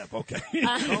 Starts with an F. Okay.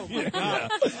 Oh, my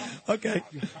God. Okay.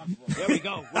 There we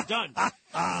go. We're done.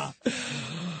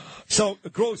 So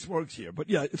gross works here, but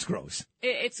yeah, it's gross.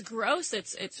 It's gross.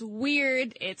 It's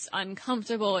weird. It's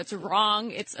uncomfortable. It's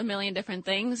wrong. It's a million different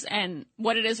things. And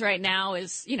what it is right now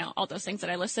is, all those things that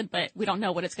I listed, but we don't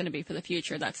know what it's going to be for the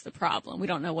future. That's the problem. We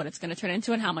don't know what it's going to turn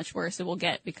into and how much worse it will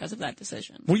get because of that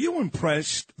decision. Were you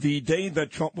impressed the day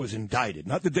that Trump was indicted,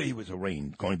 not the day he was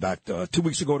arraigned, going back 2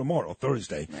 weeks ago tomorrow,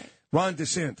 Thursday? Right. Ron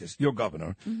DeSantis, your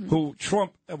governor, who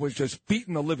Trump was just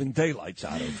beating the living daylights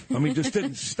out of. I mean, just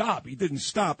didn't stop. He didn't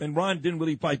stop, and Ron didn't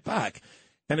really fight back.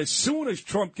 And as soon as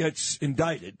Trump gets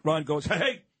indicted, Ron goes,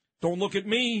 hey, don't look at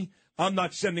me. I'm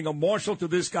not sending a marshal to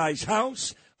this guy's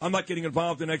house. I'm not getting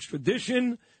involved in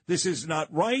extradition. This is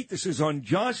not right. This is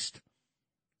unjust.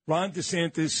 Ron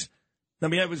DeSantis, I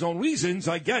mean, he have his own reasons.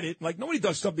 I get it. Like, nobody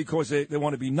does stuff because they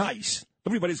want to be nice.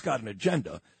 Everybody's got an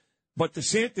agenda. But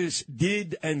DeSantis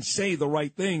did and say the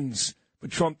right things for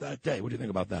Trump that day. What do you think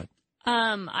about that?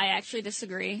 I actually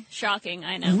disagree. Shocking,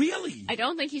 I know. Really? I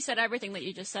don't think he said everything that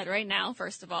you just said right now,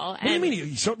 first of all. What do you mean?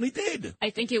 He certainly did. I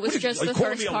think it was just the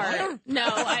first part. No,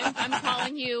 I'm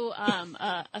calling you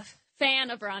a fan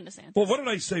of Ron DeSantis. Well, what did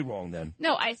I say wrong then?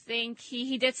 No, I think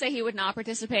he did say he would not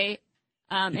participate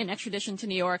in extradition to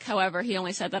New York. However, he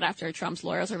only said that after Trump's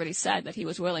lawyers already said that he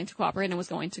was willing to cooperate and was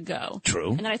going to go. True.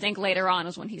 And then I think later on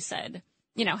was when he said,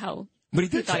 how... But he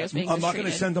did say, I'm not going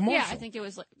to send a marshal. Yeah, I think it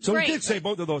was so great, he did say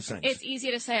both of those things. It's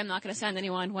easy to say I'm not going to send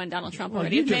anyone when Donald Trump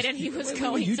already admitted he was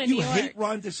going to New York. You hate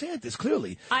Ron DeSantis,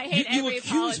 clearly. I hate every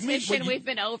politician. We've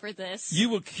been over this.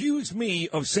 You accuse me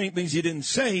of saying things you didn't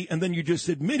say, and then you just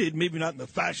admitted, maybe not in the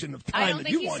fashion of time I don't that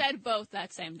think you he said both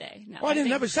that same day. No, well, I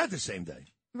never said the same day.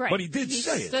 Right. But he did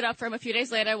say it. He stood up for him a few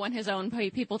days later when his own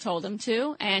people told him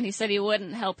to, and he said he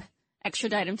wouldn't help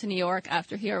extradite him to New York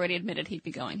after he already admitted he'd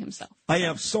be going himself. I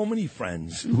have so many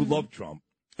friends who love Trump,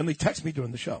 and they text me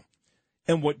during the show.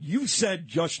 And what you said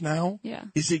just now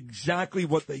is exactly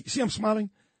what they... See, I'm smiling?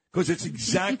 Because it's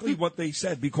exactly what they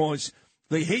said, because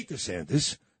they hate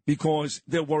DeSantis, because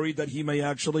they're worried that he may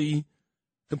actually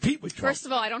compete with Trump. First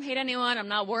of all, I don't hate anyone. I'm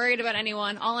not worried about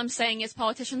anyone. All I'm saying is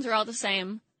politicians are all the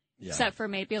same, except for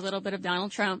maybe a little bit of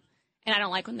Donald Trump. And I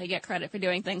don't like when they get credit for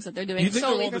doing things that they're doing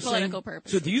solely for political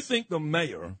purposes. So do you think the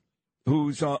mayor,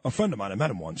 who's a friend of mine, I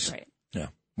met him once. Right. Yeah,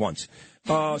 once.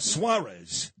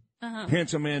 Suarez,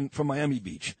 handsome man from Miami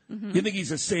Beach. You think he's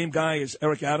the same guy as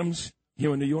Eric Adams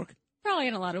here in New York? Probably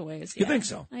in a lot of ways, You think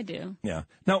so? I do. Yeah.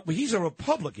 Now, he's a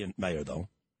Republican mayor, though.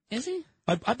 Is he?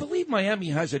 I believe Miami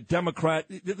has a Democrat.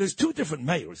 There's two different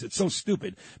mayors. It's so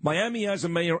stupid. Miami has a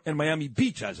mayor and Miami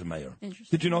Beach has a mayor. Interesting.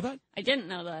 Did you know that? I didn't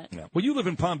know that. Yeah. Well, you live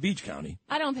in Palm Beach County.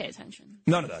 I don't pay attention.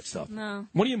 None of that stuff. No.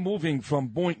 When are you moving from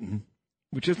Boynton,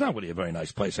 which is not really a very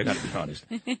nice place, I got to be honest,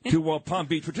 to Palm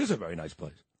Beach, which is a very nice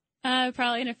place?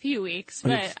 Probably in a few weeks,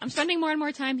 but I'm spending more and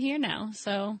more time here now,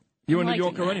 so... You're a New liking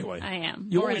Yorker that. anyway. I am.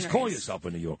 You Born always and call raised. yourself a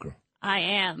New Yorker. I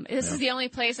am. This Yeah. is the only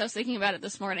place I was thinking about it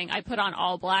this morning. I put on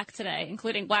all black today,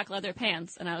 including black leather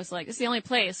pants, and I was like, "It's the only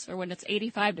place where when it's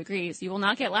 85 degrees, you will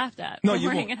not get laughed at No, for you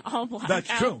wearing won't. an all black That's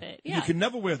outfit." true. Yeah. You can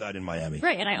never wear that in Miami.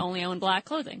 Right, and I only own black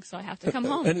clothing, so I have to come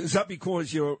home. And is that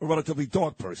because you're a relatively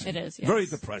dark person? It is, yes. Very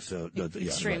depressed. Yeah,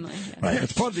 Extremely. Right. Yes. Right.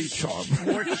 It's part of the charm.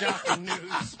 More shocking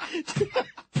news.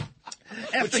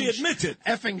 But she admits it.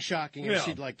 Effing shocking, if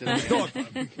she'd like to. Dark.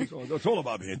 It's all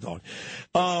about being dark.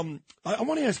 I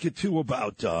want to ask you, too,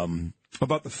 about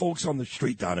the folks on the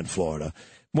street down in Florida.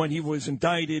 When he was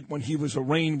indicted, when he was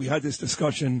arraigned, we had this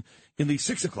discussion in the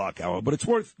 6 o'clock hour, but it's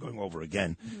worth going over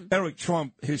again. Mm-hmm. Eric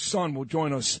Trump, his son, will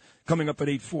join us coming up at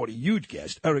 8:40. Huge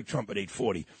guest, Eric Trump at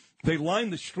 8:40. They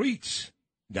line the streets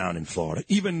down in Florida,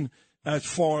 even as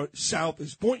far south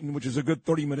as Boynton, which is a good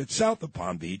 30 minutes south of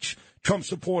Palm Beach. Trump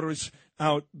supporters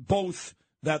out both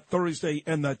that Thursday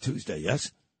and that Tuesday,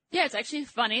 yes? Yeah, it's actually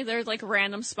funny. There's like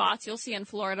random spots you'll see in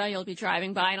Florida. You'll be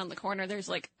driving by, and on the corner there's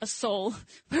like a sole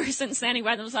person standing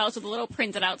by themselves with a little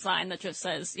printed out sign that just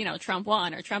says, Trump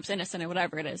won or Trump's innocent or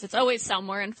whatever it is. It's always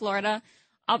somewhere in Florida.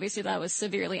 Obviously, that was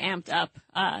severely amped up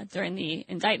during the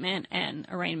indictment and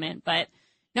arraignment. But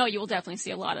no, you will definitely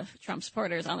see a lot of Trump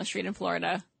supporters on the street in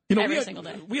Florida every single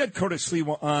day. We had Curtis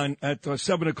Lewa on at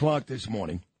 7 o'clock this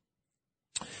morning.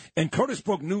 And Curtis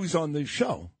broke news on this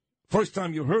show. First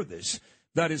time you heard this.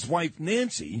 That his wife,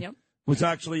 Nancy, was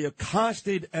actually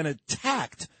accosted and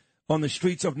attacked on the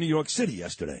streets of New York City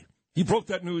yesterday. He broke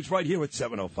that news right here at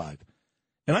 7:05.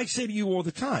 And I say to you all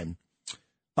the time,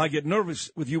 I get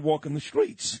nervous with you walking the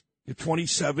streets. You're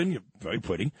 27, you're very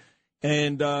pretty,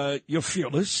 and you're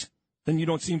fearless, and you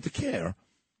don't seem to care.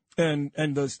 And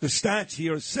the stats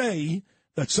here say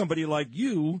that somebody like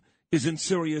you is in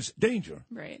serious danger.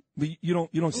 Right. You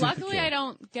don't seem to Luckily, care. I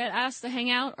don't get asked to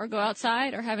hang out or go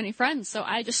outside or have any friends, so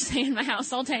I just stay in my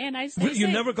house all day and I stay You safe.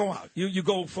 never go out. You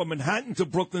go from Manhattan to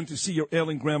Brooklyn to see your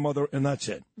ailing grandmother, and that's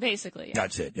it. Basically, yeah.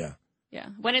 That's it, yeah. Yeah.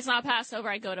 When it's not Passover,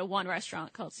 I go to one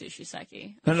restaurant called Sushi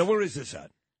Suki. And where is this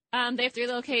at? They have 3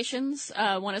 locations.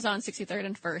 One is on 63rd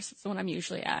and 1st. It's the one I'm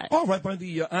usually at. Oh, right by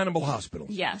the animal hospital.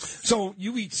 Yes. So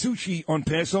you eat sushi on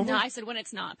Passover? No, I said when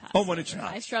it's not Passover. Oh, when it's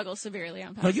not. I struggle severely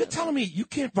on Now, Passover. you're telling me you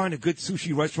can't find a good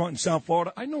sushi restaurant in South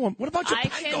Florida? I know. What about Japan?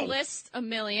 I can list a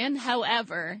million.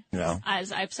 However, Yeah.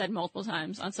 as I've said multiple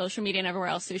times on social media and everywhere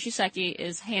else, Sushi Suki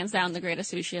is hands down the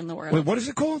greatest sushi in the world. Wait, what is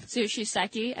it called? Sushi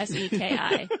Suki,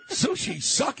 Seki. Sushi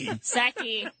Suki?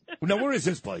 Seki. Now, where is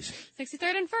this place?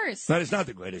 63rd and 1st. That is not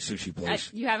the greatest sushi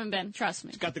place. You haven't been, trust me.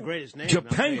 It's got the greatest name.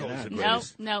 Japango is the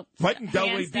greatest. Nope. Right in Delray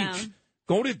Hands Beach. down.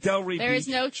 Go to Delray There Beach. is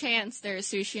no chance there is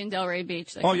sushi in Delray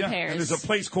Beach that Oh, yeah. compares. And there's a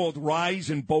place called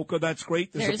Rise in Boca. That's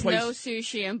great. There's a place. no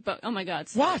sushi in Boca. Oh, my God.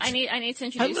 What? I need to I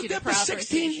introduce lived you there to for proper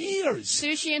 16 sushi. years.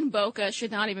 Sushi and Boca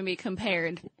should not even be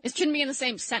compared. It shouldn't be in the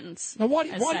same sentence. Now, what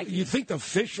as do Seki. you think the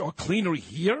fish are cleaner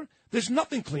here? There's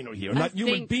nothing cleaner here. Not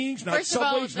human beings, not First of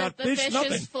all, subways, not the fish, fish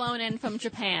nothing. is flown in from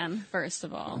Japan, first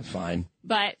of all. Fine.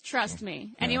 But trust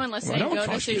me, anyone listening, Well, I don't go to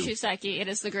trust Sushi you. Seki. It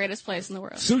is the greatest place in the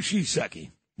world. Sushi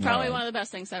Seki. Probably No. one of the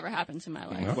best things that ever happened to my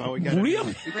life. Well, we got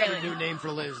Really? a new name for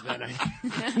Liz then.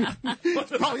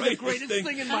 Probably the greatest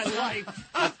thing in my life.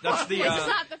 That's the. This is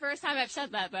not the first time I've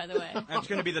said that, by the way. That's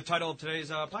going to be the title of today's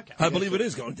podcast. I believe it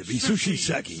is going to be Sushi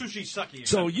Seki. Sushi Suki.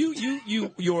 So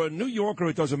you're a New Yorker.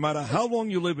 It doesn't matter how long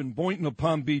you live in Boynton or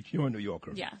Palm Beach. You're a New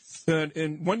Yorker. Yes.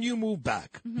 And when you move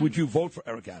back, would you vote for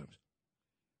Eric Adams?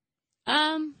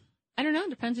 I don't know.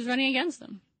 Depends who's running against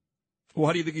him. Well,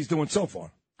 how do you think he's doing so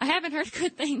far? I haven't heard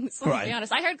good things, let's be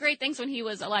honest. I heard great things when he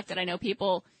was elected. I know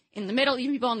people in the middle,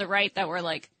 even people on the right that were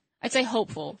like, I'd say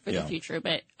hopeful for the future,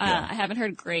 but I haven't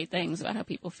heard great things about how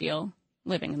people feel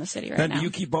living in the city right And now. do you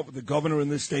keep up with the governor in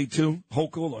this state, too?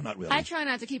 Hochul or not really? I try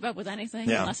not to keep up with anything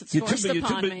Yeah. unless it's forced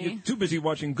upon me. You're too busy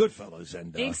watching Goodfellas.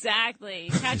 And Exactly.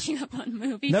 Catching up on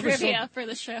movie Never trivia saw- for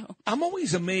the show. I'm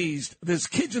always amazed. There's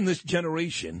kids in this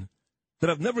generation that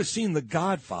have never seen The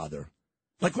Godfather.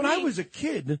 Like when I was a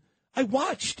kid, I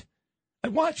watched,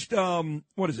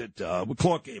 what is it, with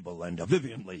Clark Gable and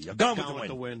Vivian Lee, Gone with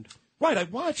the Wind. Right, I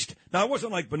watched. Now, I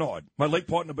wasn't like Bernard. My late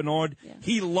partner, Bernard,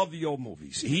 he loved the old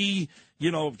movies. He,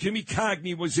 Jimmy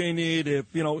Cagney was in it.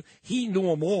 He knew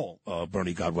them all,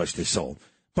 Bernie, God rest his soul.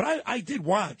 But I did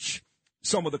watch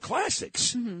some of the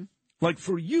classics. Like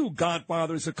for you,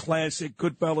 Godfather's a classic,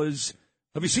 Goodfellas.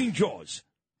 Have you seen Jaws?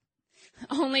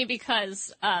 Only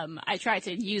because I tried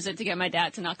to use it to get my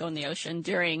dad to not go in the ocean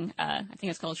during, I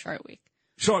think it's called Shark Week.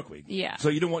 Shark Week. Yeah. So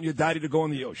you didn't want your daddy to go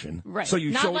in the ocean. Right. So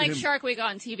you not showed like him... Shark Week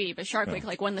on TV, but Shark Week,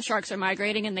 like when the sharks are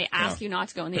migrating and they ask you not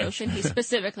to go in the ocean, he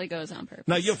specifically goes on purpose.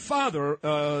 Now, your father,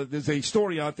 there's a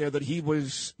story out there that he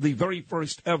was the very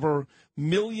first ever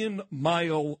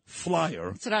million-mile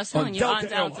flyer. That's what I was telling you, on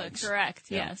Delta. Airlines. Correct,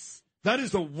 Yeah. yes. That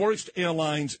is the worst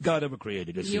airlines God ever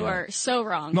created. You are so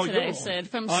wrong No, today, you're wrong. Sid.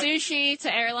 From sushi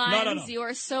to airlines, No. you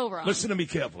are so wrong. Listen to me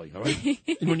carefully, all right?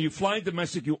 When you fly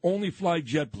domestic, you only fly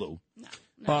JetBlue.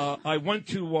 I went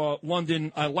to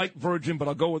London. I like Virgin, but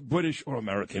I'll go with British or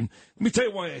American. Let me tell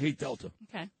you why I hate Delta.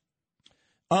 Okay.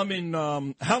 I'm in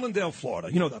Hallandale,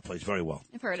 Florida. You know that place very well.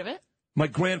 I've heard of it. My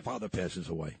grandfather passes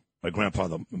away. My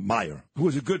grandfather, Meyer, who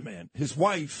was a good man. His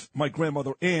wife, my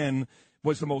grandmother, Ann,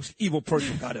 was the most evil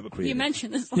person God ever created. You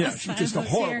mentioned this last Yeah, she's time just a I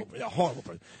was horrible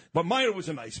person. But Meyer was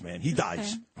a nice man. He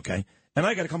dies, okay? And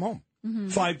I got to come home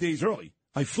 5 days early.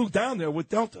 I flew down there with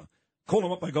Delta. Called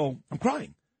him up. I go, I'm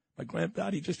crying. My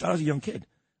granddaddy just died. I was a young kid.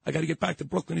 I got to get back to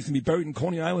Brooklyn. He's going to be buried in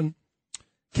Coney Island.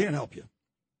 Can't help you.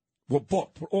 We're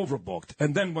booked. We're overbooked.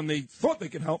 And then when they thought they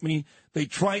could help me, they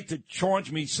tried to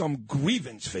charge me some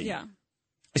grievance fee. Yeah.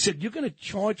 I said, you're going to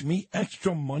charge me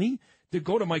extra money to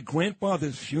go to my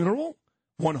grandfather's funeral?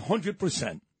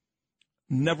 100%.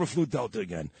 Never flew Delta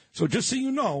again. So just so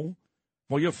you know,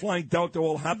 while you're flying Delta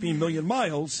all happy a million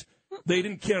miles, they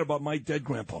didn't care about my dead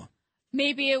grandpa.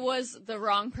 Maybe it was the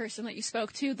wrong person that you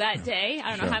spoke to that day. I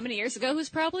don't know how many years ago, who's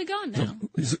probably gone now.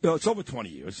 It's over 20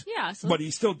 years. Yeah. So but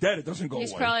he's still dead. It doesn't go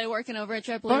he's away. probably working over at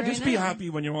JetBlue Oh, just be now. happy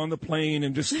when you're on the plane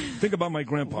and just think about my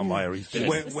grandpa Meyer. He's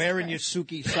Wearing your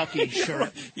Suki Suki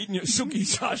shirt. Eating your Suki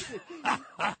Suki.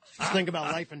 Just think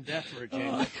about life and death for a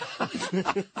change.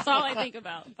 That's all I think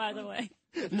about, by the way.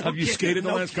 Have you skated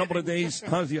the last couple of days?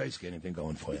 How's the ice skating thing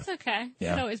going for you? It's okay.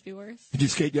 Yeah. Could always be worse. Did you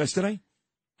skate yesterday?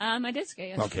 I did skate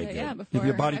yesterday, Okay, good. yeah, before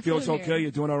Your body I feels flew okay? here.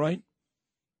 You're doing all right?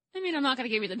 I mean, I'm not going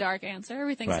to give you the dark answer.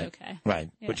 Everything's Right. okay.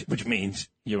 Right. Yeah. Which means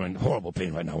you're in horrible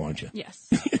pain right now, aren't you? Yes.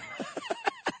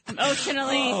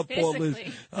 Emotionally, poor Liz.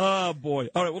 physically. Oh, boy.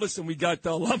 All right, well, listen, we got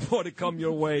a lot more to come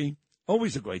your way.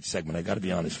 Always a great segment, I got to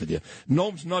be honest with you.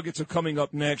 Gnome's Nuggets are coming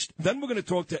up next. Then we're going to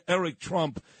talk to Eric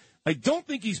Trump. I don't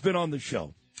think he's been on the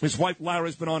show. His wife,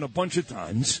 Lara's been on a bunch of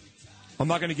times. I'm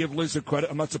not going to give Liz the credit.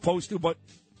 I'm not supposed to, but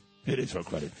it is her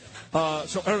credit.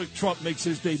 So Eric Trump makes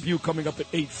his debut coming up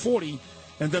at 8:40.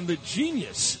 And then the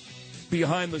genius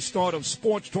behind the start of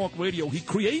Sports Talk Radio, he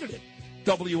created it,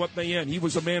 WFAN. He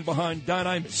was the man behind Don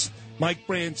Imus, Mike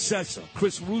Francesa,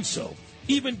 Chris Russo,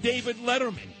 even David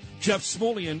Letterman. Jeff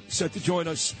Smulyan set to join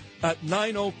us at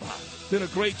 9:05. Been a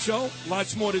great show.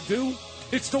 Lots more to do.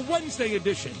 It's the Wednesday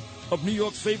edition of New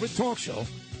York's favorite talk show,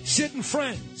 Sid and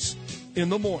Friends in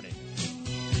the Morning.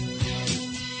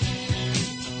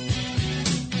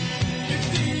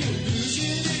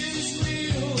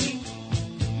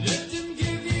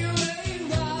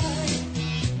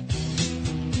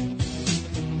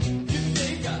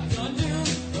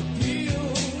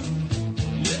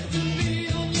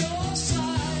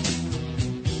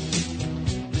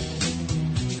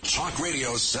 Talk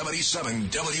Radio 77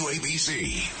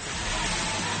 WABC.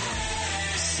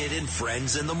 Sid and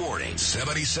Friends in the Morning.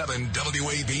 77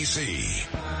 WABC.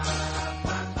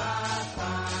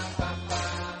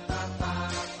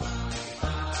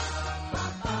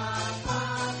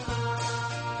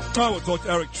 We'll talk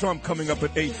to Eric Trump coming up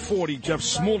at 8:40. Jeff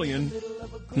Smulyan,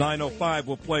 9:05.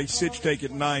 We'll play Sitch Take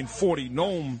at 9:40.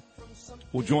 Gnome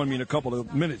will join me in a couple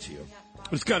of minutes here.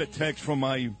 Just got a text from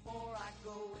my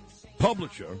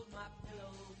publisher.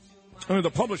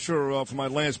 The publisher for my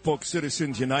last book,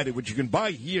 Citizens United, which you can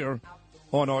buy here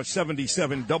on our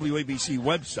 77 WABC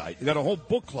website. You got a whole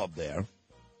book club there.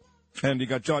 And you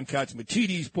got John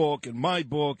Katzmatidis' book and my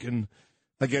book and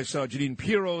I guess Janine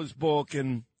Pirro's book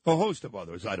and a host of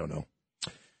others. I don't know.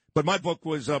 But my book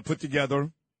was put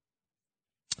together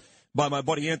by my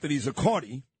buddy Anthony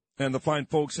Zaccardi and the fine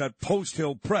folks at Post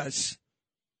Hill Press.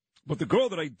 But the girl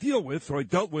that I deal with, or I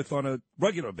dealt with on a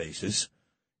regular basis,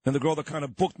 and the girl that kind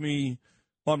of booked me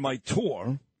on my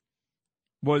tour,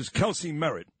 was Kelsey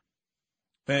Merritt.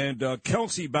 And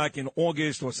Kelsey, back in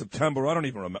August or September, I don't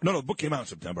even remember. No, the book came out in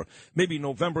September. Maybe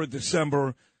November,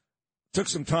 December. Took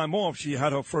some time off. She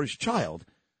had her first child.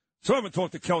 So I haven't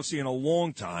talked to Kelsey in a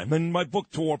long time. And my book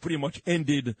tour pretty much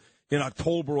ended in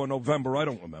October or November. I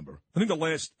don't remember. I think the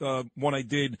last one I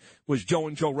did was Joe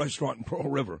and Joe Restaurant in Pearl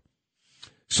River.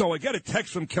 So I got a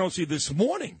text from Kelsey this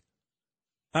morning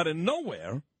out of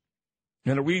nowhere.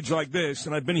 And it reads like this.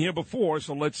 And I've been here before,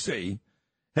 so let's see.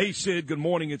 Hey, Sid, good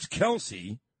morning. It's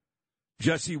Kelsey.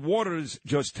 Jesse Waters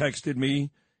just texted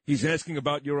me. He's asking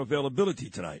about your availability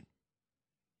tonight.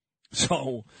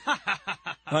 So,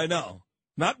 I know.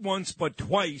 Not once, but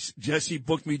twice, Jesse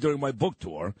booked me during my book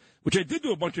tour, which I did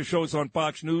do a bunch of shows on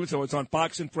Fox News. I was on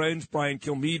Fox and Friends, Brian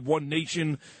Kilmeade, One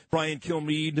Nation, Brian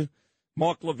Kilmeade.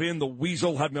 Mark Levin, the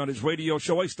Weasel, had me on his radio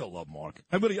show. I still love Mark.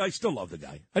 I still love the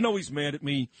guy. I know he's mad at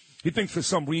me. He thinks for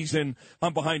some reason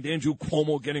I'm behind Andrew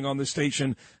Cuomo getting on the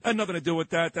station. Had nothing to do with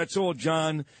that. That's all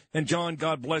John. And John,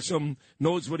 God bless him,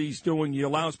 knows what he's doing. He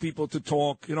allows people to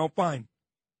talk. Fine.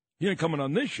 He ain't coming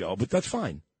on this show, but that's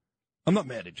fine. I'm not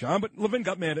mad at John, but Levin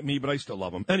got mad at me, but I still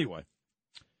love him. Anyway.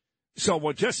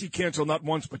 So Jesse canceled not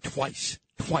once, but twice.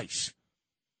 Twice.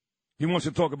 He wants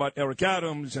to talk about Eric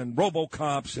Adams and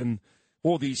RoboCops and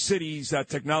all these cities that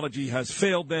technology has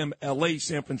failed them, L.A.,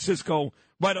 San Francisco,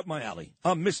 right up my alley.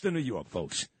 I'm Mr. New York,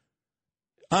 folks.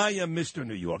 I am Mr.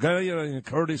 New York.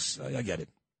 Curtis, I get it.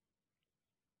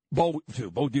 Bo, too.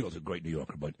 Bo Deal's a great New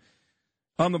Yorker, but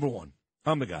I'm number one.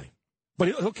 I'm the guy. But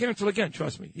he'll cancel again,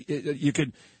 trust me. You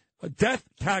could, death,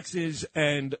 taxes,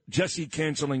 and Jesse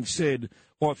canceling Sid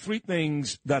are three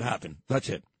things that happen. That's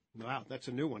it. Wow, that's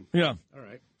a new one. Yeah. All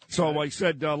right. So I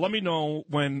said, let me know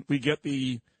when we get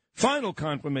the final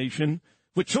confirmation,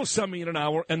 which he'll send me in an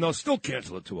hour, and they'll still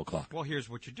cancel at 2 o'clock. Well, here's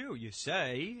what you do. You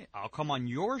say, I'll come on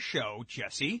your show,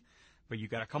 Jesse, but you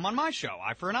got to come on my show,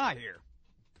 eye for an eye here.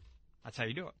 That's how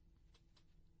you do it.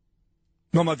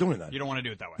 No, I'm not doing that. You don't want to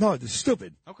do it that way? No, it's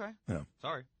stupid. Okay. Yeah.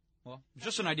 Sorry. Well,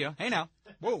 just an idea. Hey, now.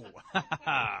 Whoa.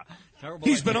 Terrible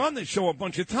He's idea. been on this show a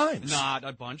bunch of times. Not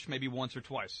a bunch, maybe once or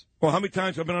twice. Well, how many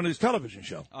times have I been on his television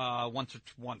show?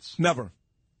 Once. Never.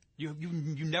 You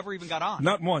never even got on?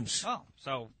 Not once. Oh,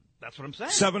 so that's what I'm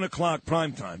saying. 7 o'clock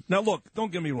prime time. Now, look,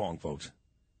 don't get me wrong, folks.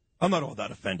 I'm not all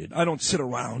that offended. I don't sit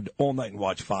around all night and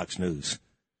watch Fox News.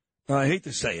 I hate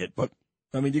to say it, but,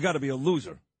 you got to be a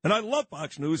loser. And I love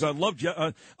Fox News. I love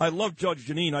Judge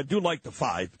Janine. I do like the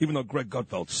 5, even though Greg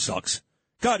Gutfeld sucks.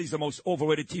 God, he's the most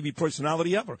overrated TV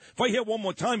personality ever. If I hear one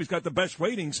more time he's got the best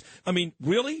ratings,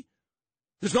 really?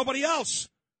 There's nobody else.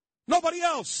 Nobody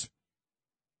else.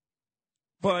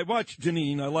 But I watch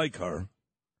Janine. I like her.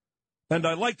 And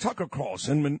I like Tucker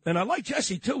Carlson. And I like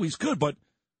Jesse, too. He's good. But,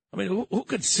 who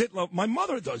could sit? My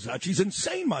mother does that. She's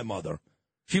insane, my mother.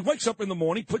 She wakes up in the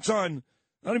morning, puts on,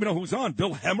 I don't even know who's on,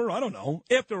 Bill Hemmer, I don't know,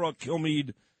 after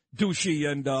Kilmeade, Douchey,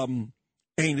 and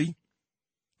Ainley.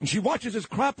 And she watches this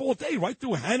crap all day, right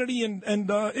through Hannity and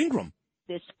Ingram.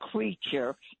 This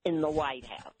creature in the White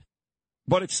House.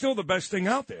 But it's still the best thing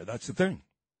out there. That's the thing.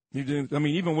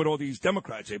 Even with all these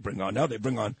Democrats they bring on, now they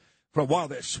bring on, for a while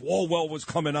there, Swalwell was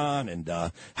coming on, and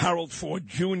Harold Ford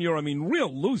Jr.,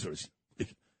 real losers.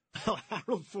 Oh,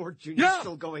 Harold Ford Jr. Yeah.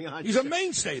 Still going on. He's a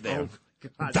mainstay there. Oh,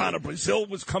 God. Donna Brazil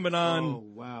was coming on. Oh,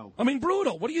 wow.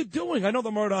 Brutal. What are you doing? I know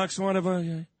the Murdochs or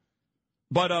whatever.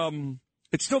 But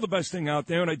it's still the best thing out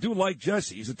there, and I do like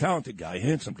Jesse. He's a talented guy,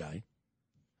 handsome guy.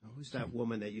 Who's that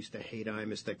woman that used to hate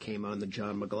Imus that came on the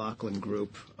John McLaughlin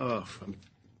group? Oh, I'm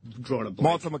drawing a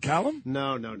blank. Martha McCallum?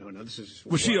 No. This is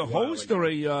Was she a host or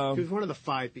a... She was one of the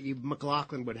 5.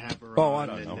 McLaughlin would have her Oh, on.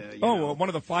 I don't know. One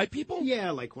of the 5 people?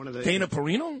 Yeah, like one of the... Dana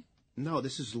Perino? No,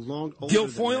 this is older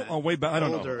Guilfoyle? than that. Oh, way back. I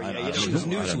don't Older, know. Yeah, She was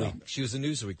Newsweek. She was a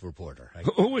Newsweek reporter.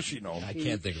 Who was she? No, I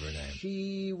can't think of her name.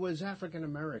 She was African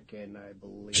American, I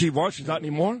believe. She was? She's not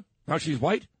anymore? Now she's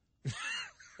white?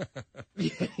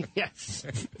 Yes.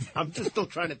 I'm just still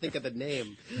trying to think of the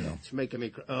name. No. It's making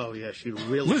me... Oh, yeah, she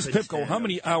really... Liz Pipko, how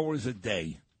many hours a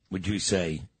day would you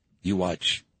say you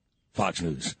watch Fox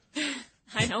News?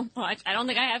 I don't watch. I don't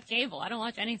think I have cable. I don't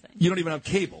watch anything. You don't even have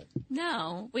cable?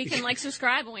 No. We can,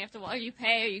 subscribe when we have to watch. You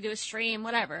pay or you do a stream,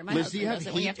 whatever. My Liz, do you have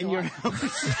heat in your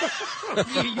house?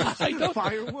 You use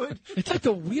firewood? It's like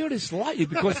the weirdest life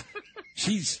because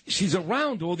she's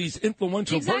around all these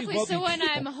influential, exactly. very wealthy So when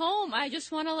people. I'm home, I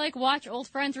just want to watch old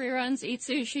Friends reruns, eat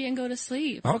sushi, and go to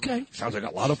sleep. Okay, sounds like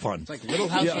a lot of fun. It's like Little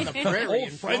House on the Prairie.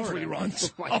 Old Friends Florida.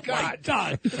 reruns. Oh, my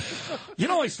God.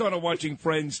 I started watching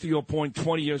Friends, to your point,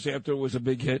 20 years after it was a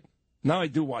big hit. Now I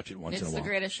do watch it once in a It's while. the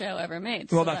greatest show ever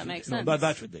made, so that makes sense.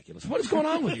 That's ridiculous. What is going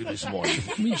on with you this morning?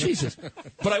 Jesus.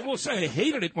 But I will say I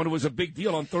hated it when it was a big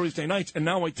deal on Thursday nights, and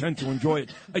now I tend to enjoy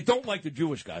it. I don't like the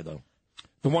Jewish guy, though.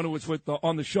 The one who was with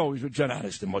on the show. He's with Jen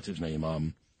Aniston. What's his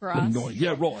name? Ross.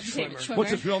 Yeah, Ross. David Schwimmer. What's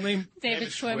his real name? David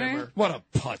Schwimmer. What a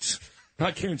putz.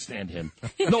 I can't stand him.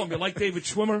 No, you like David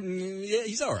Schwimmer? Yeah,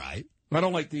 he's all right. I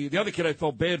don't like the other kid I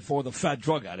felt bad for, the fat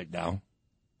drug addict now.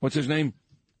 What's his name?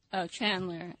 Oh,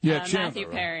 Chandler. Yeah, Matthew Chandler.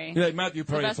 Perry. Yeah, Matthew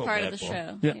Perry. The best I felt part bad of the for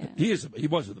him. show. Yeah, he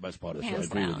was the best part of the show. I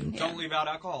agree with you. Don't leave out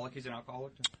alcoholic. He's an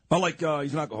alcoholic. I like,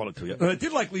 he's an alcoholic too, yeah. I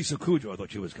did like Lisa Kudrow. I thought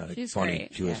she was kind of She's funny.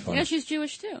 great. She was funny. Yeah, she's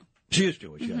Jewish, too. She is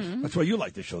Jewish, yes. Mhm. That's why you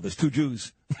like this show. There's two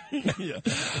Jews. Yeah.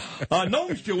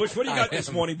 Noam's Jewish. What do you got this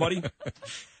morning, buddy?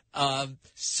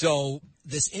 So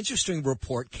this interesting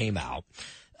report came out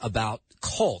about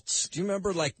cults. Do you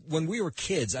remember, like, when we were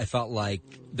kids, I felt like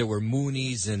there were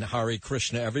Moonies and Hare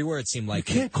Krishna everywhere. It seemed like...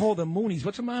 You can't call them Moonies.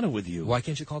 What's the matter with you? Why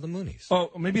can't you call them Moonies?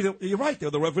 Oh, maybe you're right. They're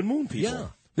the Reverend Moon people. Yeah.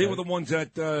 They were the ones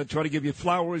that try to give you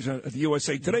flowers at the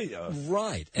USA Today.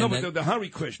 Right. No, And but then- the Hare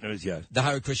Krishnas, yes. The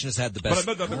Hare Krishnas had the best...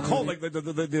 But I bet the cult, like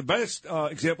the best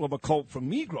example of a cult for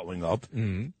me growing up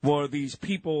were these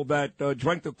people that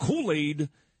drank the Kool-Aid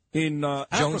in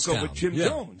Africa Jonestown. with Jim Yeah.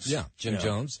 Jones. Yeah, Jim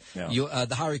Jones. Yeah. You,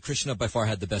 the Hare Krishna by far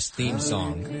had the best theme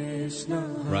song,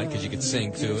 right? Because you could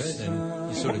sing to it,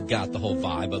 and you sort of got the whole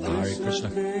vibe of the Hare Krishna,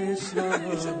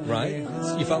 right?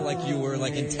 You felt like you were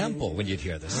like in temple when you'd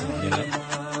hear this song, you know?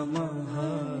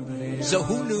 So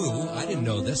who knew? I didn't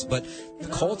know this, but the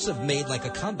cults have made like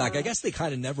a comeback. I guess they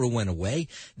kind of never went away.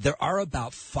 There are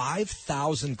about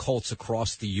 5,000 cults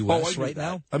across the U.S. right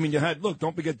now. I mean,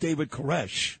 don't forget David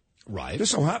Koresh. Right.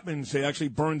 Just so happens they actually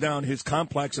burned down his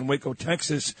complex in Waco,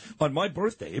 Texas on my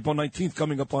birthday, April 19th,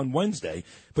 coming up on Wednesday.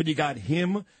 But you got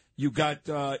him. You got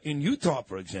in Utah,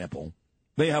 for example,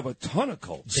 they have a ton of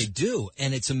cults. They do,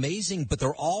 and it's amazing, but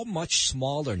they're all much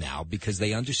smaller now because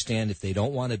they understand if they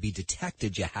don't want to be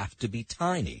detected, you have to be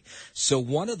tiny. So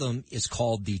one of them is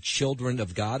called the Children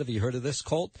of God. Have you heard of this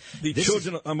cult?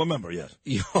 I'm a member, yes.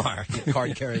 You are a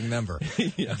card-carrying member.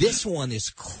 Yeah. This one is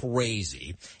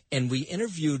crazy. And we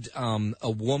interviewed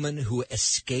a woman who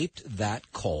escaped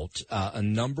that cult a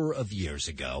number of years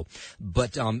ago.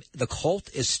 But the cult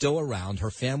is still around.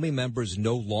 Her family members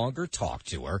no longer talk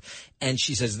to her. And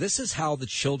she says this is how the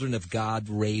Children of God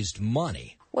raised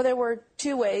money. Well, there were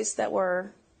two ways that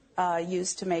were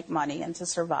used to make money and to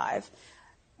survive.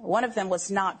 One of them was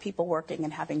not people working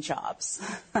and having jobs.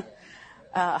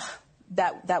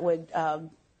 That would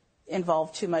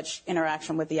involve too much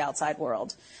interaction with the outside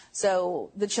world. So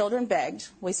the children begged.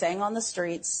 We sang on the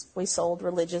streets. We sold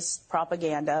religious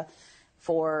propaganda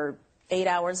for 8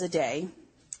 hours a day.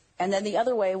 And then the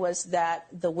other way was that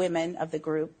the women of the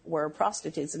group were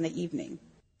prostitutes in the evening.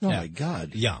 Oh, my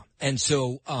God. Yeah. And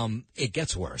so it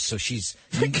gets worse. So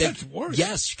It gets worse?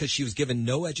 Yes, because she was given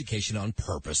no education on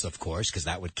purpose, of course, because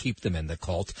that would keep them in the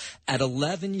cult. At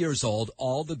 11 years old,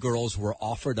 all the girls were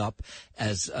offered up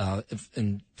as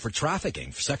for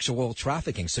trafficking, for sexual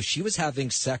trafficking. So she was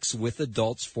having sex with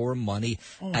adults for money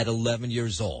at 11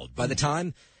 years old. By the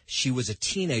time she was a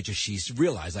teenager, she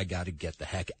realized, I got to get the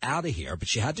heck out of here. But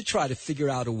she had to try to figure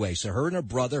out a way. So her and her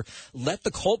brother let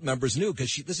the cult members know,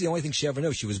 because this is the only thing she ever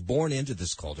knew. She was born into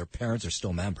this cult. Her parents are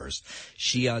still members.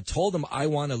 She told them, I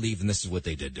want to leave, and this is what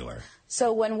they did to her.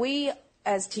 So when we,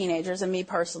 as teenagers, and me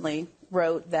personally,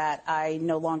 wrote that I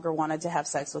no longer wanted to have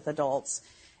sex with adults,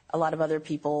 a lot of other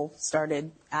people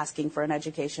started asking for an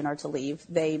education or to leave.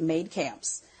 They made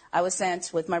camps. I was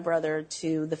sent with my brother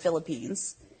to the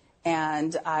Philippines,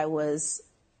 and I was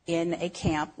in a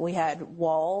camp. We had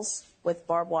walls with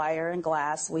barbed wire and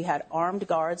glass. We had armed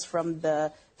guards from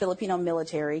the Filipino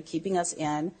military keeping us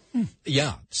in.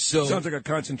 Yeah. So sounds like a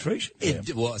concentration camp.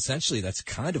 Well, essentially, that's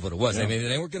kind of what it was. Yeah. I mean,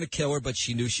 they weren't going to kill her, but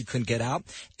she knew she couldn't get out.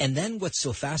 And then what's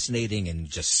so fascinating and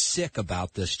just sick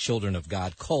about this Children of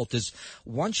God cult is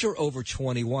once you're over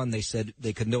 21, they said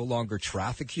they could no longer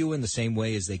traffic you in the same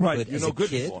way as they could You're as no a good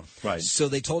kid. anymore. Right. So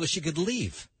they told her she could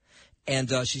leave.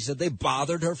 And she said they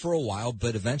bothered her for a while,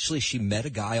 but eventually she met a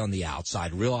guy on the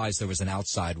outside, realized there was an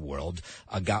outside world,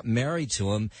 got married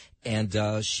to him,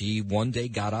 and she one day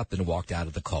got up and walked out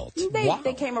of the cult.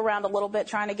 They came around a little bit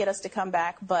trying to get us to come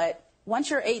back, but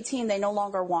once you're 18, they no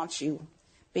longer want you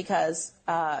because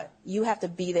you have to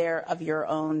be there of your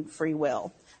own free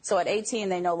will. So at 18,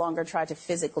 they no longer try to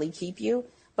physically keep you.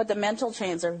 But the mental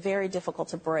chains are very difficult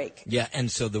to break. Yeah,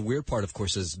 and so the weird part, of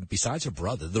course, is besides her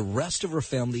brother, the rest of her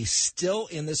family is still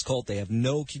in this cult. They have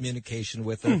no communication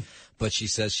with her. But she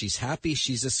says she's happy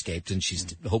she's escaped, and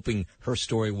she's hoping her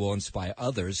story will inspire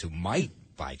others who might,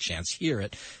 by chance, hear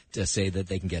it, to say that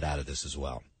they can get out of this as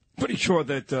well. Pretty sure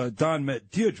that Don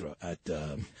met Deirdre at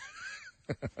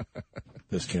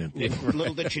this camp.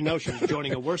 Little did she know she was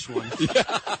joining a worse one.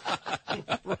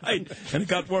 Right, and it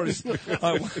got worse.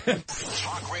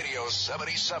 Talk Radio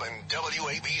 77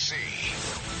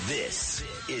 WABC. This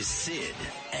is Sid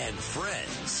and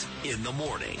Friends in the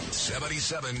morning.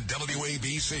 77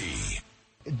 WABC.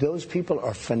 Those people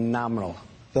are phenomenal.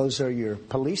 Those are your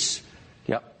police.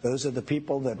 Yep. Those are the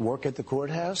people that work at the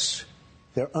courthouse.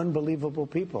 They're unbelievable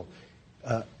people.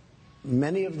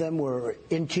 Many of them were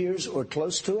in tears or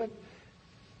close to it.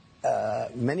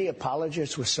 Many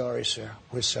apologists were sorry, sir.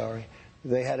 We're sorry.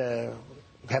 They had to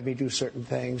have me do certain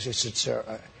things. They said,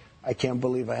 sir, I can't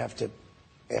believe I have to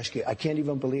ask you. I can't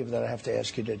even believe that I have to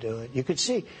ask you to do it. You could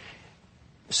see.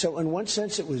 So in one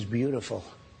sense, it was beautiful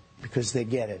because they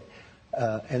get it.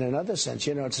 In another sense,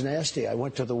 it's nasty. I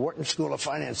went to the Wharton School of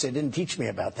Finance. They didn't teach me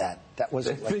about that. That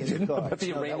wasn't like in the cards. About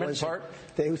the arraignment part?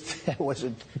 That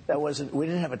wasn't. We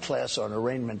didn't have a class on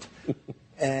arraignment.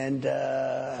 And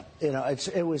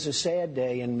it was a sad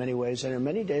day in many ways, and in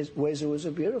many ways it was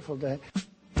a beautiful day.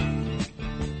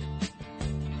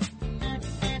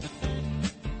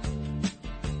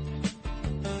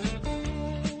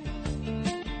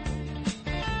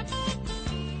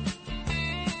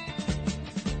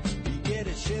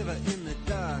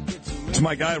 It's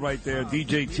my guy right there,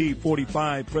 DJT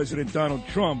 45, President Donald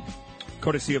Trump,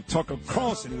 courtesy of Tucker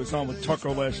Carlson. He was on with Tucker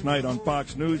last night on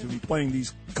Fox News. We'll be playing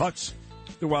these cuts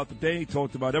throughout the day. He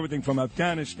talked about everything from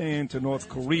Afghanistan to North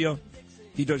Korea.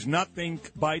 He does not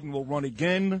think Biden will run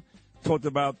again. Talked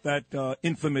about that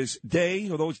infamous day,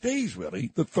 or those days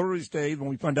really, the Thursday when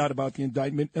we found out about the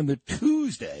indictment, and the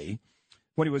Tuesday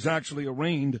when he was actually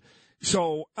arraigned.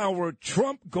 So our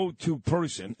Trump go-to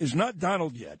person is not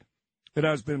Donald yet. It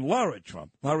has been Lara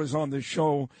Trump. Lara's on this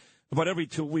show about every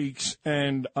 2 weeks,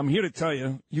 and I'm here to tell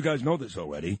you, you guys know this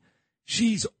already,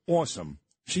 she's awesome.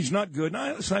 She's not good.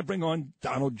 Now, listen, I bring on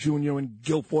Donald Jr. and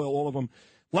Guilfoyle, all of them.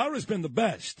 Lara's been the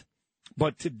best.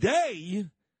 But today,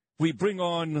 we bring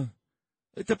on,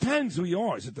 it depends who you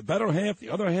are. Is it the better half, the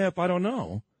other half? I don't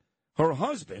know. Her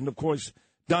husband, of course,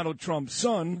 Donald Trump's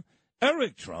son,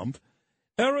 Eric Trump.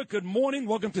 Eric, good morning.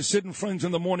 Welcome to Sid and Friends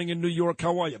in the Morning in New York.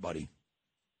 How are you, buddy?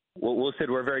 Well, Sid,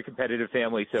 we're a very competitive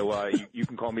family, so you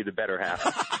can call me the better half.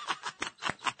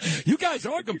 You guys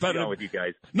are competitive. With you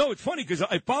guys. No, it's funny because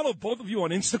I follow both of you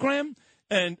on Instagram,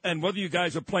 and whether you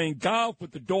guys are playing golf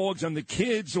with the dogs and the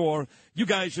kids, or you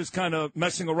guys just kind of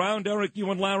messing around, Eric,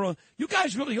 you and Lara, you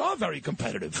guys really are very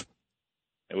competitive.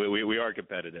 We are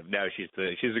competitive. No, she's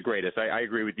the greatest. I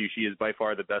agree with you. She is by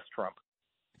far the best Trump.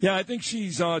 Yeah, I think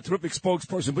she's a terrific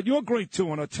spokesperson, but you're great too,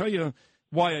 and I'll tell you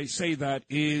why I say that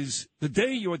is the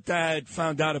day your dad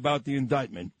found out about the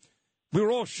indictment, we were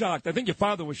all shocked. I think your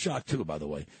father was shocked, too, by the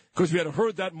way, because we had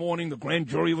heard that morning the grand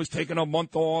jury was taking a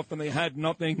month off and they had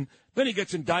nothing. Then he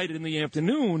gets indicted in the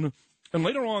afternoon. And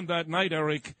later on that night,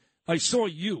 Eric, I saw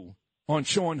you on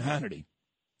Sean Hannity.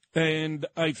 And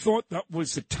I thought that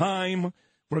was the time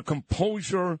where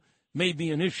composure may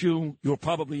be an issue. You were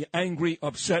probably angry,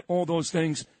 upset, all those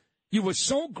things. You were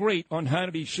so great on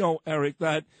Hannity's show, Eric,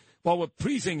 that while we're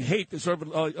praising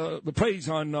the praise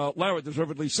on Lara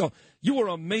deservedly so, you were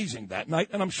amazing that night,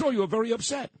 and I'm sure you were very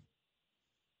upset.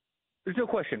 There's no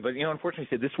question, but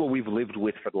unfortunately, this is what we've lived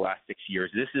with for the last 6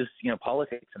 years. This is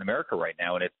politics in America right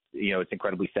now, and it's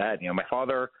incredibly sad. My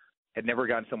father had never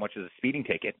gotten so much as a speeding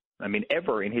ticket. I mean,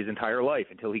 ever in his entire life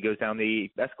until he goes down the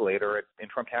escalator in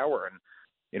Trump Tower,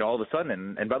 and all of a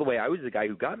sudden, and by the way, I was the guy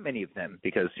who got many of them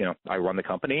because I run the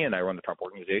company and I run the Trump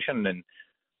organization, and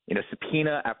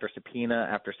subpoena after subpoena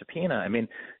after subpoena. I mean,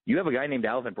 you have a guy named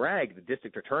Alvin Bragg, the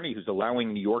district attorney, who's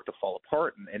allowing New York to fall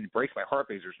apart, and it breaks my heart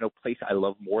because there's no place I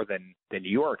love more than New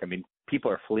York. I mean, people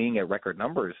are fleeing at record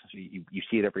numbers. You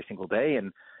see it every single day.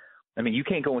 And, I mean, you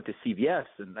can't go into CVS,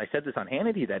 and I said this on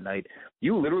Hannity that night,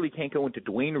 you literally can't go into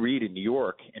Duane Reade in New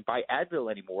York and buy Advil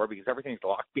anymore because everything's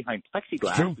locked behind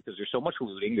plexiglass because there's so much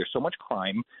looting, there's so much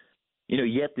crime.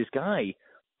 Yet this guy,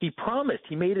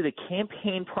 he made it a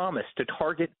campaign promise to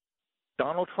target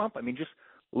Donald Trump. I mean, just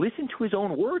listen to his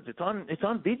own words. It's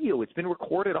on video. It's been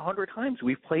recorded 100 times.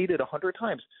 We've played it 100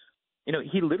 times.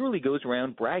 He literally goes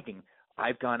around bragging,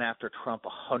 I've gone after Trump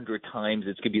 100 times.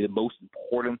 It's going to be the most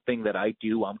important thing that I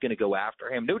do. I'm going to go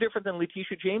after him. No different than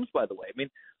Letitia James, by the way. I mean,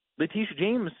 Letitia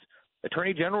James,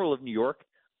 Attorney General of New York,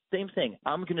 same thing.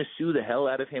 I'm going to sue the hell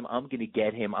out of him. I'm going to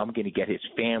get him. I'm going to get his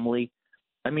family.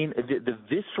 I mean, the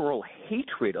visceral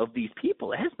hatred of these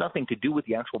people, it has nothing to do with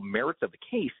the actual merits of the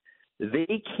case.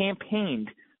 They campaigned,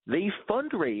 they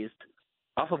fundraised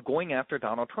off of going after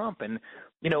Donald Trump. And,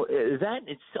 that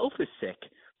itself is sick.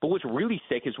 But what's really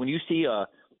sick is when you see a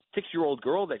 6-year-old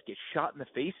girl that gets shot in the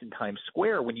face in Times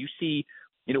Square, when you see,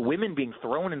 women being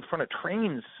thrown in front of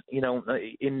trains, in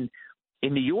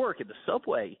New York, in the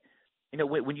subway,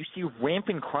 when you see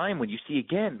rampant crime, when you see,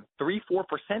 again, 3-4%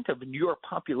 of the New York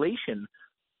population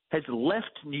has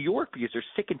left New York because they're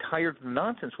sick and tired of the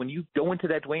nonsense. When you go into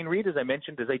that Duane Reade, as I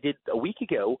mentioned, as I did a week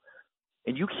ago,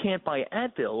 and you can't buy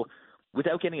Advil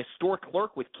without getting a store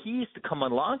clerk with keys to come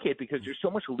unlock it because there's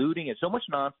so much looting and so much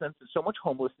nonsense and so much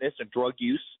homelessness and drug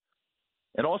use.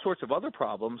 and all sorts of other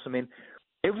problems. I mean,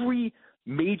 every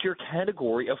major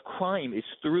category of crime is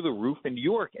through the roof in New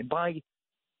York, and by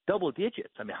double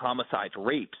digits. I mean, homicides,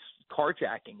 rapes,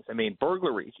 carjackings, I mean,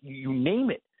 burglaries, you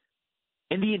name it.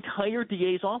 And the entire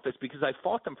DA's office, because I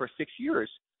fought them for 6 years,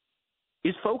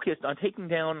 is focused on taking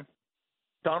down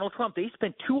Donald Trump. They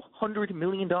spent $200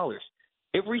 million.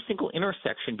 Every single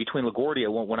intersection between LaGuardia,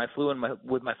 when I flew in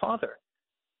with my father,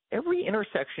 every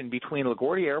intersection between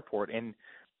LaGuardia Airport and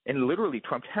literally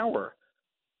Trump Tower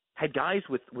had guys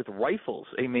with rifles.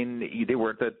 I mean, they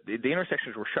were the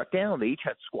intersections were shut down. They each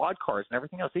had squad cars and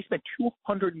everything else. They spent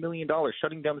 $200 million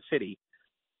shutting down the city.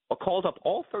 Called up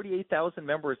all 38,000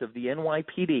 members of the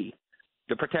NYPD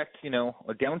to protect,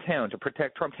 downtown, to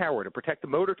protect Trump Tower, to protect the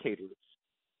motorcades.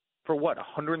 For what,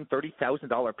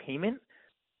 $130,000 payment,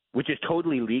 which is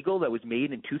totally legal, that was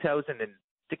made in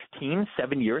 2016,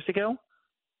 7 years ago,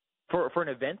 for an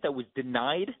event that was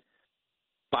denied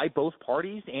by both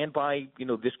parties and by,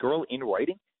 this girl in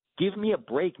writing? Give me a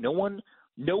break. No one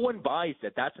buys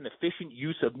that that's an efficient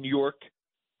use of New York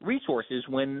resources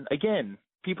when, again,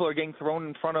 people are getting thrown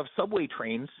in front of subway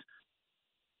trains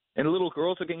and little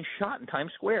girls are getting shot in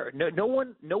Times Square. No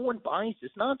one buys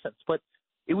this nonsense. But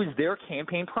it was their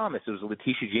campaign promise. It was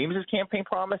Letitia James's campaign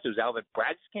promise. It was Alvin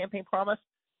Bragg's campaign promise.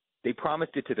 They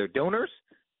promised it to their donors.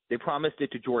 They promised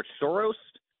it to George Soros.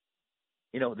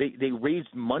 They raised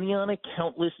money on it,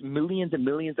 countless millions and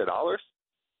millions of dollars.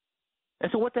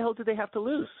 And so what the hell do they have to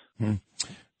lose?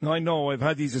 Now, I know I've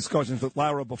had these discussions with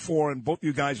Lara before, and both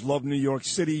you guys love New York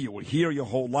City. You were here your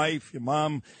whole life. Your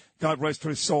mom, God rest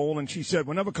her soul, and she said,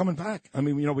 we're never coming back. I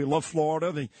mean, we love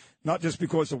Florida, not just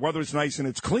because the weather's nice and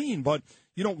it's clean, but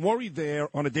you don't worry there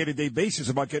on a day-to-day basis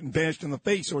about getting bashed in the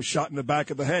face or shot in the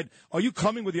back of the head. Are you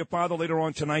coming with your father later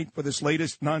on tonight for this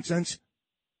latest nonsense?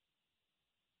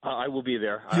 I will be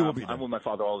there. You will be there. I'm with my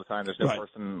father all the time. There's no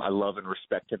person I love and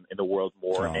respect in the world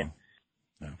more. Oh. And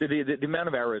the amount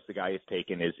of errors the guy has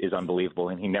taken is unbelievable,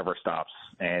 and he never stops.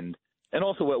 And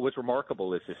also what's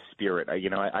remarkable is his spirit.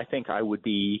 I think I would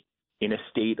be in a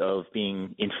state of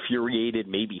being infuriated,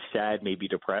 maybe sad, maybe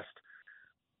depressed.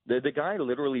 The guy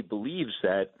literally believes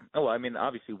that,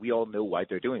 obviously we all know why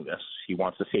they're doing this. He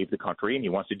wants to save the country, and he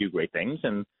wants to do great things.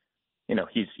 And,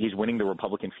 he's winning the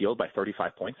Republican field by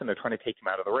 35 points, and they're trying to take him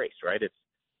out of the race, right? It's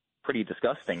pretty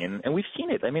disgusting. And we've seen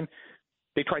it. I mean,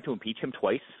 they tried to impeach him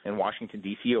twice in Washington,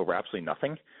 D.C. over absolutely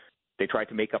nothing. They tried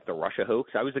to make up the Russia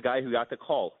hoax. I was the guy who got the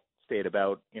call state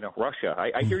about, Russia.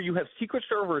 I hear you have secret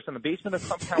servers in the basement of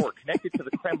Trump Tower connected to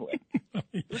the Kremlin.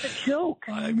 It was a joke.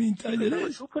 I mean, it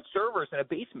is. Who put servers in a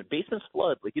basement? Basements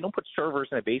flood. You don't put servers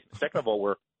in a basement. Second of all,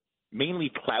 we're mainly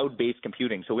cloud-based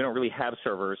computing, so we don't really have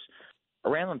servers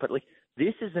around. But,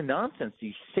 this is the nonsense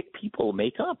these sick people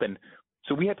make up. And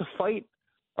so we had to fight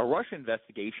a Russia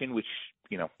investigation, which,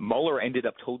 Mueller ended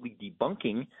up totally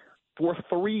debunking for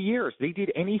 3 years. They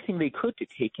did anything they could to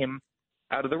take him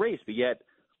out of the race. But yet,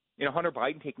 Hunter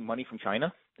Biden taking money from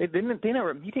China, he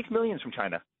takes millions from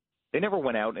China. They never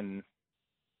went out and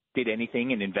did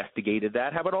anything and investigated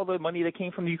that. How about all the money that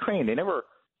came from the Ukraine? They never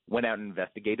went out and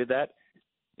investigated that.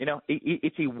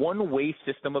 It's a one-way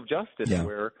system of justice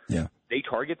where they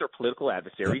target their political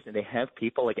adversaries, and they have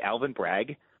people like Alvin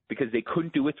Bragg, because they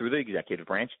couldn't do it through the executive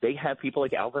branch. They have people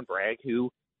like Alvin Bragg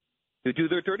who do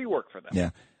their dirty work for them. Yeah,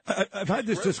 I've had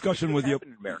this discussion with you.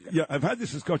 Yeah, I've had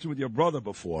this discussion with your brother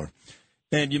before,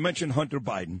 and you mentioned Hunter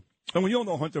Biden. And we all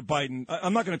know Hunter Biden.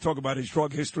 I'm not going to talk about his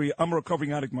drug history. I'm a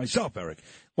recovering addict myself, Eric,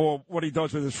 or what he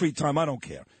does with his free time. I don't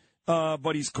care.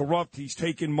 But he's corrupt. He's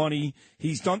taken money.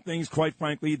 He's done things, quite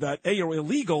frankly, that A, are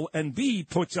illegal, and B,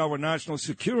 puts our national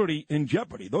security in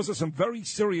jeopardy. Those are some very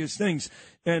serious things.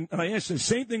 And I ask the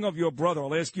same thing of your brother.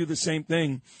 I'll ask you the same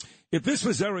thing. If this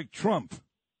was Eric Trump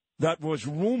that was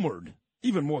rumored,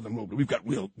 even more than rumored, we've got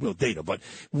real data, but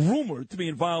rumored to be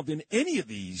involved in any of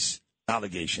these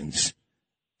allegations,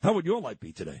 how would your life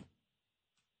be today?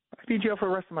 I'd be in jail for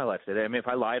the rest of my life today. I mean, if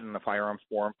I lied in a firearms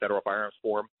forum, federal firearms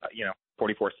forum,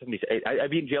 4470,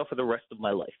 I'd be in jail for the rest of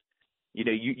my life.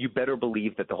 You better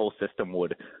believe that the whole system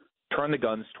would turn the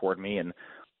guns toward me. And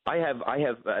I have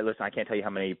listen, I can't tell you how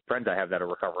many friends I have that are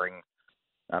recovering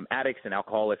addicts and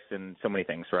alcoholics and so many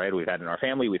things, right? We've had it in our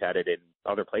family. We've had it in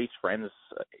other places, friends.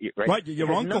 Right? Right,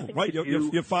 your uncle, right?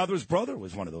 Your father's brother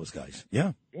was one of those guys.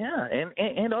 Yeah. Yeah,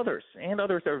 and others. And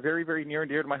others are very, very near and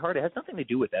dear to my heart. It has nothing to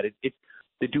do with that. It's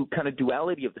the kind of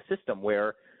duality of the system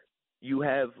where you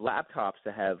have laptops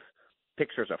that have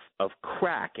pictures of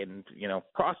crack and,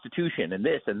 prostitution and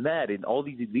this and that and all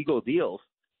these illegal deals,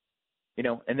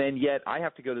 and then yet I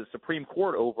have to go to the Supreme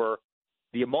Court over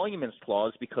the emoluments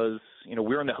clause because,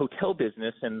 we're in the hotel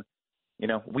business and,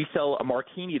 We sell a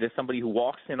martini to somebody who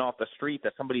walks in off the street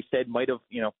that somebody said might have,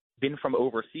 been from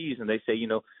overseas, and they say,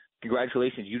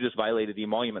 congratulations, you just violated the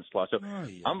emoluments clause. So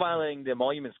I'm violating the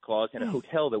emoluments clause in a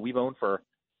hotel that we've owned for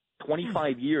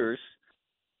 25 years,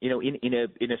 in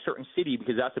a certain city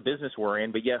because that's the business we're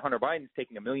in. But yet Hunter Biden's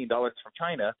taking $1 million from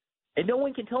China, and no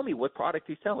one can tell me what product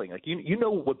he's selling. Like, you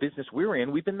know what business we're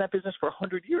in. We've been in that business for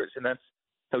 100 years, and that's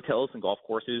hotels and golf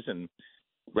courses and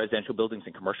residential buildings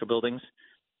and commercial buildings.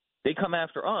 They come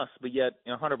after us, but yet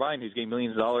Hunter Biden, who's getting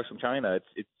millions of dollars from China,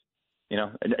 it's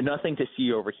nothing to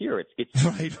see over here. It's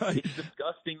right. It's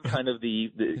disgusting, kind of the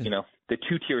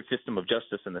two-tiered system of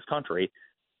justice in this country.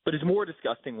 But it's more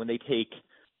disgusting when they take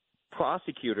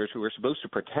prosecutors who are supposed to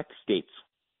protect states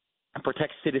and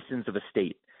protect citizens of a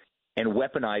state and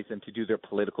weaponize them to do their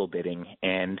political bidding.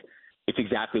 And it's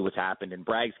exactly what's happened. And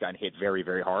Bragg's gotten hit very,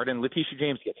 very hard, and Letitia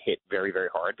James gets hit very, very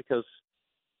hard because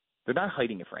they're not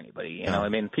hiding it for anybody.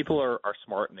 People are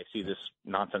smart, and they see this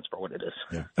nonsense for what it is.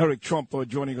 Yeah. Eric Trump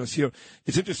joining us here.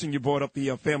 It's interesting you brought up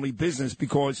the family business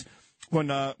because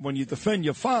when you defend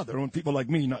your father, when people like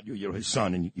me, not you, you're his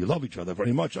son, and you love each other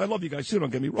very much. I love you guys too, don't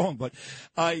get me wrong, but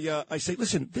I say,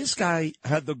 listen, this guy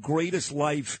had the greatest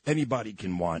life anybody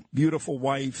can want. Beautiful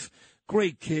wife,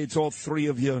 great kids, all three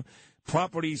of you,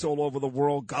 properties all over the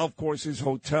world, golf courses,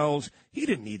 hotels. He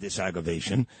didn't need this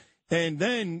aggravation. And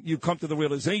then you come to the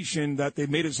realization that they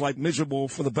made his life miserable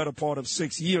for the better part of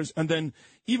 6 years. And then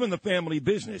even the family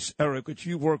business, Eric, which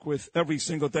you work with every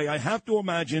single day, I have to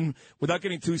imagine, without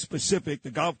getting too specific, the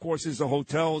golf courses, the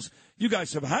hotels, you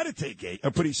guys have had to take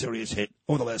a pretty serious hit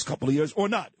over the last couple of years, or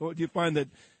not? Or do you find that,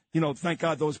 thank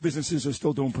God those businesses are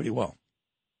still doing pretty well?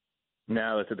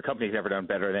 No, so the company's never done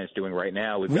better than it's doing right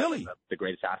now. We've really got the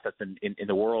greatest assets in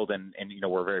the world, and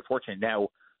we're very fortunate now.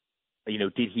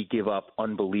 Did he give up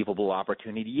unbelievable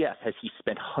opportunity? Yes. Has he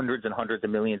spent hundreds and hundreds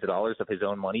of millions of dollars of his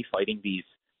own money fighting these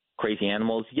crazy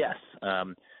animals? Yes.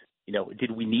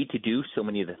 Did we need to do so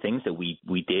many of the things that we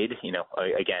did?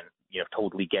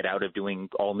 Totally get out of doing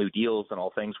all new deals and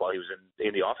all things while he was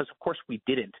in the office? Of course we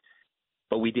didn't.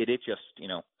 But we did it just,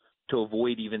 to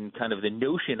avoid even kind of the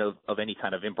notion of any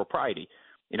kind of impropriety.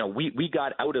 We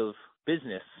got out of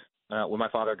business when my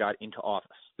father got into office.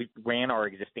 We ran our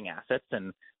existing assets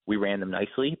and we ran them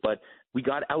nicely, but we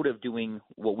got out of doing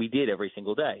what we did every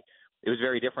single day. It was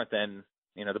very different than,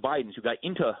 the Bidens who got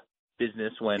into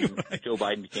business when Joe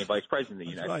Biden became vice president of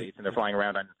the United States, and they're flying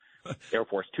around on Air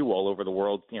Force Two all over the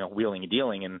world, wheeling and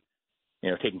dealing and,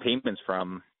 taking payments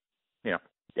from,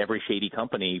 every shady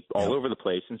company all over the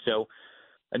place. And so,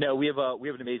 no, we have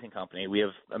an amazing company. We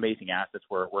have amazing assets.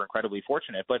 We're incredibly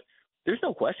fortunate, but there's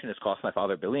no question it's cost my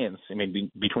father billions.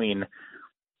 Between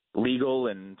legal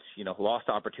and, lost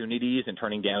opportunities and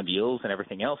turning down deals and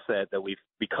everything else that we've,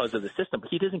 because of the system. But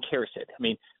he doesn't care, Sid.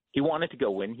 He wanted to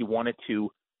go in. He wanted to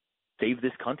save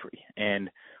this country. And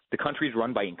the country is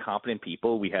run by incompetent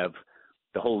people. We have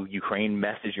the whole Ukraine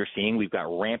mess as you're seeing. We've got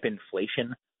rampant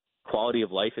inflation. Quality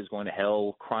of life is going to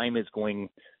hell. Crime is going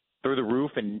through the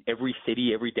roof in every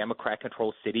city, every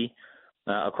Democrat-controlled city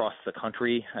across the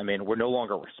country. We're no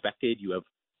longer respected. You have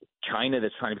China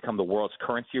that's trying to become the world's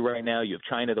currency right now. You have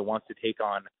China that wants to take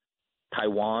on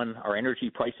Taiwan. Our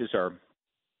energy prices are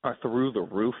through the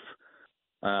roof.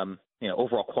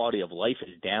 Overall quality of life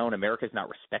is down. America's not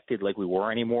respected like we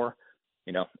were anymore.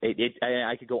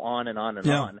 I could go on and on and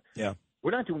on. Yeah.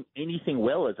 We're not doing anything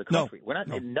well as a country. No, We're not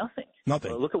doing nothing.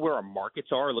 Nothing. Look at where our markets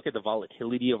are. Look at the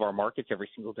volatility of our markets every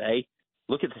single day.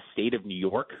 Look at the state of New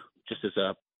York just as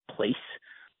a place,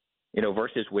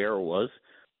 versus where it was.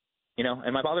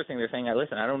 And my father's they're saying,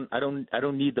 listen, I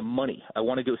don't need the money. I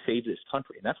want to go save this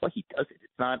country. And that's why he does it.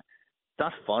 It's not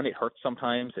fun. It hurts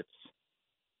sometimes. It's,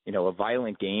 a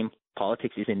violent game.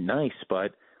 Politics isn't nice,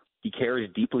 but he cares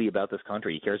deeply about this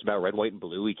country. He cares about red, white, and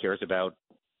blue. He cares about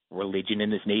religion in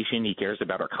this nation. He cares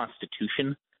about our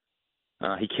Constitution.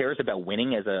 He cares about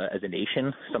winning as a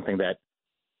nation, something that,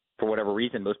 for whatever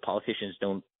reason, most politicians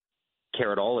don't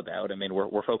care at all about.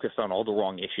 We're focused on all the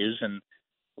wrong issues, and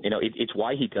it's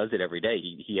why he does it every day.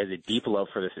 He has a deep love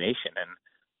for this nation, and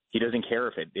he doesn't care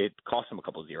if it costs him a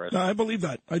couple of zeros. No, I believe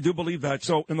that. I do believe that.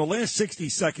 So in the last 60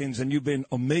 seconds, and you've been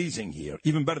amazing here,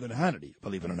 even better than Hannity,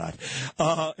 believe it or not.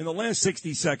 In the last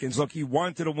 60 seconds, look, he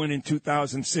wanted to win in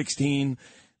 2016.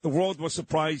 The world was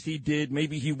surprised he did.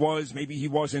 Maybe he was. Maybe he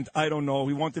wasn't. I don't know.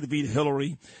 He wanted to beat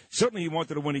Hillary. Certainly he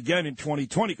wanted to win again in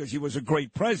 2020 because he was a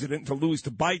great president. To lose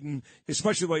to Biden,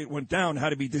 especially the way it went down, had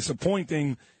to be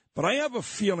disappointing. But I have a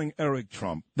feeling, Eric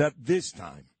Trump, that this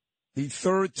time, the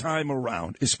third time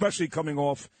around, especially coming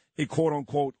off a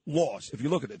quote-unquote loss, if you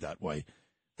look at it that way,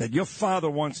 that your father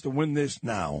wants to win this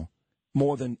now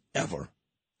more than ever.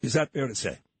 Is that fair to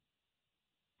say?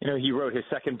 He wrote his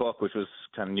second book, which was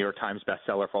kind of New York Times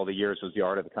bestseller for all the years, was The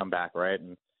Art of the Comeback, right?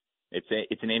 And it's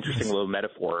an interesting little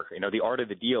metaphor. The Art of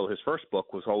the Deal, his first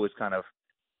book, was always kind of,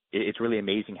 it's really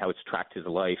amazing how it's tracked his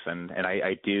life, and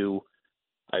I do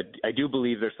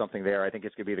believe there's something there. I think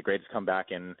it's going to be the greatest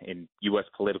comeback in U.S.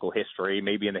 political history,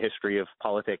 maybe in the history of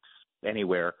politics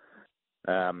anywhere.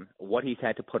 What he's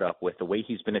had to put up with, the way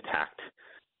he's been attacked,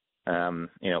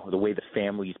 the way the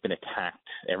family's been attacked,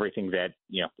 everything that,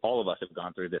 all of us have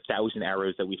gone through, the 1,000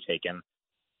 arrows that we've taken.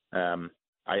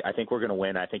 I think we're going to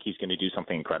win. I think he's going to do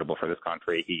something incredible for this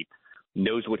country. He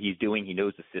knows what he's doing. He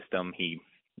knows the system. He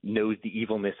knows the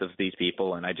evilness of these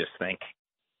people. And I just think,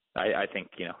 I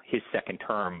think, his second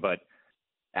term, but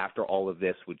after all of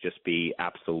this, would just be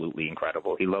absolutely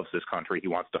incredible. He loves this country. He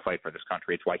wants to fight for this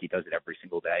country. It's why he does it every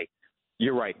single day.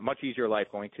 You're right. Much easier life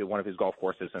going to one of his golf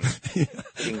courses and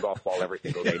hitting a golf ball every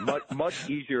single day. Much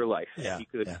easier life. Yeah,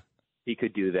 he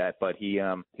could do that, but he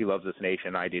loves this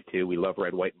nation. I do too. We love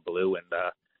red, white, and blue, and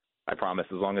I promise,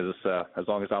 as long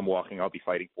as I'm walking, I'll be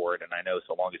fighting for it. And I know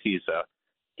so long as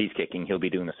he's kicking, he'll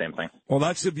be doing the same thing. Well,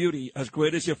 that's the beauty. As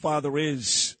great as your father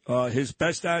is, his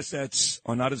best assets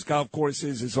are not his golf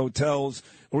courses, his hotels,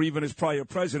 or even his prior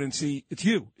presidency. It's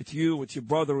you. It's you. It's your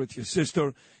brother. It's your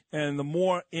sister. And the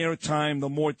more airtime, the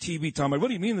more TV time, I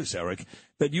really mean this, Eric,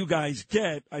 that you guys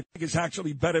get, I think is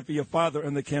actually better for your father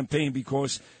and the campaign,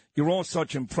 because you're all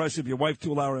such impressive. Your wife,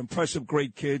 too, are impressive,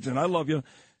 great kids, and I love you.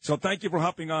 So thank you for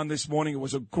hopping on this morning. It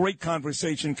was a great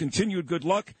conversation. Continued good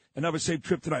luck, and have a safe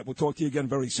trip tonight. We'll talk to you again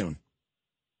very soon.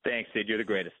 Thanks, Sid. You're the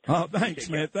greatest. Thanks,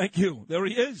 man. Thank you. There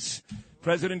he is,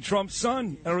 President Trump's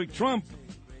son, Eric Trump.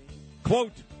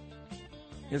 Quote,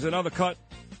 here's another cut.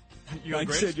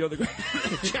 Thanks, Sid. You're the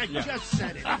greatest. I just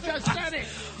said it.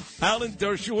 Alan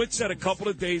Dershowitz said a couple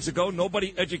of days ago,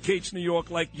 nobody educates New York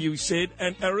like you, Sid.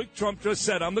 And Eric Trump just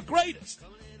said, I'm the greatest.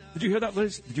 Did you hear that,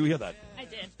 Liz? Did you hear that? I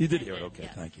did. You did hear it? Okay,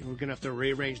 thank you. We're going to have to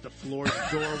rearrange the floor and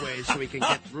doorways so we can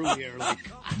get through here,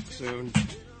 soon.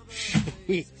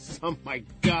 Jeez, oh, my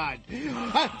God.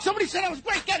 Somebody said I was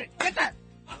great. Get it. Get that.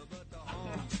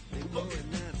 We'll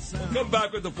come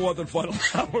back with the fourth and final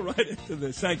hour right into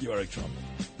this. Thank you, Eric Trump.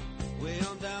 Way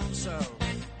on down south.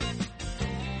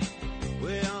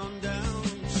 Way on down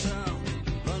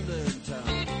south. London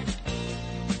town.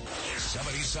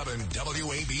 77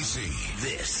 WABC.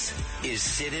 This is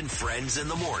Sid and Friends in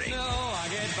the Morning. No, I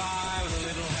get by with a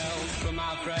little help from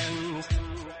my friends.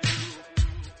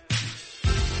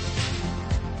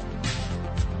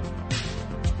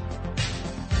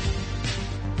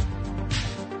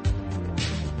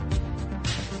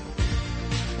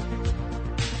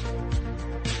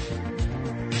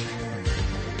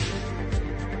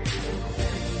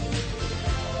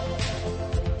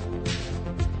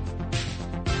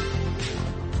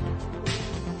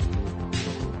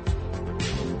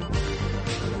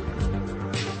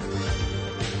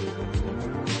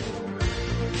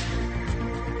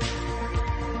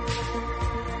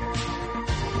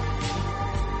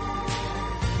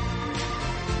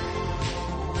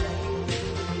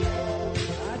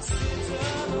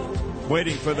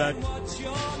 Waiting for that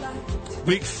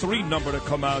Week 3 number to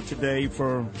come out today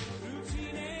for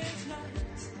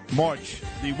March.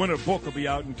 The winter book will be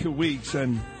out in 2 weeks,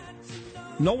 and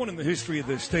no one in the history of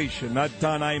this station, not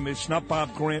Don Imus, not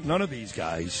Bob Grant, none of these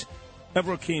guys,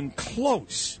 ever came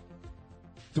close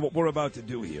to what we're about to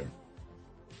do here.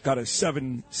 Got a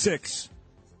 7.6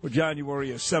 for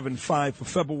January, a 7.5 for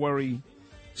February,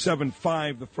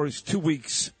 7.5 the first 2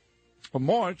 weeks of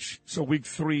March, so Week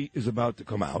 3 is about to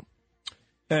come out.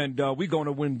 And we're going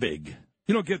to win big.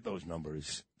 You don't get those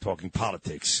numbers talking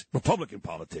politics, Republican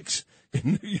politics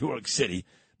in New York City.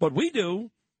 But we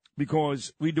do,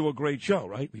 because we do a great show,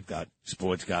 right? We've got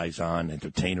sports guys on,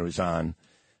 entertainers on,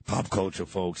 pop culture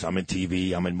folks. I'm in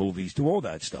TV, I'm in movies, do all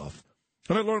that stuff.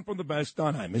 And I learned from the best,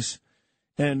 Don Imus.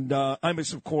 And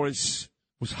Imus, of course,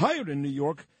 was hired in New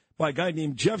York by a guy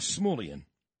named Jeff Smulian.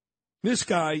 This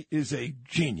guy is a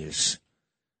genius.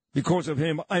 Because of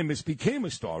him, Imus became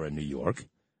a star in New York.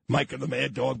 Mike and the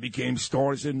Mad Dog became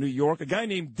stars in New York. A guy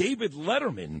named David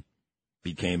Letterman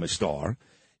became a star.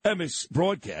 Imus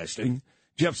Broadcasting.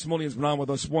 Jeff Smulian's been on with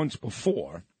us once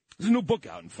before. There's a new book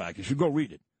out, in fact. You should go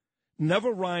read it.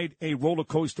 Never Ride a Roller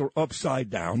Coaster Upside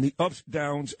Down, the ups,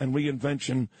 downs, and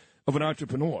reinvention of an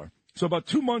entrepreneur. So about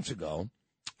 2 months ago,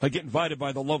 I get invited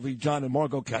by the lovely John and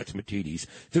Margot Katzmatidis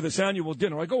to this annual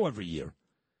dinner. I go every year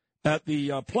at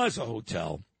the Plaza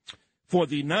Hotel for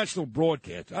the national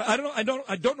broadcast. I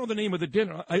don't know the name of the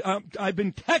dinner. I've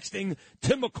been texting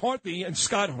Tim McCarthy and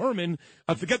Scott Herman.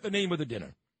 I forget the name of the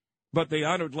dinner. But they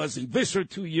honored Leslie Visser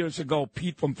 2 years ago,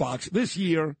 Pete from Fox this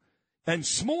year, and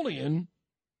Smulian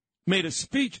made a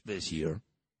speech this year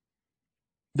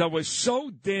that was so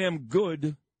damn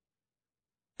good.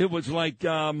 It was like,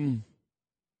 I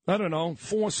don't know,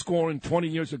 20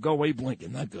 years ago, Abe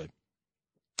Lincoln. Not good.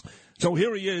 So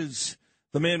here he is,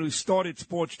 the man who started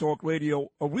Sports Talk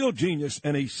Radio, a real genius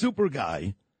and a super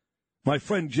guy, my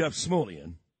friend Jeff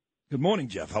Smulyan. Good morning,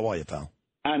 Jeff. How are you, pal?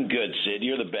 I'm good, Sid.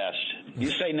 You're the best. You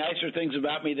say nicer things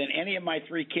about me than any of my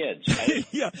three kids. I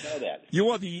didn't know that. You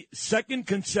are the second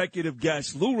consecutive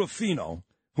guest. Lou Ruffino,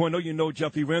 who I know you know,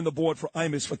 Jeff, he ran the board for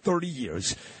Imus for 30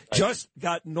 years, just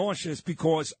got nauseous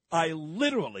because I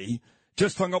literally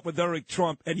just hung up with Eric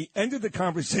Trump, and he ended the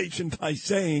conversation by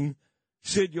saying,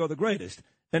 Sid, you're the greatest.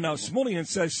 And now Smulyan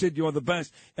says, Sid, you're the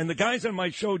best. And the guys on my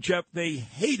show, Jeff, they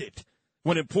hate it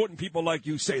when important people like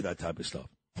you say that type of stuff.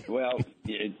 Well,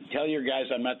 tell your guys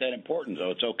I'm not that important,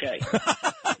 so it's okay.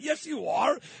 Yes, you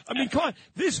are. I mean, come on.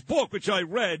 This book, which I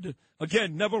read,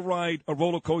 again, Never Ride a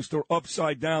Roller Coaster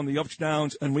Upside Down, the ups,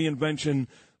 downs, and reinvention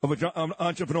of an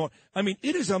entrepreneur. I mean,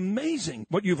 it is amazing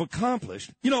what you've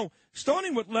accomplished. You know,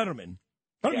 starting with Letterman,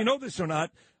 I don't know if you know this or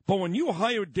not, but when you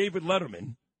hired David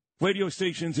Letterman, radio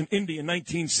stations in India in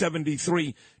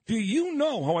 1973, do you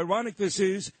know how ironic this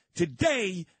is?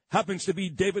 Today happens to be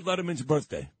David Letterman's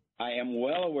birthday. I am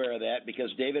well aware of that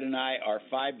because David and I are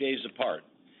 5 days apart.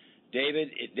 David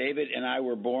and I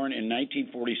were born in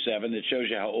 1947. That shows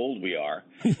you how old we are.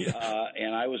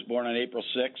 And I was born on April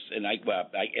 6th. And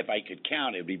if I could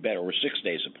count, it would be better. We're 6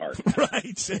 days apart.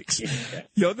 Right, 6. Yeah.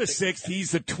 You're the 6th. He's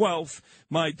the 12th.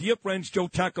 My dear friends Joe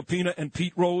Tacopina and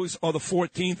Pete Rose are the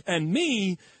 14th. And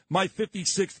me, my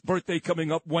 56th birthday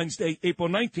coming up Wednesday, April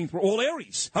 19th. We're all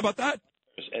Aries. How about that?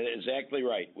 Exactly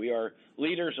right. We are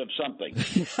leaders of something.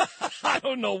 I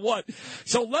don't know what.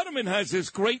 So Letterman has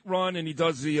this great run, and he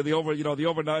does the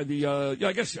overnight,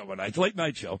 late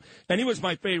night show. And he was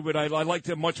my favorite. I liked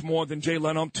him much more than Jay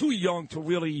Leno. I'm too young to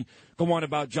really go on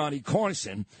about Johnny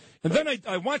Carson. And then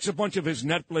I watched a bunch of his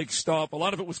Netflix stuff. A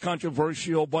lot of it was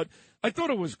controversial, but I thought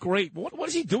it was great. What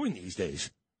is he doing these days?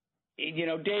 You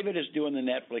know, David is doing the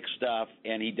Netflix stuff,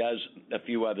 and he does a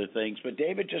few other things. But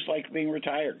David just likes being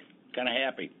retired. Kind of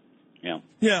happy,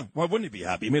 Yeah, why wouldn't he be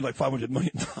happy? He made like $500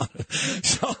 million.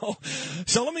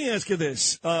 So let me ask you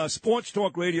this: Sports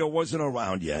Talk Radio wasn't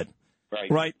around yet,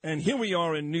 right? And here we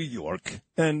are in New York,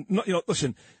 and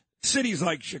listen, cities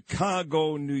like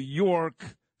Chicago, New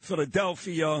York,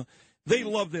 Philadelphia, they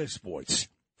love their sports,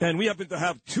 and we happen to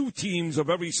have 2 teams of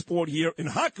every sport here. In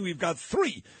hockey, we've got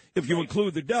 3 if you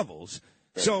include the Devils.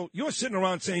 Right. So you're sitting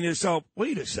around saying to yourself,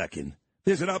 "Wait a second,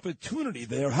 there's an opportunity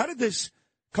there." How did this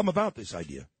come about, this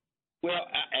idea? Well,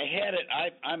 I had it.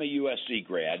 I'm a USC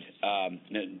grad,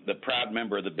 the proud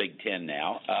member of the Big Ten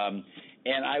now,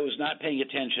 and I was not paying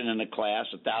attention in a class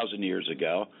 1,000 years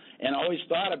ago, and I always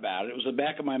thought about it. It was the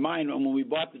back of my mind when we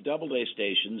bought the Doubleday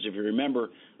stations. If you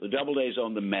remember, the Doubledays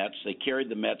owned the Mets. They carried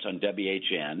the Mets on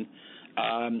WHN,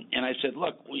 and I said,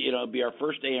 look, it'll be our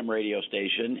first AM radio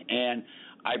station, and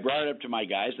I brought it up to my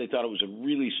guys. They thought it was a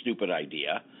really stupid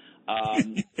idea. By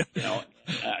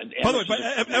the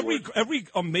way, every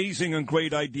amazing and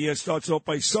great idea starts off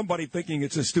by somebody thinking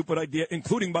it's a stupid idea,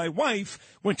 including my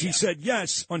wife when she said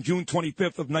yes on June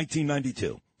 25th of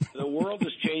 1992. The world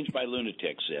is changed by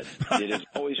lunatics, Sid. It is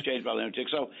always changed by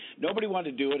lunatics. So nobody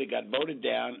wanted to do it. It got voted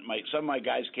down. Some of my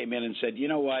guys came in and said, you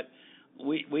know what,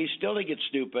 we still think it's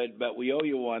stupid, but we owe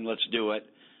you one. Let's do it.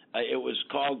 It was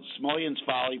called Smulyan's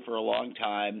Folly for a long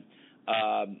time.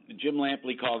 Jim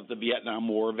Lampley called it the Vietnam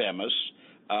War of Imus.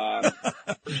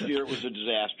 First year it was a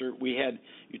disaster.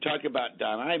 You talk about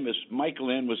Don Imus, Mike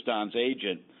Lynn was Don's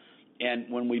agent. And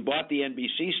when we bought the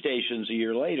NBC stations a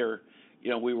year later,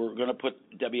 we were going to put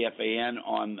WFAN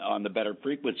on the better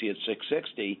frequency at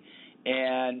 660.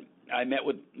 And I met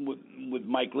with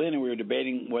Mike Lynn, and we were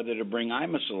debating whether to bring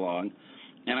Imus along.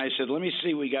 And I said, let me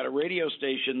see, we got a radio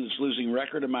station that's losing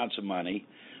record amounts of money.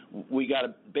 We got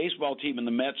a baseball team in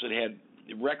the Mets that had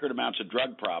record amounts of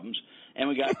drug problems, and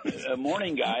we got a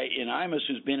morning guy in Imus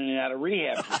who's been in and out of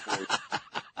rehab for 4 years.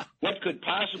 What could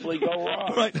possibly go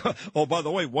wrong? Right. Oh, by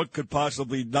the way, what could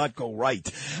possibly not go right?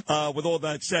 With all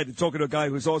that said, talking to a guy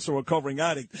who's also a recovering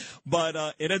addict, but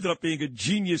it ended up being a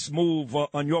genius move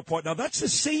on your part. Now, that's the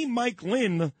same Mike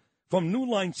Lynn from New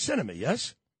Line Cinema,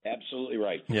 yes? Absolutely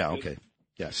right. Yeah, okay.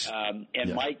 Yes.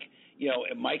 Mike...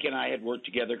 Mike and I had worked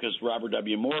together because Robert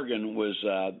W. Morgan was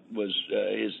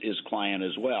his client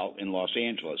as well in Los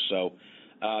Angeles. So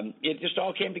it just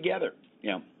all came together.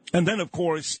 And then, of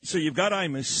course, so you've got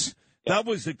Imus. That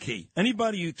was the key.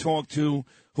 Anybody you talk to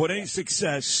who had any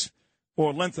success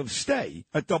or length of stay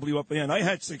at WFAN. I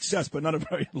had success, but not a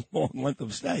very long length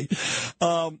of stay.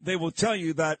 They will tell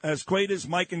you that as great as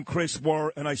Mike and Chris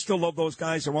were, and I still love those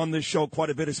guys, are on this show quite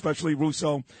a bit, especially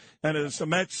Russo, and as the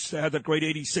Mets had that great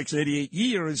 86 and 88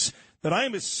 years, that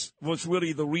Imus was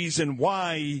really the reason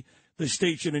why the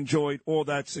station enjoyed all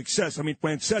that success. I mean,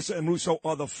 Francesa and Russo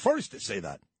are the first to say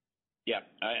that. Yeah,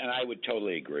 and I would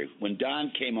totally agree. When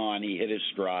Don came on, he hit his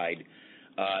stride.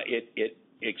 It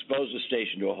exposed the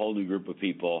station to a whole new group of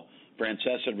people.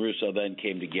 Francesa and Russo then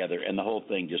came together, and the whole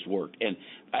thing just worked. And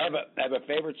I have a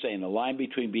favorite saying: the line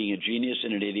between being a genius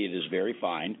and an idiot is very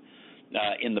fine.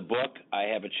 In the book, I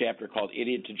have a chapter called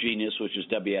 "Idiot to Genius," which is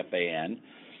WFAN.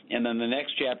 And then the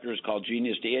next chapter is called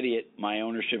Genius to Idiot, my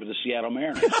ownership of the Seattle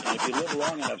Mariners. And if you live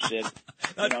long enough, Sid,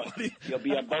 you'll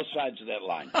be on both sides of that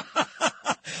line.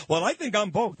 Well, I think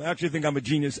I'm both. I actually think I'm a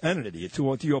genius and an idiot,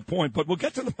 to your point. But we'll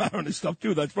get to the Mariners stuff,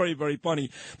 too. That's very, very funny.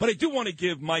 But I do want to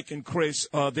give Mike and Chris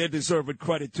their deserved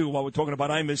credit, too, while we're talking about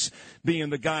Imus being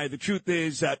the guy. The truth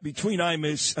is that between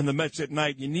Imus and the Mets at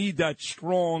night, you need that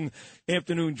strong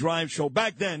afternoon drive show.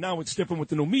 Back then, now it's different with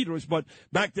the new meters, but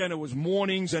back then it was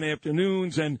mornings and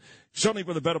afternoons, and certainly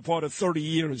for the better part of 30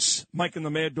 years, Mike and the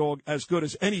Mad Dog as good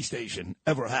as any station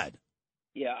ever had.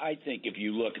 Yeah, I think if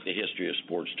you look at the history of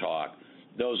sports talk,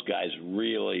 those guys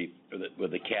really were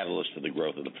the catalyst for the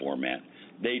growth of the format.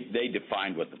 They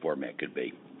defined what the format could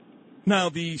be. Now,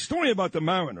 the story about the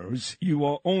Mariners,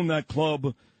 you own that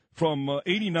club from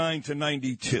 89 to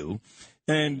 92.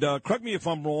 And correct me if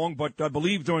I'm wrong, but I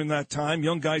believe during that time,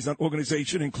 young guys in that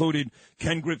organization included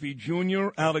Ken Griffey Jr.,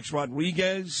 Alex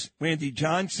Rodriguez, Randy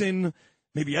Johnson,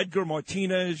 maybe Edgar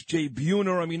Martinez, Jay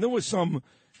Buhner. I mean, there was some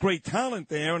great talent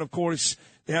there. And, of course,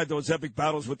 they had those epic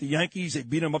battles with the Yankees. They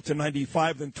beat them up to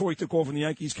 95. Then Torrey took over and the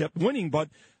Yankees kept winning. But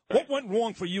what went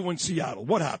wrong for you in Seattle?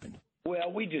 What happened?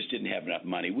 Well, we just didn't have enough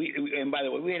money. And by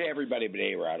the way, we had everybody but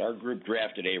A-Rod. Our group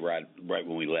drafted A-Rod right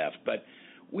when we left. But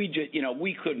we just,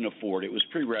 we couldn't afford it. It was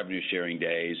pre-revenue sharing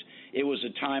days. It was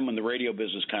a time when the radio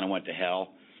business kind of went to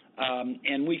hell.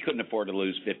 And we couldn't afford to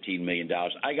lose $15 million.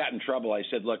 I got in trouble. I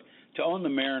said, look, to own the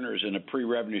Mariners in a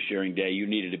pre-revenue sharing day, you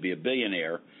needed to be a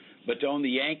billionaire. But to own the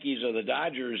Yankees or the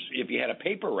Dodgers, if you had a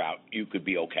paper route, you could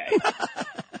be okay.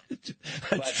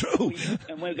 That's true.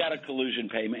 And we got a collusion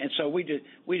payment, and so we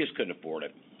just couldn't afford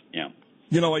it. Yeah.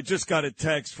 I just got a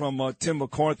text from Tim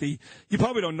McCarthy. You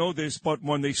probably don't know this, but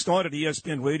when they started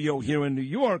ESPN Radio here in New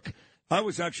York, I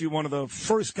was actually one of the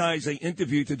first guys they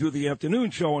interviewed to do the afternoon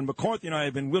show, and McCarthy and I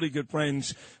have been really good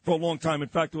friends for a long time. In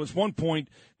fact, there was one point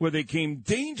where they came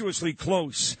dangerously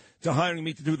close to hiring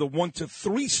me to do the 1 to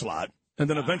 3 slot, and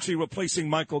then eventually replacing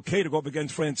Michael Kay to go up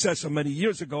against Francesa many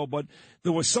years ago. But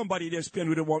there was somebody at ESPN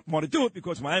who didn't want to do it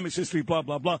because Miami's history, blah,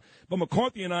 blah, blah. But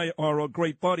McCarthy and I are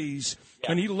great buddies,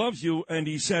 and he loves you. And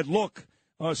he said, look,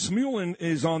 Smulin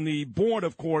is on the board,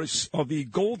 of course, of the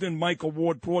Golden Mike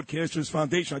Award Broadcasters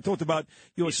Foundation. I talked about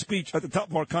your speech at the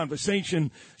top of our conversation.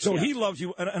 So he loves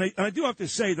you. And I do have to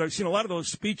say that I've seen a lot of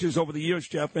those speeches over the years,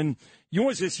 Jeff, and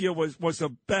yours this year was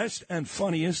the best and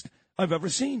funniest I've ever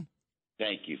seen.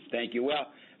 Thank you. Well,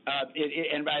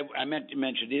 and I meant to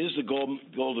mention, it is the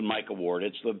Golden Mike Award.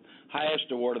 It's the highest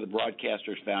award of the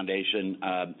Broadcasters Foundation.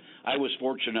 I was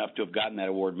fortunate enough to have gotten that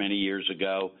award many years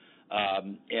ago. I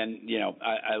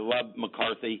love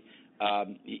McCarthy.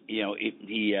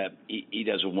 He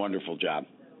does a wonderful job.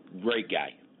 Great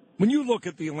guy. When you look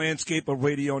at the landscape of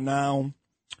radio now,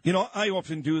 I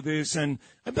often do this, and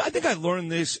I think I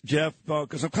learned this, Jeff,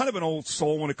 because I'm kind of an old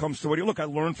soul when it comes to radio. Look, I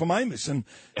learned from Imus and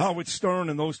Howard Stern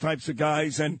and those types of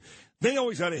guys, and they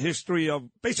always had a history of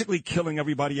basically killing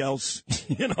everybody else.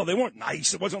 They weren't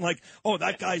nice. It wasn't like, oh,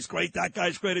 that guy's great, that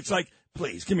guy's great. It's like,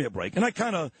 please, give me a break. And I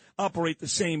kind of operate the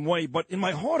same way. But in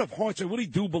my heart of hearts, I really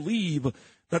do believe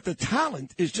that the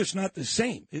talent is just not the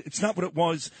same. It's not what it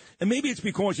was. And maybe it's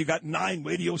because you got 9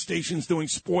 radio stations doing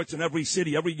sports in every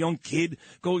city. Every young kid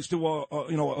goes to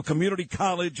a community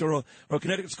college or a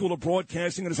Connecticut School of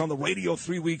Broadcasting and is on the radio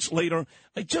 3 weeks later.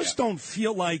 I just don't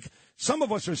feel like some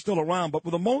of us are still around. But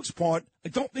for the most part, I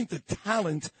don't think the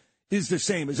talent is the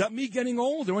same. Is that me getting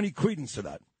old or any credence to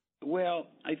that? Well,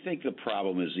 I think the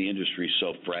problem is the industry's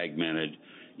so fragmented.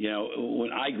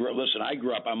 When I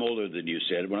grew up, I'm older than you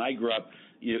said. When I grew up,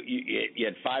 you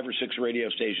had 5 or 6 radio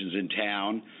stations in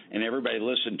town, and everybody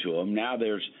listened to them. Now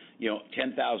there's,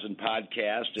 10,000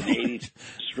 podcasts and 80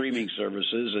 streaming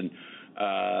services and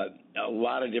a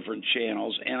lot of different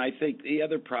channels. And I think the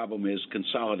other problem is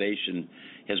consolidation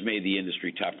has made the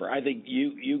industry tougher. I think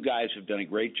you guys have done a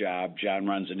great job. John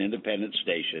runs an independent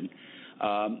station.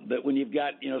 But when you've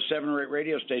got 7 or 8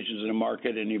 radio stations in a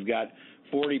market and you've got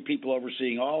 40 people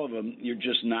overseeing all of them, you're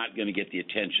just not going to get the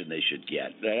attention they should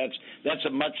get. That's a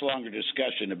much longer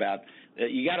discussion about.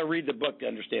 You got to read the book to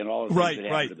understand all of the things that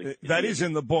happen to the That is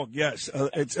in the book, yes.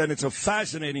 It's a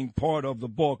fascinating part of the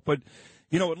book. But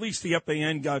at least the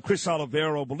FAN guy, Chris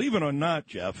Olivero, believe it or not,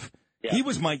 Jeff, he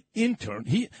was my intern.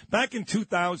 Back in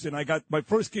 2000, I got my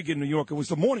first gig in New York. It was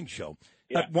the morning show.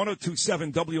 At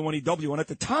 102.7 WNEW. And at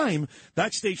the time,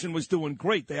 that station was doing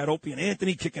great. They had Opie and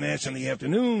Anthony kicking ass in the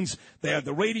afternoons. They had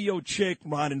the radio chick,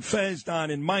 Ron and Fez, Don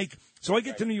and Mike. So I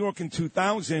get to New York in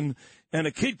 2000, and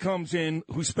a kid comes in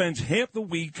who spends half the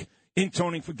week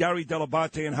interning for Gary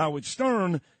Delabate and Howard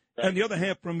Stern, and the other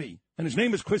half for me. And his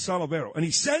name is Chris Olivero. And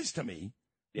he says to me,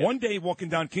 one day walking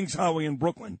down Kings Highway in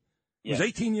Brooklyn, he was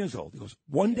 18 years old. He goes,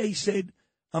 one day, Sid,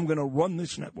 I'm going to run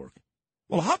this network.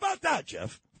 Well, how about that,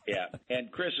 Jeff? Yeah,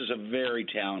 and Chris is a very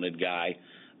talented guy,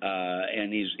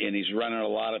 and he's running a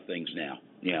lot of things now.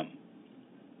 Yeah,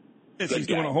 yes, he's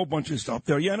doing a whole bunch of stuff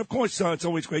there. Yeah, and of course it's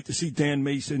always great to see Dan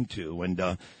Mason too, and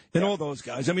all those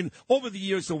guys. I mean, over the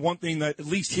years, the one thing that at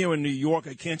least here in New York,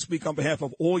 I can't speak on behalf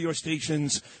of all your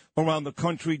stations around the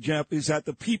country, Jeff, is that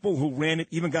the people who ran it,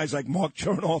 even guys like Mark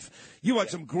Chernoff, you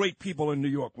had some great people in New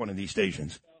York running these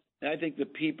stations. I think the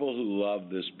people who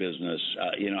love this business,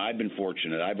 I've been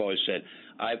fortunate. I've always said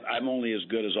I'm only as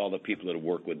good as all the people that have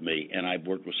worked with me, and I've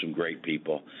worked with some great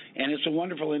people. And it's a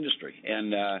wonderful industry,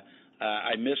 and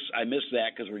I miss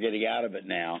that because we're getting out of it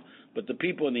now. But the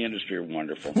people in the industry are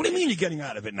wonderful. What do you mean you're getting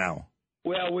out of it now?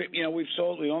 Well, we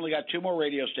only got 2 more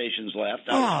radio stations left.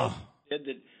 I said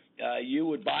that you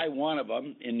would buy one of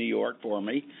them in New York for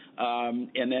me, and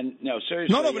then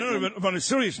seriously. No, but on a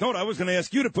serious note, I was going to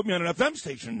ask you to put me on an FM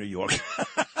station in New York.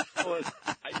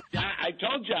 I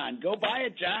told John, go buy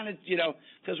it, John. It's,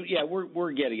 because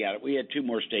we're getting at it. We had 2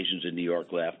 more stations in New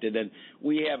York left, and then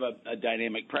we have a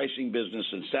dynamic pricing business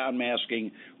and sound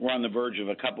masking. We're on the verge of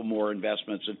a couple more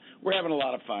investments, and we're having a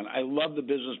lot of fun. I love the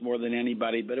business more than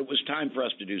anybody, but it was time for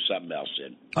us to do something else.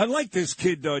 I like this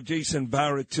kid, Jason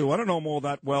Barrett, too. I don't know him all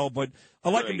that well, but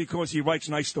I like him because he writes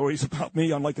nice stories about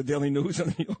me, unlike the Daily News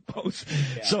and the New York Post.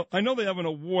 Yeah. So I know they have an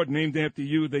award named after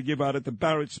you they give out at the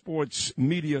Barrett Sports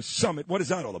Media Summit. What is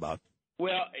that all about?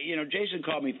 Well, Jason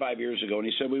called me 5 years ago, and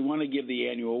he said, we want to give the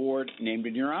annual award named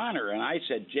in your honor. And I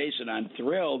said, Jason, I'm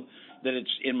thrilled that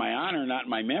it's in my honor, not in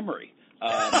my memory.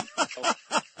 So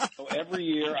every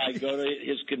year I go to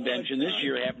his convention. This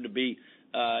year I happened to be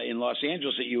in Los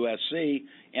Angeles at USC,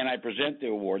 and I present the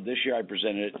award. This year I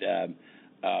presented it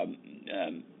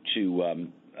to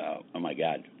oh my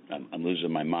God, I'm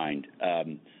losing my mind.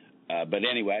 But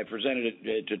anyway, I presented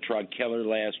it to Trug Keller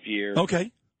last year.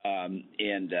 Okay.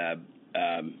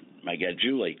 My God,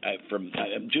 Julie from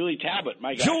Julie Talbot.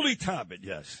 My God, Julie Talbot,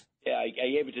 yes. Yeah, I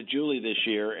gave it to Julie this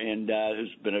year, and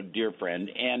who's been a dear friend.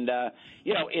 And I'm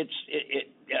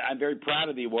very proud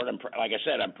of the award. Like I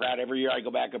said, I'm proud every year I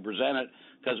go back and present it.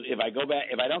 Because if I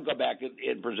don't go back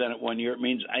and present it one year, it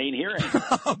means I ain't hearing.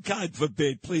 Oh, God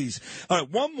forbid, please. All right,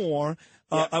 one more.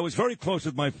 Yeah. I was very close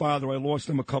with my father. I lost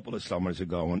him a couple of summers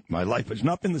ago, and my life has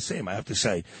not been the same, I have to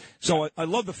say. So I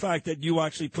love the fact that you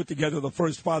actually put together the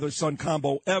first father-son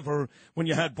combo ever when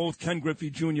you had both Ken Griffey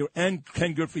Jr. and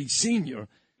Ken Griffey Sr.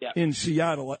 in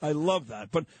Seattle. I love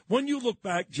that. But when you look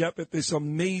back, Jeff, at this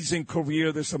amazing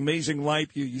career, this amazing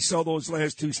life, you saw those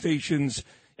last 2 stations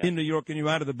in New York and you're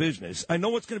out of the business. I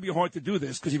know it's going to be hard to do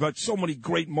this because you've had so many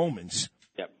great moments.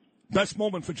 Yep. Best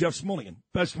moment for Jeff Smulligan.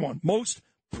 Best one. Most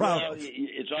proud of.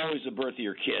 It's always the birth of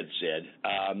your kids, Sid.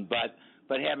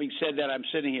 But having said that, I'm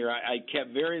sitting here. I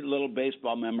kept very little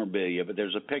baseball memorabilia, but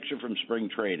there's a picture from spring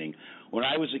training. When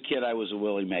I was a kid, I was a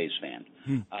Willie Mays fan.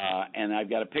 And I've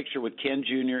got a picture with Ken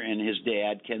Jr. and his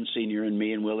dad, Ken Sr., and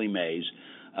me and Willie Mays.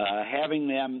 Having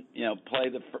them, play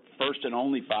the first and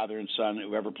only father and son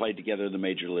who ever played together in the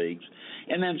major leagues.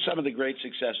 And then some of the great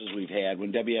successes we've had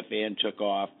when WFAN took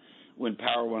off, when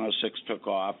Power 106 took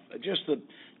off. I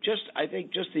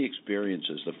think the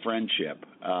experiences, the friendship.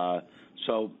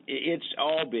 So it's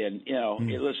all been,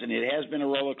 listen, it has been a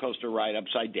roller coaster ride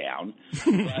upside down,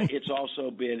 but it's also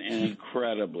been an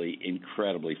incredibly,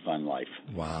 incredibly fun life.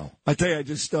 Wow. I tell you, I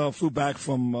just flew back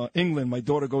from England. My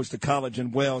daughter goes to college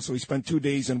in Wales, so we spent 2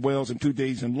 days in Wales and 2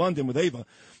 days in London with Ava.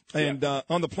 And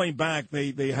on the plane back,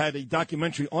 they had a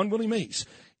documentary on Willie Mays.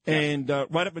 And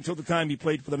right up until the time he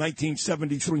played for the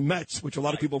 1973 Mets, which a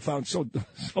lot of people found so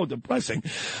depressing.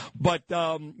 But,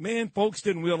 man, folks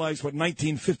didn't realize what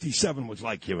 1957 was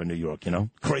like here in New York,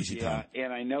 Crazy time.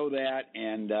 And I know that,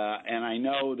 and I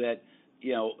know that,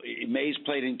 Mays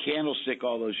played in Candlestick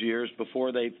all those years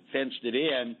before they fenced it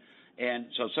in. And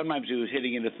so sometimes he was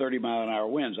hitting into 30-mile-an-hour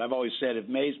winds. I've always said if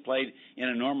Mays played in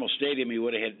a normal stadium, he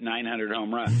would have hit 900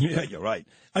 home runs. Yeah, you're right.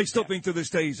 I still think to this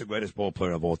day he's the greatest ball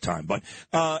player of all time. But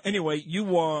anyway,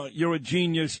 you're a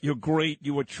genius. You're great.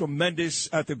 You were tremendous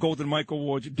at the Golden Mike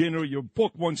Awards dinner. Your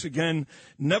book, once again,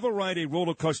 Never Ride a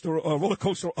Roller Coaster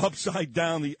Upside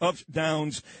Down, the ups,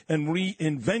 downs, and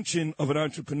reinvention of an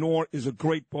entrepreneur, is a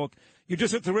great book. You're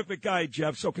just a terrific guy,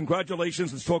 Jeff. So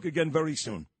congratulations. Let's talk again very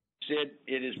soon. Sid,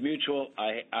 it is mutual.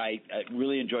 I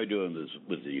really enjoy doing this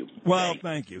with you. Well,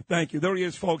 thank you. Thank you. There he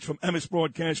is, folks, from MS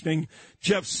Broadcasting.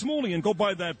 Jeff Smuley, and go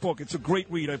buy that book. It's a great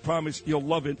read. I promise you'll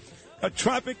love it.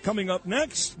 Traffic coming up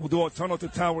next. We'll do our Tunnel to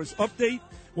Towers update.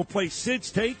 We'll play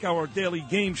Sid's Take, our daily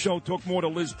game show. Talk more to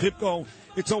Liz Pipko.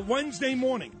 It's a Wednesday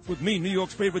morning with me, New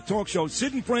York's favorite talk show,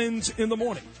 Sid and Friends in the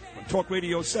Morning on Talk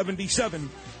Radio 77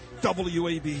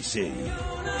 WABC.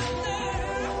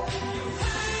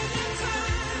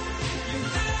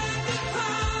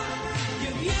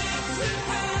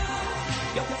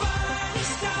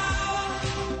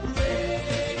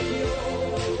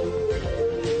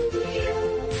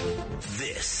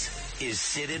 This is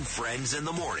Sid and Friends in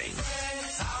the Morning.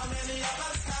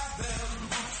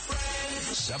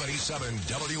 77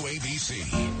 WABC.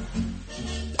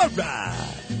 All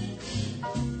right.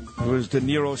 It was De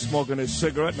Niro smoking a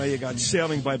cigarette. Now you got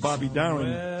Sailing by Bobby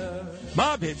Darin.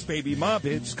 Mob hits, baby, mob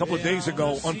hits. A couple of days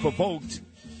ago, unprovoked,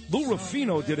 Lou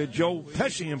Ruffino did a Joe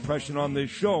Pesci impression on this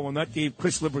show, and that gave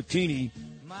Chris Libertini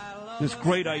this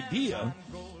great idea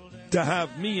to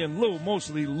have me and Lou,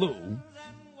 mostly Lou,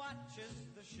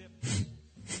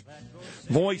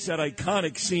 voice that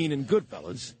iconic scene in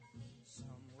Goodfellas,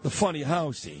 the funny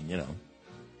how scene, you know.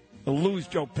 Lou's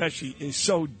Joe Pesci is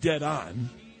so dead on.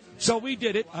 So we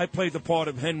did it. I played the part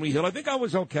of Henry Hill. I think I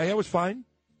was okay. I was fine.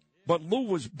 But Lou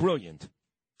was brilliant.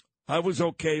 I was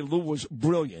okay. Lou was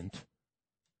brilliant.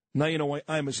 Now, you know,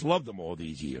 I must love them all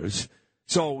these years.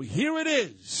 So here it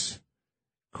is.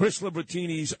 Chris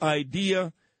Libertini's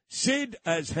idea. Sid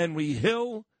as Henry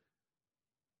Hill.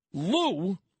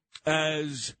 Lou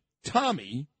as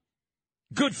Tommy.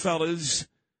 Goodfellas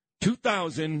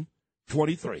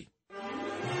 2023.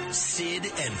 Sid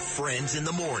and Friends in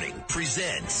the Morning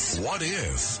presents What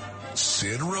If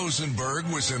Sid Rosenberg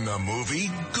was in the movie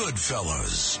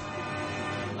Goodfellas?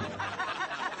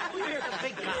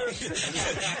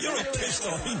 You're a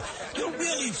pistol. I mean, you're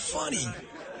really funny.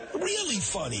 Really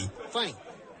funny. Funny?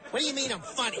 What do you mean I'm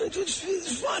funny?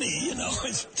 It's funny, you know.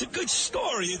 It's a good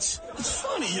story. It's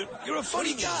funny. You're a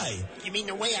funny guy. You mean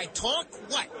the way I talk?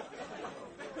 What?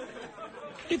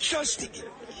 It's just,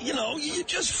 you know, you're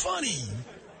just funny.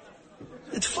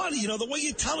 It's funny, you know, the way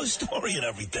you tell a story and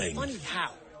everything. Funny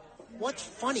how? What's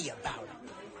funny about it?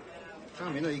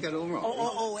 Tom, you know, you got it all wrong.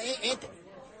 Oh, Anthony.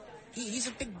 He's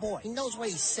a big boy. He knows what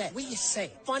he said. What do you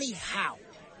say? Funny how?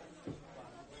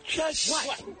 Just...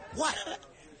 What?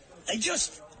 I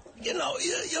just... You know,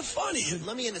 you're funny.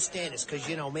 Let me understand this, because,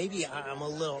 you know, maybe I'm a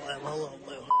little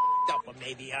up, or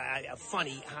maybe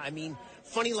funny. I mean,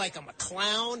 funny like I'm a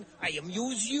clown. I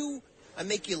amuse you. I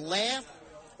make you laugh.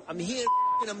 I'm here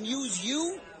to amuse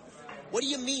you. What do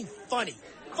you mean funny?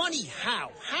 Funny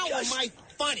how? How am I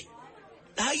funny?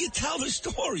 How you tell the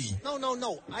story.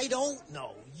 No. I don't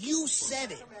know. You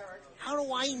said it. How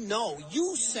do I know?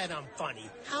 You said I'm funny.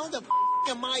 How the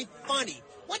am I funny?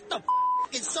 What the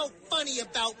is so funny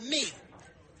about me?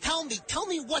 Tell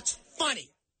me what's funny.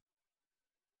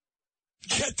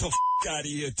 Get the out of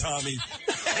here, Tommy.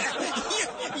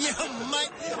 you might.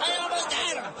 I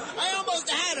almost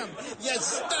had him. You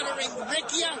stuttering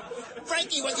Rick, you.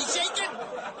 Frankie, was he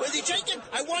shaking?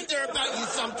 I wonder about you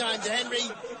sometimes, Henry.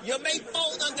 You may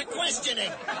fold under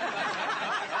questioning.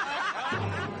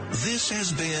 This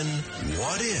has been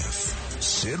What If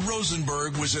Sid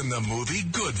Rosenberg was in the movie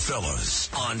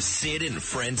Goodfellas on Sid and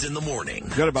Friends in the Morning.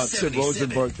 Forgot about Sid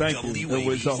Rosenberg. Thank you. It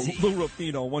was Lou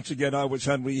Ruffino. Once again, I was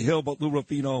Henry Hill, but Lou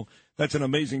Ruffino, that's an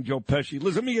amazing Joe Pesci.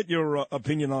 Liz, let me get your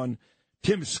opinion on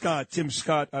Tim Scott. Tim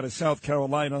Scott out of South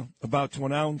Carolina, about to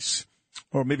announce,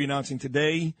 or maybe announcing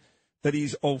today, that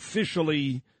he's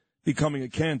officially becoming a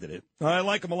candidate. I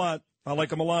like him a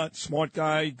lot. Smart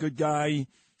guy, good guy.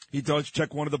 He does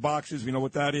check one of the boxes. We know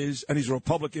what that is. And he's a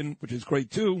Republican, which is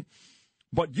great, too.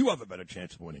 But you have a better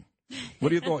chance of winning. What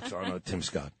are your thoughts on Tim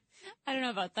Scott? I don't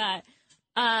know about that.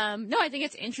 No, I think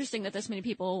it's interesting that this many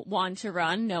people want to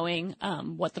run, knowing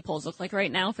what the polls look like right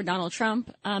now for Donald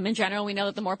Trump. In general, we know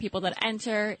that the more people that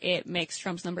enter, it makes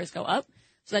Trump's numbers go up.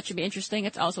 So that should be interesting.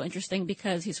 It's also interesting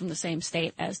because he's from the same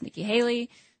state as Nikki Haley.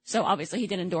 So obviously he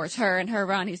did endorse her in her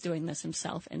run. He's doing this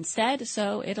himself instead.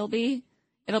 So it'll be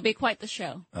It'll be quite the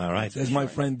show. All right. There's my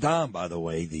friend Dom, by the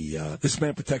way. This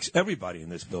man protects everybody in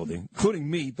this building, including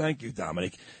me. Thank you,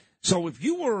 Dominic. So if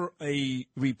you were a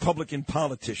Republican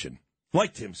politician,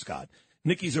 like Tim Scott,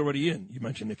 Nikki's already in. You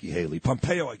mentioned Nikki Haley.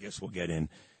 Pompeo, I guess, will get in.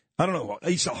 I don't know.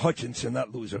 Asa Hutchinson,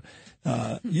 that loser.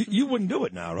 You wouldn't do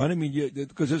it now, right? I mean,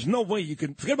 because there's no way you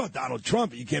can. Forget about Donald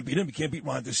Trump. You can't beat him. You can't beat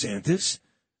Ron DeSantis.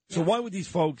 So why would these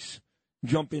folks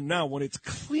jump in now when it's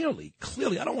clearly,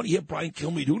 I don't want to hear Brian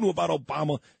Kilmeade. Who knew about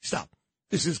Obama? Stop.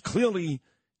 This is clearly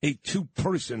a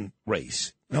two-person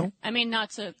race. No? I mean,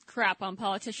 not to crap on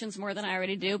politicians more than I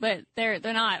already do, but they're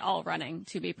not all running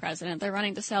to be president. They're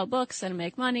running to sell books and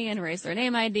make money and raise their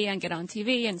name ID and get on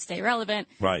TV and stay relevant.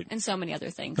 Right. And so many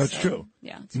other things. That's true.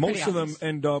 Yeah. Most of them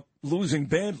end up losing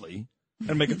badly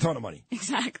and make a ton of money.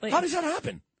 Exactly. How does that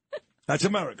happen? That's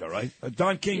America, right?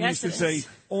 Don King Yes, used to say,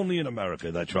 only in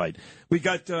America. That's right. We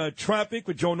got traffic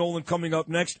with Joe Nolan coming up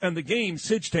next, and the game,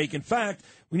 Sid's Take. In fact,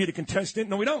 we need a contestant.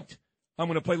 No, we don't. I'm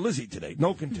going to play Lizzie today.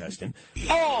 No contestant.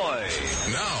 Now,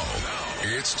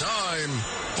 it's time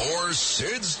for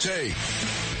Sid's Take.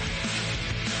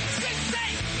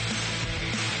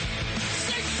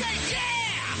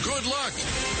 Good luck.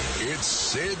 It's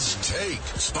Sid's Take,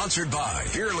 sponsored by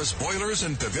Fearless Boilers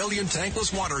and Pavilion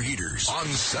Tankless Water Heaters on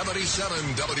 77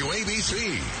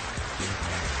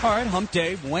 WABC. All right, Hump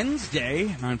Day, Wednesday,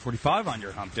 9:45 on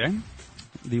your Hump Day.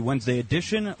 The Wednesday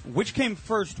edition, which came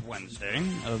first Wednesday,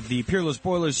 of the Peerless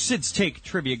Boilers Sid's Take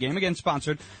trivia game, again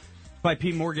sponsored by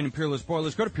Pete Morgan and Peerless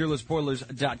Boilers. Go to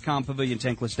peerlessboilers.com,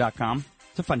 paviliontankless.com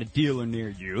to find a dealer near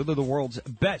you. They're the world's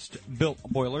best built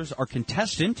boilers. Our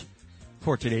contestant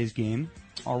for today's game,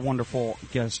 our wonderful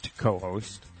guest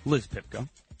co-host, Liz Pipka.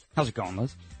 How's it going,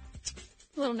 Liz?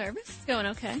 A little nervous. It's going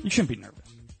okay. You shouldn't be nervous.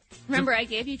 Remember, I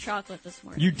gave you chocolate this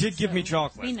morning. You did give me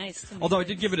chocolate. Be nice to me. Although I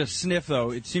did give it a sniff,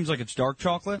 though. It seems like it's dark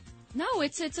chocolate. No,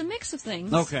 it's a mix of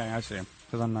things. Okay, I see.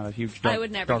 Because I'm not a huge dark, I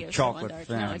would never dark give someone chocolate dark.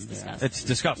 fan. No, it's disgusting. It's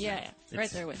disgusting. Yeah, right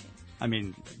there with you. I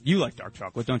mean, you like dark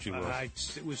chocolate, don't you, Will?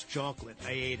 It was chocolate.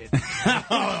 I ate it. That's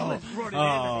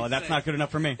not good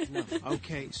enough for me. No.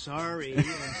 Okay, sorry.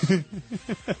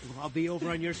 I'll be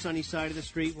over on your sunny side of the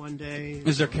street one day.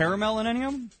 Is there caramel in any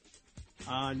of them?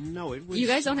 No, it was. You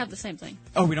guys don't have the same thing.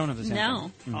 Oh, we don't have the same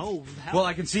No. thing. Oh, well,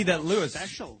 I can see that Lewis.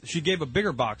 Special. She gave a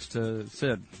bigger box to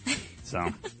Sid. So.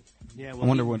 Yeah, I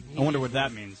wonder what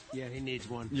that means. Yeah, he needs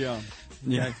one. Yeah.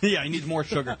 He needs more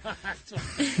sugar.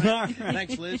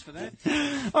 Thanks, Liz, for that.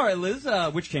 All right, Liz,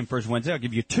 which came first Wednesday? I'll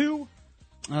give you two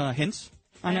hints.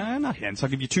 Not hints. I'll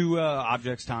give you two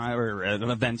objects, time, or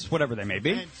events, whatever they may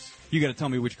be. Events. You got to tell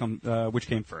me which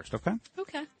came first, okay?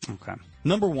 Okay. Okay.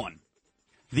 Number one,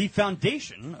 the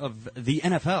foundation of the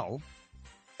NFL,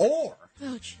 or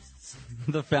Oh, Jesus.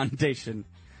 the foundation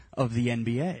of the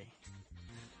NBA.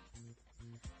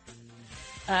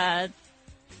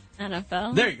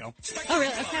 NFL. There you go. Oh,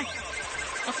 really? Okay.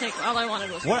 I'll take all I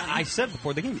wanted was What one. I said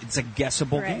before the game, it's a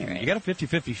guessable Right, game. right. You got a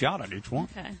 50-50 shot on each one.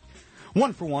 Okay.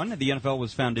 One for one, the NFL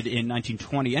was founded in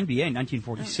 1920, NBA in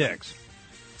 1946.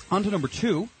 On to number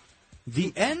two,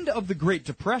 the end of the Great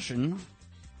Depression,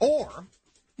 or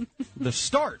the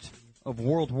start of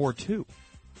World War II.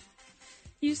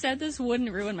 You said this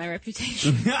wouldn't ruin my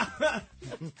reputation.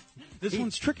 This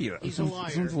one's tricky, though. He's a liar.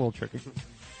 This one's a little tricky.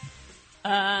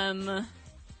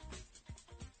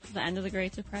 The end of the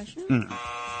Great Depression?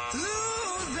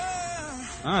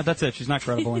 That's it. She's not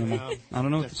credible anymore. I don't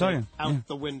know what to tell you. Out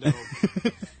the window.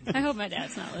 I hope my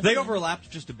dad's not listening. They overlapped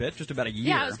just a bit, just about a year.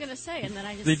 Yeah, I was going to say, and then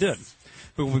I just... They did.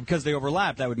 But because they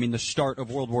overlapped, that would mean the start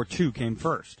of World War II came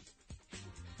first.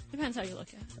 Depends how you look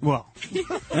at it. Well.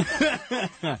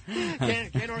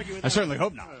 Can't argue with that. I certainly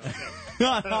hope not.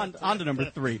 on to number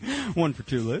three. One for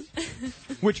two, Liz.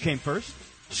 Which came first?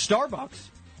 Starbucks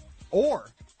or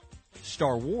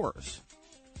Star Wars?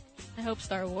 I hope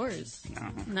Star Wars.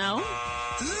 No. No?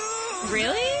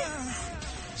 Really?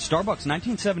 Starbucks,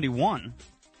 1971.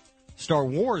 Star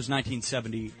Wars,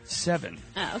 1977.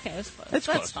 Oh, okay, that's close. It's That's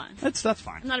close. fine. That's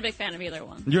fine. I'm not a big fan of either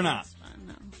one. You're not? That's fine,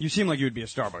 no. You seem like you would be a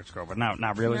Starbucks girl, but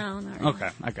not really? No, not really. Okay,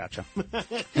 I gotcha.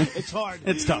 It's hard.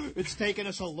 It's tough. It's taken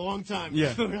us a long time.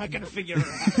 Yeah. We're not going to figure it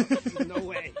out. There's no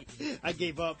way. I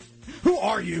gave up. Who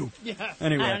are you? Yeah.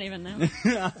 Anyway. I don't even know.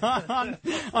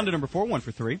 On to number four, one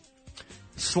for three.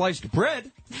 Sliced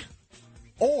bread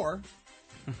or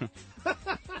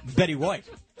Betty White.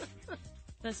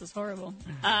 This is horrible.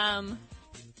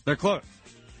 They're close.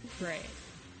 Great.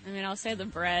 I mean, I'll say the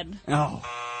bread. Oh.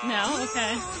 No?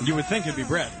 Okay. You would think it'd be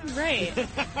bread. Right.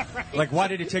 Like, why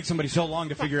did it take somebody so long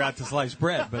to figure out to slice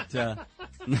bread? But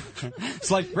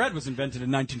Sliced bread was invented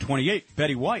in 1928.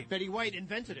 Betty White. Betty White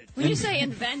invented it. When you say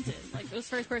invented, like it was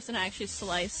the first person to actually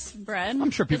slice bread?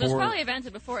 I'm sure people it was were- probably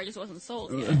invented before, it just wasn't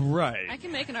sold yet. Right. I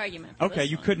can make an argument. For Okay,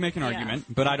 this you one. could make an Yeah. argument,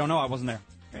 but I don't know. I wasn't there.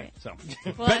 Right. So,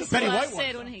 Well, Betty Betty White White was.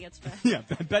 Sid when he gets back. Yeah,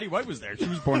 Betty White was there. She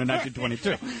was born in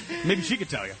 1922. Maybe she could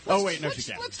tell you. Oh, wait, no, she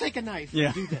can't. Let's take a knife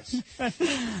Yeah. and do this.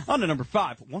 On to number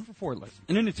 5. 1 for 4, listen.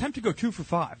 In an attempt to go 2 for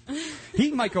 5.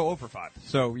 He might go 0 for 5,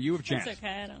 so you have a chance. It's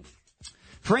okay, I don't.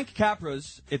 Frank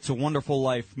Capra's It's a Wonderful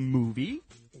Life movie.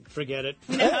 Forget it.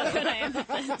 How could I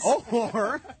empathize?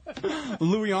 Or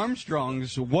Louis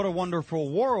Armstrong's What a Wonderful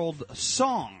World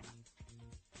song.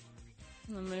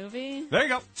 The movie? There you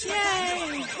go.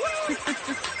 Yay!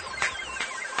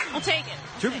 I'll take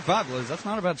it. 2 for 5, Liz. That's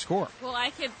not a bad score. Well,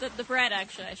 I could. The bread,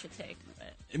 actually, I should take.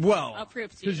 But Well, I'll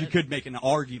prove to you. because you that- could make an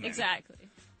argument. Exactly.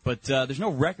 But there's no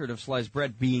record of sliced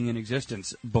bread being in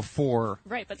existence before.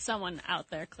 Right, but someone out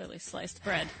there clearly sliced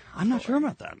bread. I'm not sure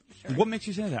about that. Sure. What makes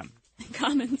you say that?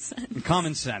 Common sense.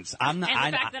 Common sense. I'm not.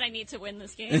 And the fact that I need to win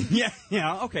this game.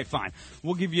 yeah. Okay, fine.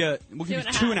 We'll give you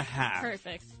 2.5.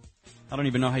 Perfect. I don't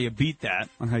even know how you beat that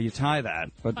or how you tie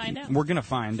that, but Find out. we're gonna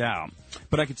find out.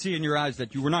 But I could see in your eyes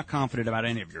that you were not confident about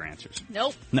any of your answers.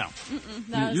 Nope. No.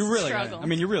 That you was really. struggle.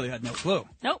 You really had no clue.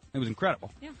 Nope. It was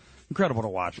incredible. Yeah. Incredible to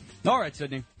watch. All right,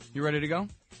 Sydney, you ready to go?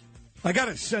 I got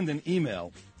to send an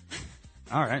email.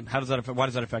 All right. How does that? Why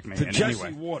does that affect me? To in Jesse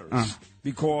any way? Waters,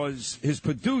 because his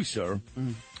producer,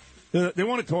 they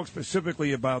want to talk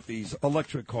specifically about these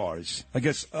electric cars. I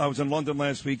guess I was in London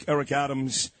last week. Eric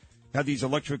Adams had these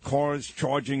electric cars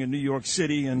charging in New York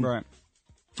City, and right.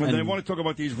 And they want to talk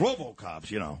about these RoboCops,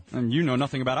 you know. And you know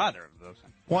nothing about either of those.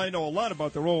 Well, I know a lot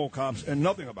about the RoboCops and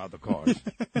nothing about the cars.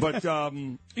 But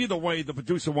either way, the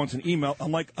producer wants an email.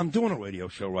 I'm like, I'm doing a radio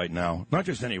show right now. Not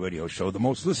just any radio show, the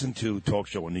most listened to talk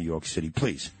show in New York City.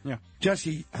 Please. Yeah.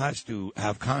 Jesse has to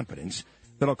have confidence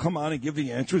that I'll come on and give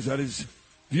the answers that his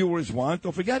viewers want.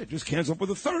 Don't forget it. Just cancel for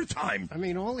the third time. I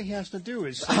mean, all he has to do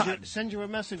is send you a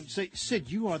message and say, Sid,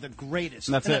 you are the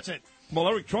greatest. That's and it. That's it. Well,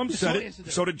 Eric Trump That's all said he has to it.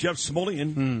 do. So did Jeff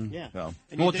Smullian. Yeah. No.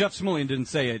 Well, Jeff Smullian didn't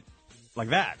say it like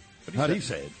that. How did he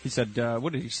say it? He said,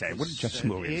 what did he say? What did Jeff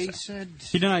Smullian He say? said...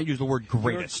 He did not use the word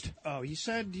greatest. Oh, he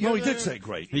said... No, he you're did the- say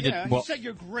great. He did. Yeah, Well, he said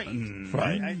you're great.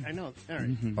 Right. I know. All right.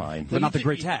 Fine. But not the He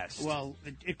did- greatest. Well,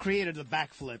 it created the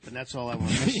backflip, and that's all I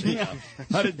want to see.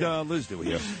 How did Liz do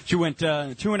here? She went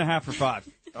 2.5 for 5.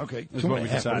 Okay. Is 2.5. what we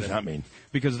decided. What does that mean?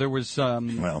 Because there was some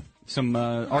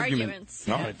argument. Arguments.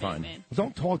 All Yeah, right, fine. man. Well,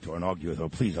 don't talk to her and argue with her,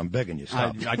 please. I'm begging you.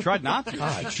 Stop. I tried not to.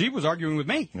 God. She was arguing with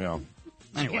me. Yeah.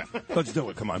 Anyway. Let's do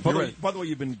it. Come on. By the way,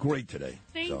 you've been great today.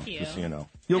 Thank so, you. Just so you know.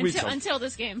 You'll read Until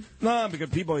this game. No, because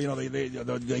people, you know,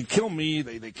 they kill me.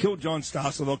 They kill John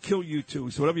Stossel. They'll kill you,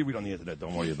 too. So whatever you read on the Internet,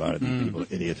 don't worry about it. People are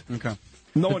idiots. Okay.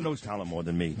 No one knows talent more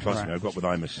than me. Trust me. I grew up with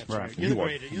Imus. Right.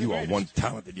 You are one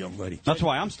talented young lady. That's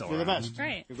why I'm still You're the around. best.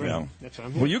 Right. You're great. Yeah. That's what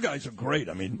I'm Well, you guys are great.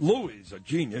 I mean, Louis is a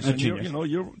genius. A And genius.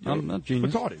 you're I'm not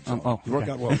genius. retarded. So you work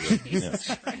okay. out well.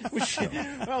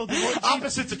 Yeah. Well, the Roy G.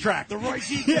 Opposites attract. The Roy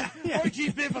G. Roy G.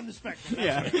 Biv on the spectrum.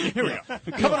 Yeah. Here we go.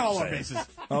 Covering all our bases.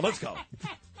 Let's go.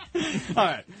 All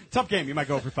right. Tough game. You might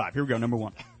go for 5. Here we go. Number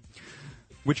 1.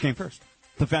 Which came first?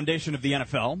 The foundation of the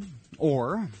NFL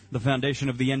or the foundation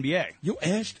of the NBA? You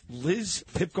asked Liz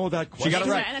Pipko that question. She got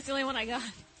it right. And that's the only one I got.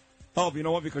 Oh, you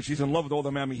know what? Because she's in love with all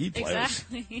the Miami Heat players.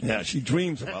 Exactly. Yeah, she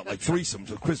dreams about like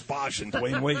threesomes with Chris Bosh and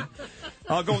Dwayne Wade.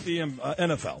 I'll go with the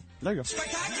NFL. There you go.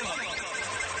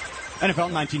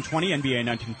 NFL 1920, NBA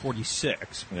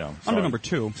 1946. Yeah. Under number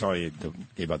 2. Sorry you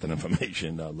gave out that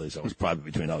information, Liz. That was private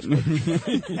between us.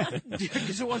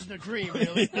 Because it wasn't a dream,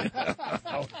 really.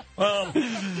 Well,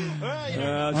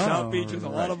 South Beach is a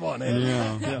lot of fun. Eh?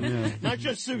 Yeah. Not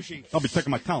just sushi. I'll be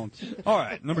checking my talents. All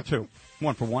right. Number 2.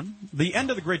 1 for 1. The end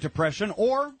of the Great Depression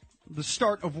or the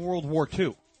start of World War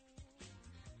II?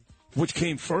 Which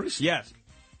came first? Yes.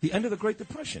 The end of the Great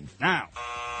Depression. Now.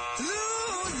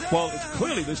 Well, it's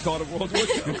clearly the start of World War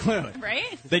II. Clearly.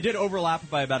 Right? They did overlap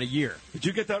by about a year. Did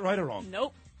you get that right or wrong?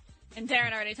 Nope. And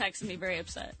Darren already texted me very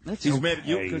upset. He's mad at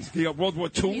you because you got World War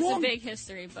II He's wrong? a big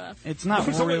history buff. It's not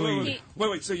So really.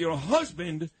 wait. So your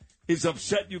husband is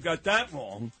upset you got that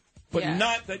wrong, but Yeah.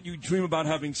 not that you dream about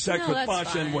having sex No, with that's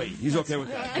Bosh and fine. Wade. He's okay with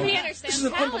that. And he understands This is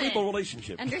an talent. unbelievable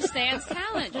relationship. Understands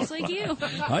talent, just like you.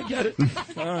 I get it.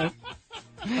 All right.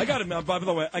 I got to meet. By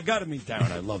the way, I got to meet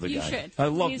Darren. I love the You guy. should. I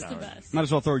love He's Darren. the best. Might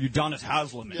as well throw Udonis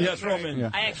Haslem in. Yeah, throw him in.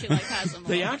 Yeah. I actually like Haslam.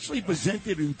 They actually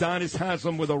presented Udonis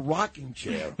Haslem with a rocking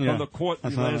chair Yeah. on the court in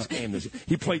That's the last right. game.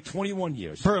 He played 21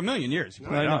 years. For a million years.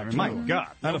 I know. My God.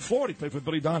 Out of 40, he played for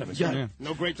Billy Donovan. Yeah.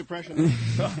 No Great Depression.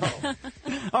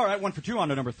 All right, 1 for 2 on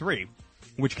to number 3.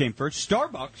 Which came first?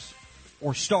 Starbucks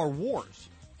or Star Wars?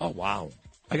 Oh, wow.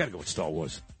 I got to go with Star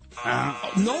Wars.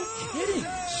 No kidding.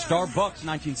 Starbucks,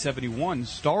 1971.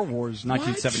 Star Wars,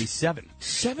 1977.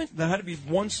 There had to be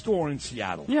one store in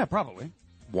Seattle. Yeah, probably.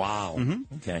 Wow.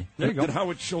 Mm-hmm. Okay. There you go. Did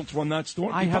Howard Schultz run that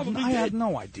store? I He have probably did.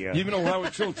 no idea. You even know who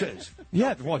Howard Schultz is?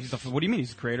 Yeah, well, what do you mean?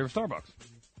 He's the creator of Starbucks.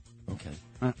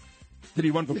 Okay. Did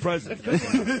he run for president?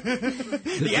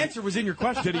 The answer was in your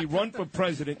question. Did he run for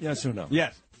president, yes or no?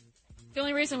 Yes. The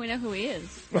only reason we know who he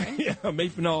is. Right? Yeah,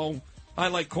 maybe no. I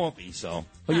like coffee, so.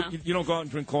 But No. you don't go out and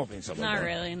drink coffee and stuff like Not that.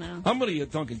 really, no. I'm really a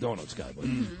Dunkin' Donuts guy. But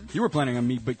You were planning on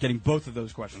me getting both of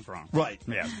those questions wrong. Right.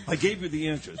 Yeah. I gave you the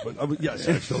answers, but yes,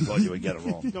 I still thought you would get it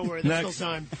wrong. Don't worry, there's Next.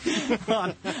 still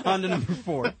time. on to number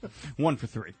 4. 1 for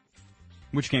 3.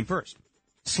 Which came first?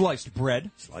 Sliced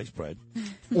bread Sliced bread.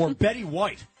 or Betty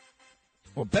White?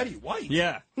 Well, Betty White?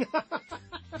 Yeah.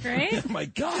 Right? Oh, my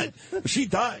God. She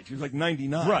died. She was like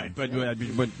 99. Right, but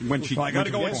when she... So I got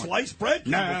to go with born. sliced bread?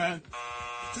 Nah.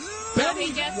 So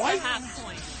he gets the half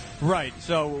point. Right,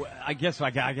 so I guess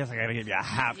I got to give you a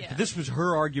half. Yeah. But this was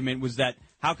her argument, was that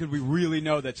how could we really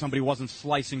know that somebody wasn't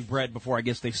slicing bread before I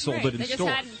guess they sold Right, it in they just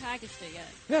stores? hadn't packaged it yet.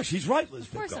 Yeah, she's right, Liz.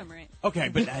 Of course I'm right. Okay,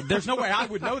 but there's no way I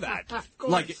would know that.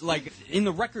 Like in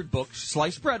the record books,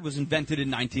 sliced bread was invented in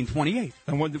 1928.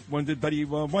 And when did Betty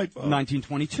White?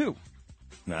 1922.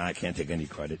 Nah, I can't take any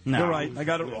credit. No. You're right. I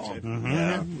got it wrong.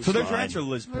 Yeah, So there's your fine. answer,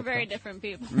 Liz. We're very different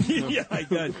people. Yeah, I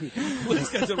got Liz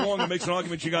gets it wrong and makes an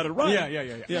argument she got it right.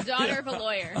 Yeah. The daughter of a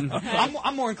lawyer.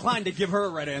 I'm more inclined to give her a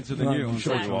right answer than you. I'm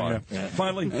sure you are. Exactly. Yeah.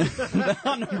 Finally.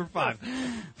 Number 5.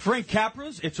 Frank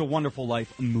Capra's It's a Wonderful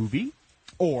Life movie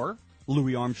or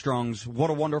Louis Armstrong's What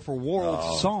a Wonderful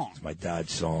World song. It's my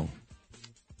dad's song.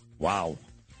 Wow.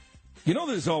 You know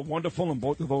there's wonderful in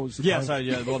both of those? Yes,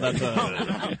 well,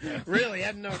 that's... Really, I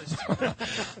hadn't noticed.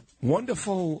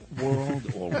 Wonderful World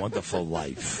or Wonderful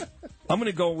Life? I'm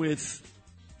going to go with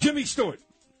Jimmy Stewart.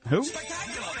 Who?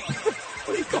 What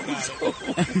are you going to?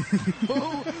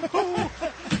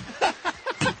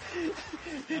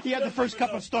 He had the first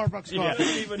cup of Starbucks coffee. Yeah, he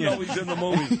didn't even know he's in the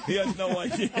movie. He has no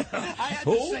idea. I had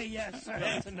Who? to say yes. I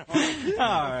had to know. All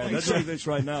right. Let's say this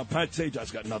right now. Pat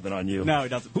Sajak's got nothing on you. No, he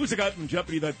doesn't. Who's the guy from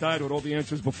Jeopardy that died with all the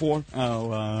answers before?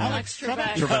 Oh, Alex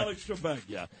Trebek. Alex Trebek,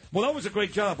 yeah. Well, that was a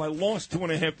great job. I lost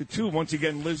 2.5 to 2. Once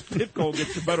again, Liz Pipko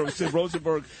gets the better of Sid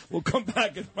Rosenberg. We'll come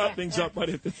back and wrap things up right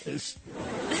after this.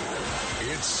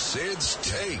 It's Sid's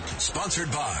Take,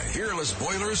 sponsored by Fearless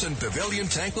Boilers and Pavilion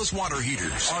Tankless Water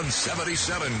Heaters on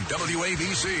 77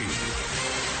 WABC.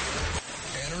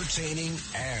 Entertaining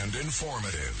and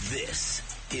informative. This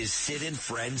is Sid and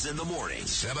Friends in the Morning.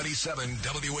 77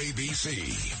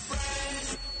 WABC.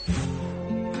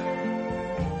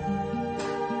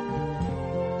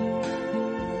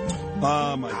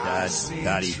 Ah, my dad.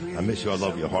 Daddy, I miss you. I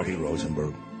love you. Harvey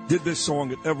Rosenberg. Did this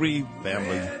song at every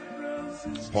family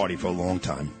party for a long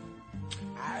time.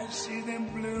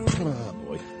 Oh,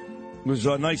 boy. It was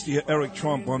nice to hear Eric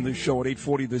Trump on this show at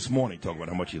 8:40 this morning talking about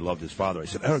how much he loved his father. I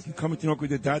said, Eric, you coming to New York with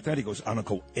your dad? He goes, I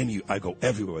go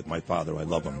everywhere with my father. I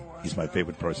love him. He's my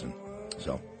favorite person.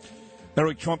 So,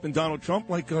 Eric Trump and Donald Trump,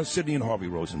 like Sidney and Harvey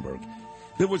Rosenberg.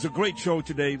 There was a great show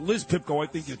today. Liz Pipko, I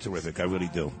think you're terrific. I really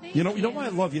do. You know why I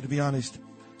love you, to be honest?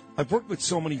 I've worked with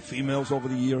so many females over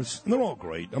the years, and they're all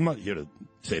great. I'm not here to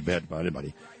say bad about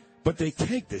anybody. But they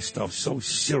take this stuff so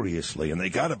seriously, and they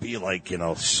got to be,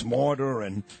 smarter,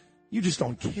 and you just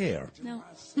don't care. No.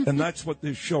 And that's what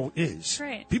this show is.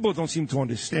 Right. People don't seem to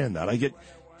understand that. I get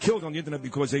killed on the internet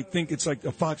because they think it's like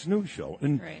a Fox News show.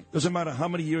 And doesn't matter how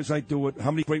many years I do it,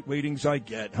 how many great ratings I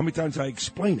get, how many times I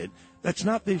explain it. That's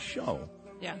not this show.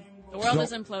 Yeah. The world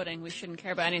is imploding. We shouldn't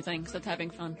care about anything except having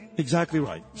fun. Exactly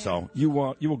right. So you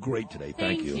were great today.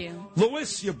 Thank Thank you. you.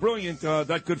 Louis, you're brilliant.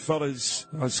 That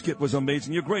Goodfellas skit was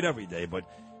amazing. You're great every day, but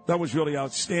that was really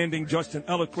outstanding. Justin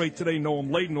Ellick, great today.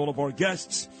 Noam Layden, all of our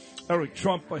guests. Eric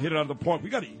Trump hit it out of the park. We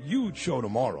got a huge show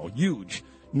tomorrow. Huge.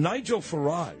 Nigel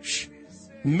Farage,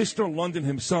 Mr. London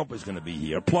himself, is going to be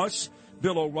here. Plus,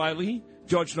 Bill O'Reilly,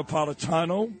 Judge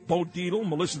Napolitano, Bo Dietl,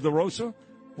 Melissa DeRosa.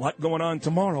 A lot going on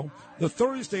tomorrow. The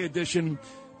Thursday edition,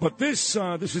 but this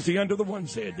is the end of the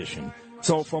Wednesday edition.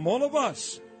 So from all of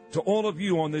us to all of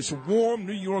you on this warm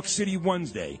New York City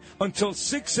Wednesday until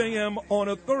 6 a.m. on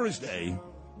a Thursday,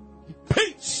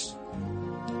 peace!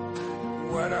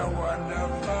 What a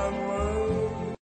wonderful world.